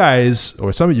 But you guys,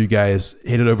 or some of you guys,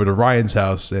 headed over to Ryan's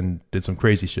house and did some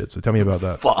crazy shit. So tell me about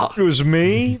that. Fuck. It was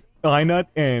me, Einut,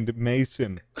 and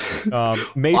Mason.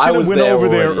 Mason was went there over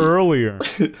there already. earlier,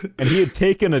 and he had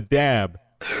taken a dab.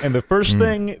 And the first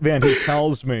thing that he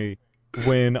tells me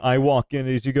when I walk in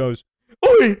is he goes,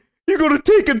 "Oi, you're gonna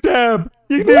take a dab.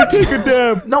 You need to take a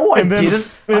dab." No, I And then-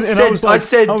 didn't. and I said, was like, I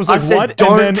said, "What?" And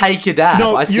don't then- take a dab.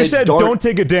 No, I you said don't. don't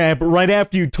take a dab right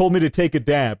after you told me to take a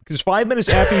dab. Because 5 minutes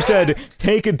after you said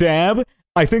take a dab,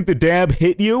 I think the dab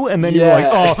hit you, and then you were like,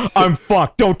 Yeah. "Oh, I'm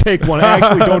fucked. Don't take one.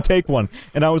 Actually, don't take one."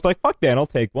 And I was like, "Fuck that. I'll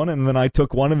take one." And then I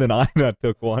took one, and then I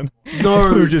took one.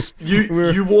 No, We were just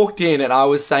you walked in, and I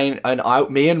was saying, and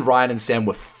me and Ryan and Sam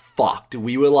were fucked.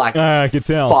 We were like, I could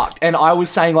tell. fucked. And I was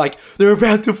saying, like, they're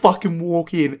about to fucking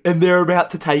walk in and they're about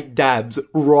to take dabs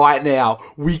right now.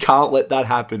 We can't let that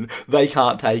happen. They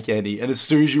can't take any. And as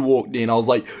soon as you walked in, I was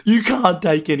like, you can't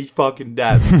take any fucking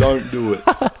dabs. Don't do it.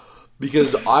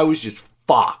 Because I was just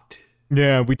fucked.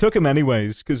 Yeah, we took him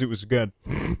anyways because it was good.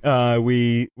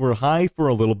 We were high for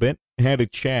a little bit, had a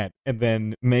chat, and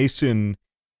then Mason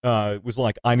was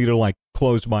like, "I need to like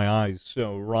close my eyes."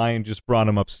 So Ryan just brought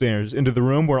him upstairs into the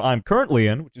room where I'm currently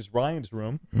in, which is Ryan's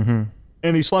room,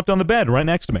 and he slept on the bed right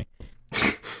next to me.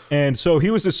 And so he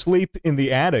was asleep in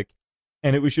the attic,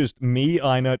 and it was just me,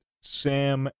 Einut,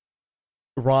 Sam,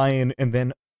 Ryan, and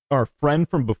then our friend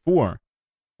from before.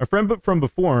 Our friend from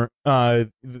before,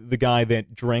 the guy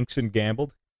that drinks and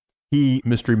gambled,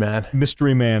 Mystery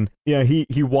Man. Yeah,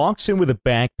 he walks in with a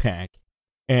backpack,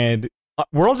 and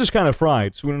we're all just kind of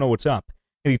fried, so we don't know what's up.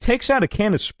 And he takes out a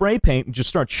can of spray paint and just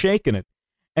starts shaking it,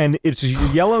 and it's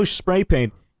yellow spray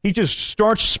paint. He just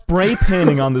starts spray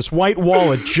painting on this white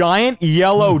wall a giant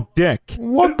yellow dick.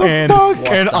 What the And fuck?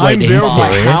 I'm Wait, there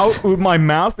are you my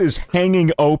mouth is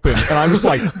hanging open, and I'm just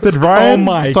like, Did Ryan? oh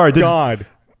my Sorry, did god.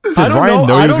 Did Ryan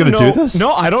know he was going to do this?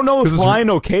 No, I don't know if 'Cause Ryan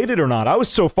okayed it or not. I was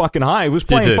so fucking high. I was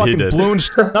playing did, he fucking did. Bloons.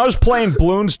 I was playing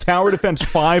Bloons Tower Defense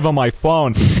 5 on my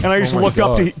phone, and I just my look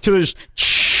up God. to this,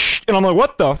 and I'm like,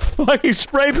 what the fuck? He's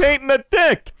spray painting a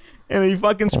dick, and he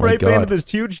fucking Oh my spray painted God. this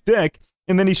huge dick,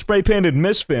 and then he spray painted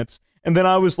Misfits, and then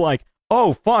I was like,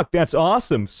 oh fuck, that's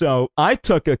awesome. So I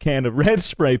took a can of red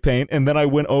spray paint, and then I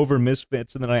went over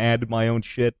Misfits, and then I added my own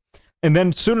shit. And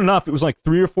then soon enough, it was like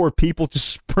 3 or 4 people just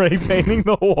spray painting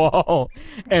the wall.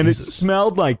 And it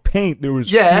smelled like paint. There was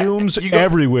fumes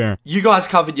everywhere. You guys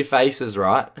covered your faces,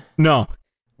 right? No,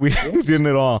 we didn't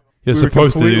at all. You're We were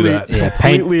supposed to do completely- that. Yeah,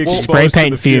 completely paint, exposed spray to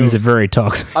paint the fumes are fume. very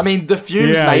toxic. I mean, the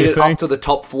fumes Yeah, made you it think? up to the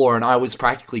top floor, and I was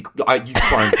practically... you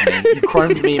chromed me. You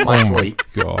chromed me in my sleep.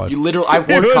 God. You literally... I It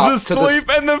woke up was to the... asleep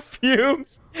and the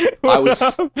fumes. I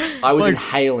was Like,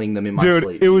 inhaling them in my dude,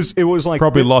 sleep. it was like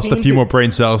Probably lost a 15 few to- more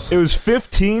brain cells. It was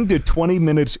 15 to 20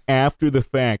 minutes after the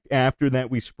fact. After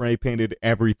that, we spray painted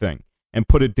everything and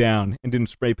put it down and didn't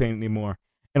spray paint anymore.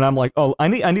 And I'm like, oh, I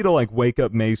need to like wake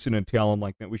up Mason and tell him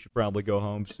like that we should probably go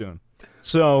home soon.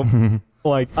 So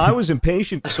like I was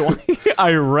impatient, so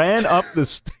I ran up the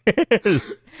stairs.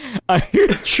 I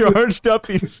charged up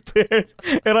these stairs,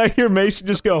 and I hear Mason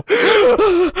just go.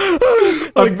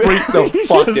 I freaked the He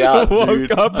fuck just out, woke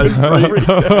dude. up and freaked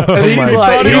out. And he's my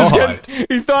like, God.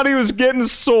 He thought he was getting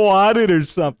swatted or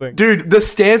something. dude, the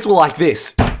stairs were like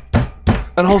this.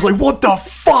 And I was like, what the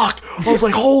fuck? I was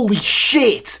like, holy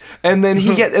shit. And then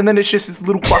and then it's just this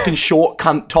little fucking short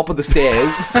cunt top of the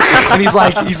stairs. And he's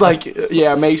like,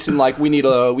 yeah, Mason, like, we need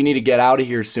to get out of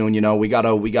here soon, you know, we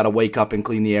gotta wake up and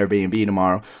clean the Airbnb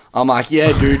tomorrow. I'm like,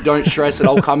 yeah, dude, don't stress it,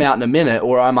 I'll come out in a minute,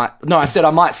 or I said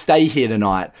I might stay here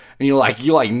tonight. And you're like,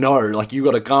 no, like, you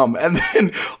gotta come. And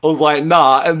then I was like,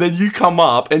 nah, and then you come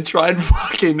up and try and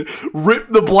fucking rip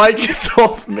the blankets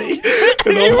off me.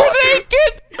 And I'm like,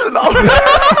 naked. and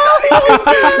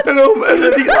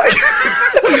then he like,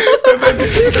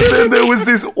 and then there was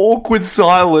this awkward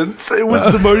silence. It was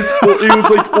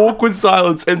like awkward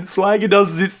silence, and Swagger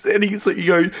does this, and he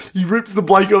rips the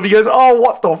blanket off. He goes, "Oh,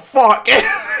 what the fuck?"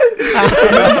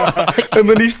 and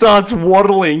then he starts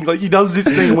waddling. Like, he does this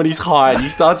thing when he's high. And he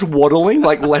starts waddling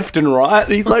like left and right.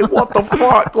 And he's like, "What the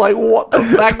fuck? Like,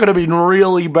 that could have been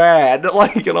really bad."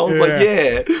 Like, and I was like,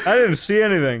 "Yeah." I didn't see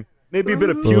anything. Maybe a bit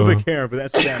of pubic hair, but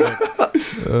that's about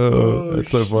it. Oh, that's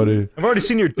so funny. I've already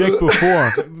seen your dick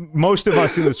before. Most of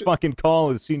us in this fucking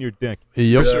call has seen your dick.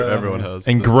 Yep. Sure, everyone has.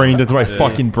 Ingrained into my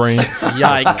fucking brain.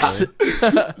 Yikes.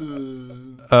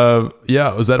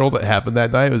 Yeah, was that all that happened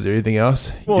that night? Was there anything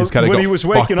else? Well, just kinda when got he was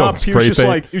fucked waking on up, he was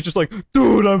spray paint. just like,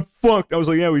 dude, I'm fucked. I was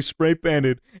like, yeah, we spray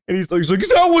painted, and he's like, is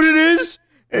that what it is?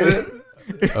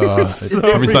 He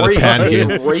started panicking.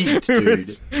 It reeked,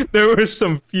 dude. There were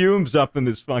some fumes up in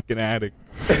this fucking attic.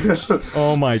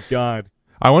 Oh my god.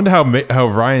 I wonder how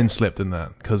Ryan slept in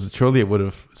that, because surely it would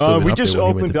have. We just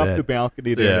opened up the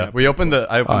balcony. Yeah, I opened the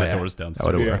yeah. doors That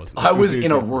downstairs. would've worked. I was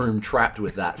in a room trapped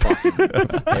with that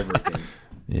fucking everything.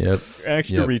 Yep.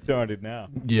 Extra Yep. retarded now.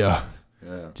 Yeah.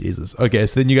 Yeah. Jesus. Okay,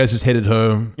 so then you guys just headed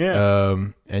home. Yeah.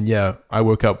 And yeah, I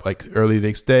woke up like early the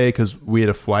next day because we had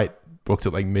a flight booked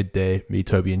at like midday, me,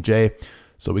 Toby, and Jay.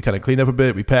 So we kind of cleaned up a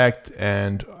bit, we packed,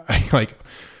 and I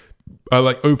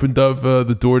opened up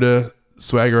the door to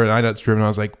Swagger and iNuts Trim, and I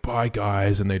was like, bye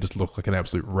guys, and they just looked like an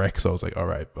absolute wreck. So I was like, all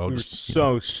right, We were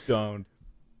so stoned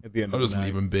at the end I'll of just the night.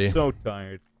 leave them be. So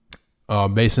tired.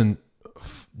 Mason,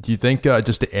 do you think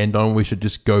just to end on, we should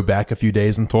just go back a few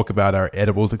days and talk about our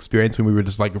edibles experience when we were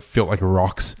just like felt like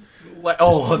rocks?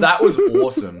 Oh, that was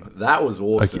awesome. That was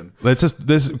awesome. Okay, let's just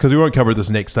this because we won't cover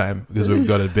this next time because we've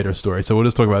got a better story. So we'll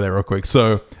just talk about that real quick.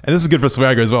 So, and this is good for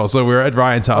Swagger as well. So we're at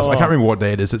Ryan's house. I can't remember what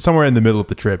day it is. It's somewhere in the middle of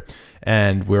the trip,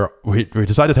 and we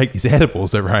decided to take these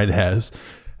edibles that Ryan has,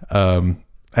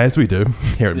 as we do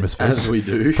here at Misfits. As we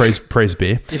do. Praise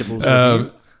be.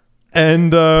 Edibles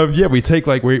And yeah, we take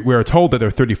like we're told that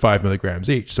they're 35 milligrams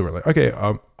each. So we're like, okay.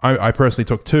 I personally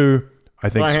took 2. I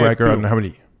think I had Swagger. I 2. don't know how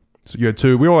many. So you had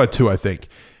 2. We all had 2, I think.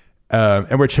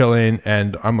 And we're chilling,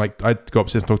 and I'm like, I go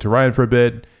upstairs and talk to Ryan for a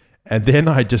bit, and then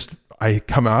I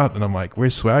come out and I'm like,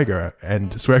 where's Swagger?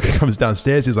 And Swagger comes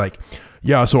downstairs. He's like,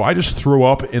 yeah, so I just threw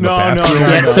up in the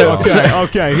bathroom.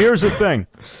 Okay. Here's the thing,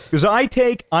 because I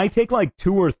take like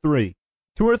 2 or 3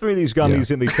 of these gummies,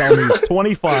 and they tell me it's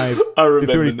 25 I to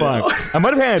remember 35. now. I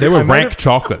might have had. They were I might rank have-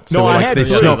 chocolates. No, I had they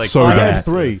 3. smelled so I bad. had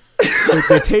 3.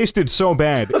 They tasted so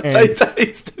bad. They And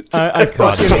tasted. I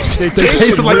fucking, they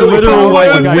tasted like really literal,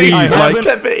 bad. like, weed,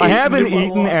 I haven't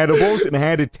eaten edibles and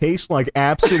had it taste like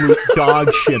absolute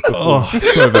dog shit before. Oh,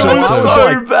 so It bad. was was so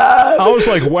like- bad. I was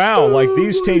like, wow, like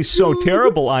these taste so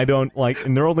terrible. I don't like,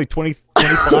 and they're only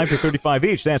 25 to 35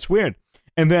 each. That's weird.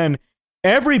 And then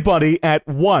everybody at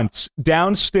once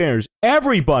downstairs,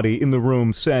 everybody in the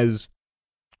room says,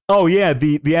 oh yeah,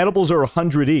 the edibles are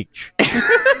 100 each.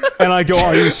 And I go,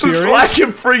 are you serious?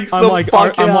 Swagger freaks I'm the like,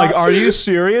 fuck out. are you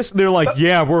serious? They're like,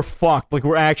 yeah, we're fucked. Like,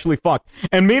 we're actually fucked.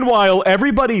 And meanwhile,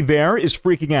 everybody there is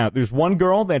freaking out. There's one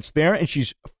girl that's there, and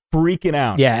she's freaking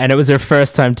out. Yeah, and it was her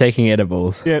first time taking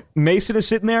edibles. Yeah, Mason is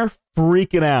sitting there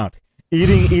freaking out,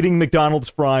 eating McDonald's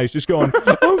fries, just going,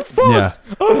 I'm fucked.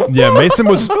 Yeah, Mason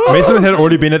had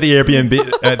already been at the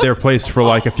Airbnb at their place for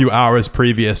like a few hours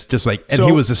previous, just like, and So-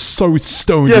 he was just so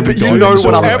stoned. Yeah, and but you going know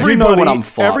so what I'm- hard. you know when I'm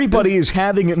fucked. Everybody is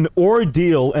having an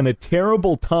ordeal and a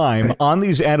terrible time on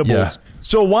these edibles. Yeah.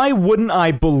 So why wouldn't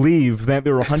I believe that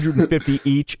they're 150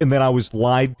 each and that I was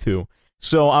lied to?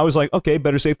 So I was like, okay,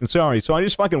 better safe than sorry. So I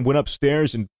just fucking went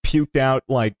upstairs and puked out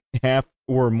like half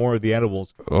or more of the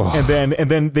edibles. Ugh. And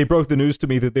then they broke the news to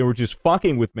me that they were just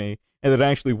fucking with me and that it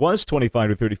actually was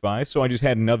 25 or 35. So I just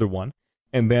had another one.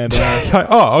 And then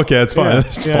Oh, okay, that's fine. Yeah,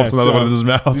 Just yeah, pops another so- one in his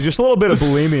mouth. just a little bit of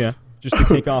bulimia just to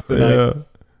kick off the night. Yeah.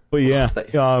 But yeah,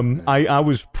 I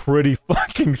was pretty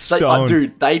fucking stoned.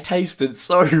 Dude, they tasted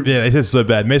so. Yeah, it is so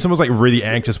bad. Mason was like really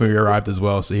anxious when we arrived as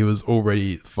well, so he was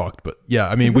already fucked. But yeah,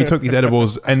 I mean, we took these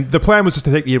edibles, and the plan was just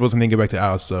to take the edibles and then go back to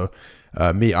ours. So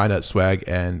me, iNut, Swag,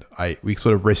 and we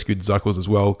sort of rescued Zuckles as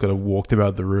well. Kind of walked him out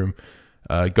of the room,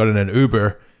 got in an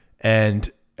Uber, and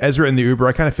as we're in the Uber,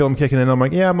 I kind of feel him kicking in. I'm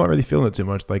like, yeah, I'm not really feeling it too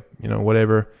much. Like, you know,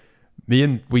 whatever.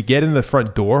 We get in the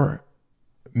front door.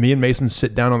 Me and Mason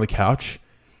sit down on the couch.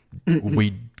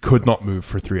 We could not move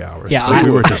for 3 hours. Yeah, Like,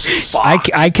 we were just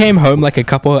I came home like a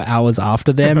couple of hours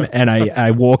after them, and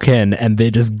I walk in, and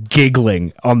they're just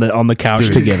giggling on the couch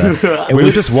together. It we were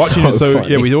was just watching it. So funny.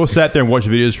 yeah, we all sat there and watched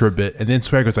videos for a bit, and then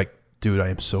Swagger was like, "Dude, I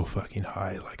am so fucking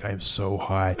high. Like, I am so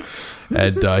high."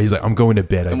 And he's like, "I'm going to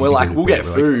bed." And we're like, we'll get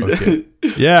food. Okay.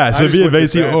 Yeah. So just me and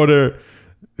looked at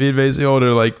Macy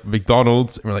order like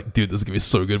McDonald's, and we're like, "Dude, this is gonna be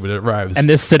so good when it arrives." And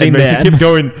they're sitting Mason there. kept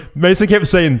going. Mason kept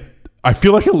saying, "I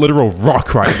feel like a literal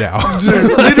rock right now."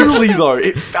 Dude, literally though,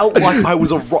 it felt like I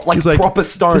was He's like, proper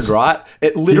stoned, right?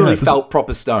 It literally Yeah, this- felt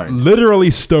proper stoned.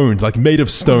 Literally stoned, like made of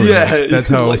stone. Yeah, That's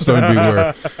how like- stoned we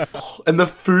were. And the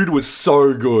food was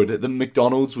so good. The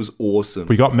McDonald's was awesome.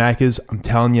 We got Macca's. I'm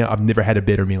telling you, I've never had a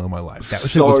better meal in my life. That So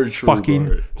shit was true, fucking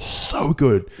bro. so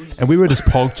good. And we were just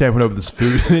pog champing over this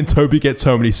food. And then Toby gets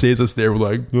home and he sees us there. We're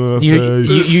like,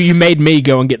 You made me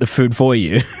go and get the food for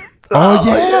you. Oh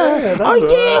yeah.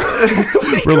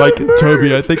 We're like,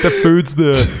 Toby, I think the food's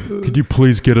there. Could you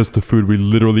please get us the food? We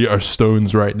literally are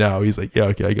stones right now. He's like, yeah,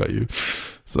 okay, I got you.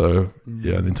 So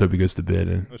yeah, and then Toby goes to bed,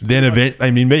 and then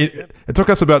it took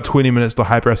us about 20 minutes to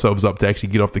hype ourselves up to actually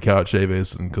get off the couch,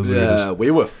 Avis, and because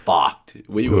we were fucked.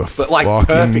 We were like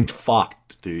perfect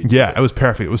fucked, dude. Yeah, it was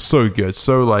perfect. It was so good,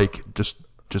 so like just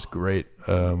great.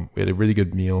 We had a really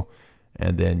good meal.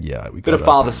 And then we got bit of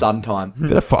father-son time.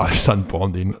 Bit of father-son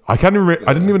bonding. I can't remember.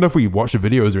 I didn't even know if we watched the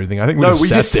videos or anything. I think we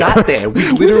just sat there.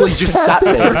 We literally just sat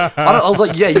there. I was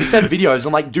like, yeah, you said videos.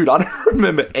 I'm like, dude, I don't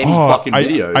remember any fucking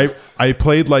videos. I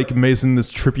played like Mason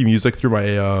this trippy music through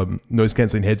my noise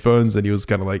cancelling headphones, and he was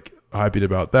kind of like hyping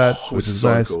about that, which is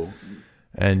so nice. Cool.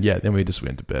 And then we just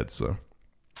went to bed. So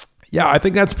I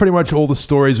think that's pretty much all the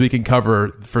stories we can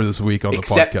cover for this week on the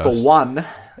podcast.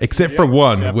 Except for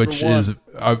one, which is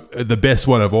the best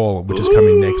one of all, which is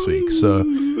coming next week. So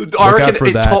I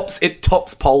reckon it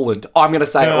tops Poland. I'm going to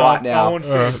say it right now.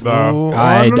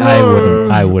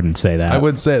 I wouldn't say that. I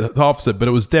wouldn't say the opposite, but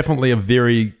it was definitely a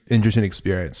very interesting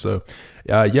experience. So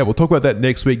we'll talk about that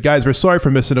next week. Guys, we're sorry for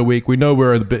missing a week. We know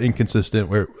we're a bit inconsistent.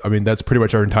 That's pretty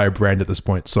much our entire brand at this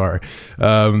point. Sorry.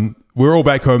 We're all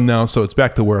back home now, so it's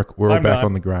back to work. We're all back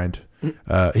on the grind.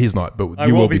 He's not, but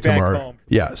you will be tomorrow. Home.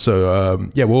 Yeah, so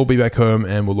we'll all be back home,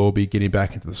 and we'll all be getting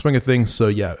back into the swing of things. So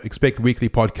expect weekly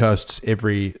podcasts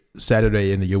every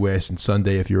Saturday in the US and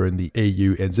Sunday if you're in the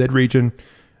AU and Z region.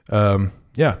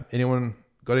 Anyone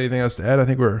got anything else to add? I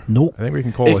think we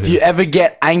can call it. If you ever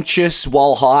get anxious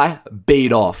while high,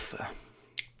 beat off.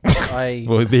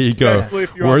 Well, there you go.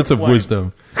 Words of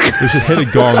wisdom. We should hit a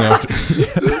gong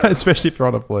after, especially if you're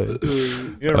on a plane.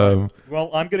 Right. Well,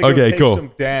 I'm going to go take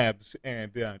some dabs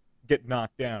and get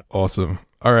knocked out. Awesome.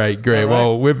 All right, great. All right.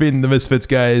 Well, we've been the Misfits,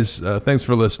 guys. Thanks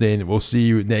for listening. We'll see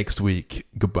you next week.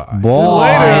 Goodbye.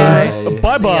 Bye. Later.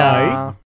 Bye-bye.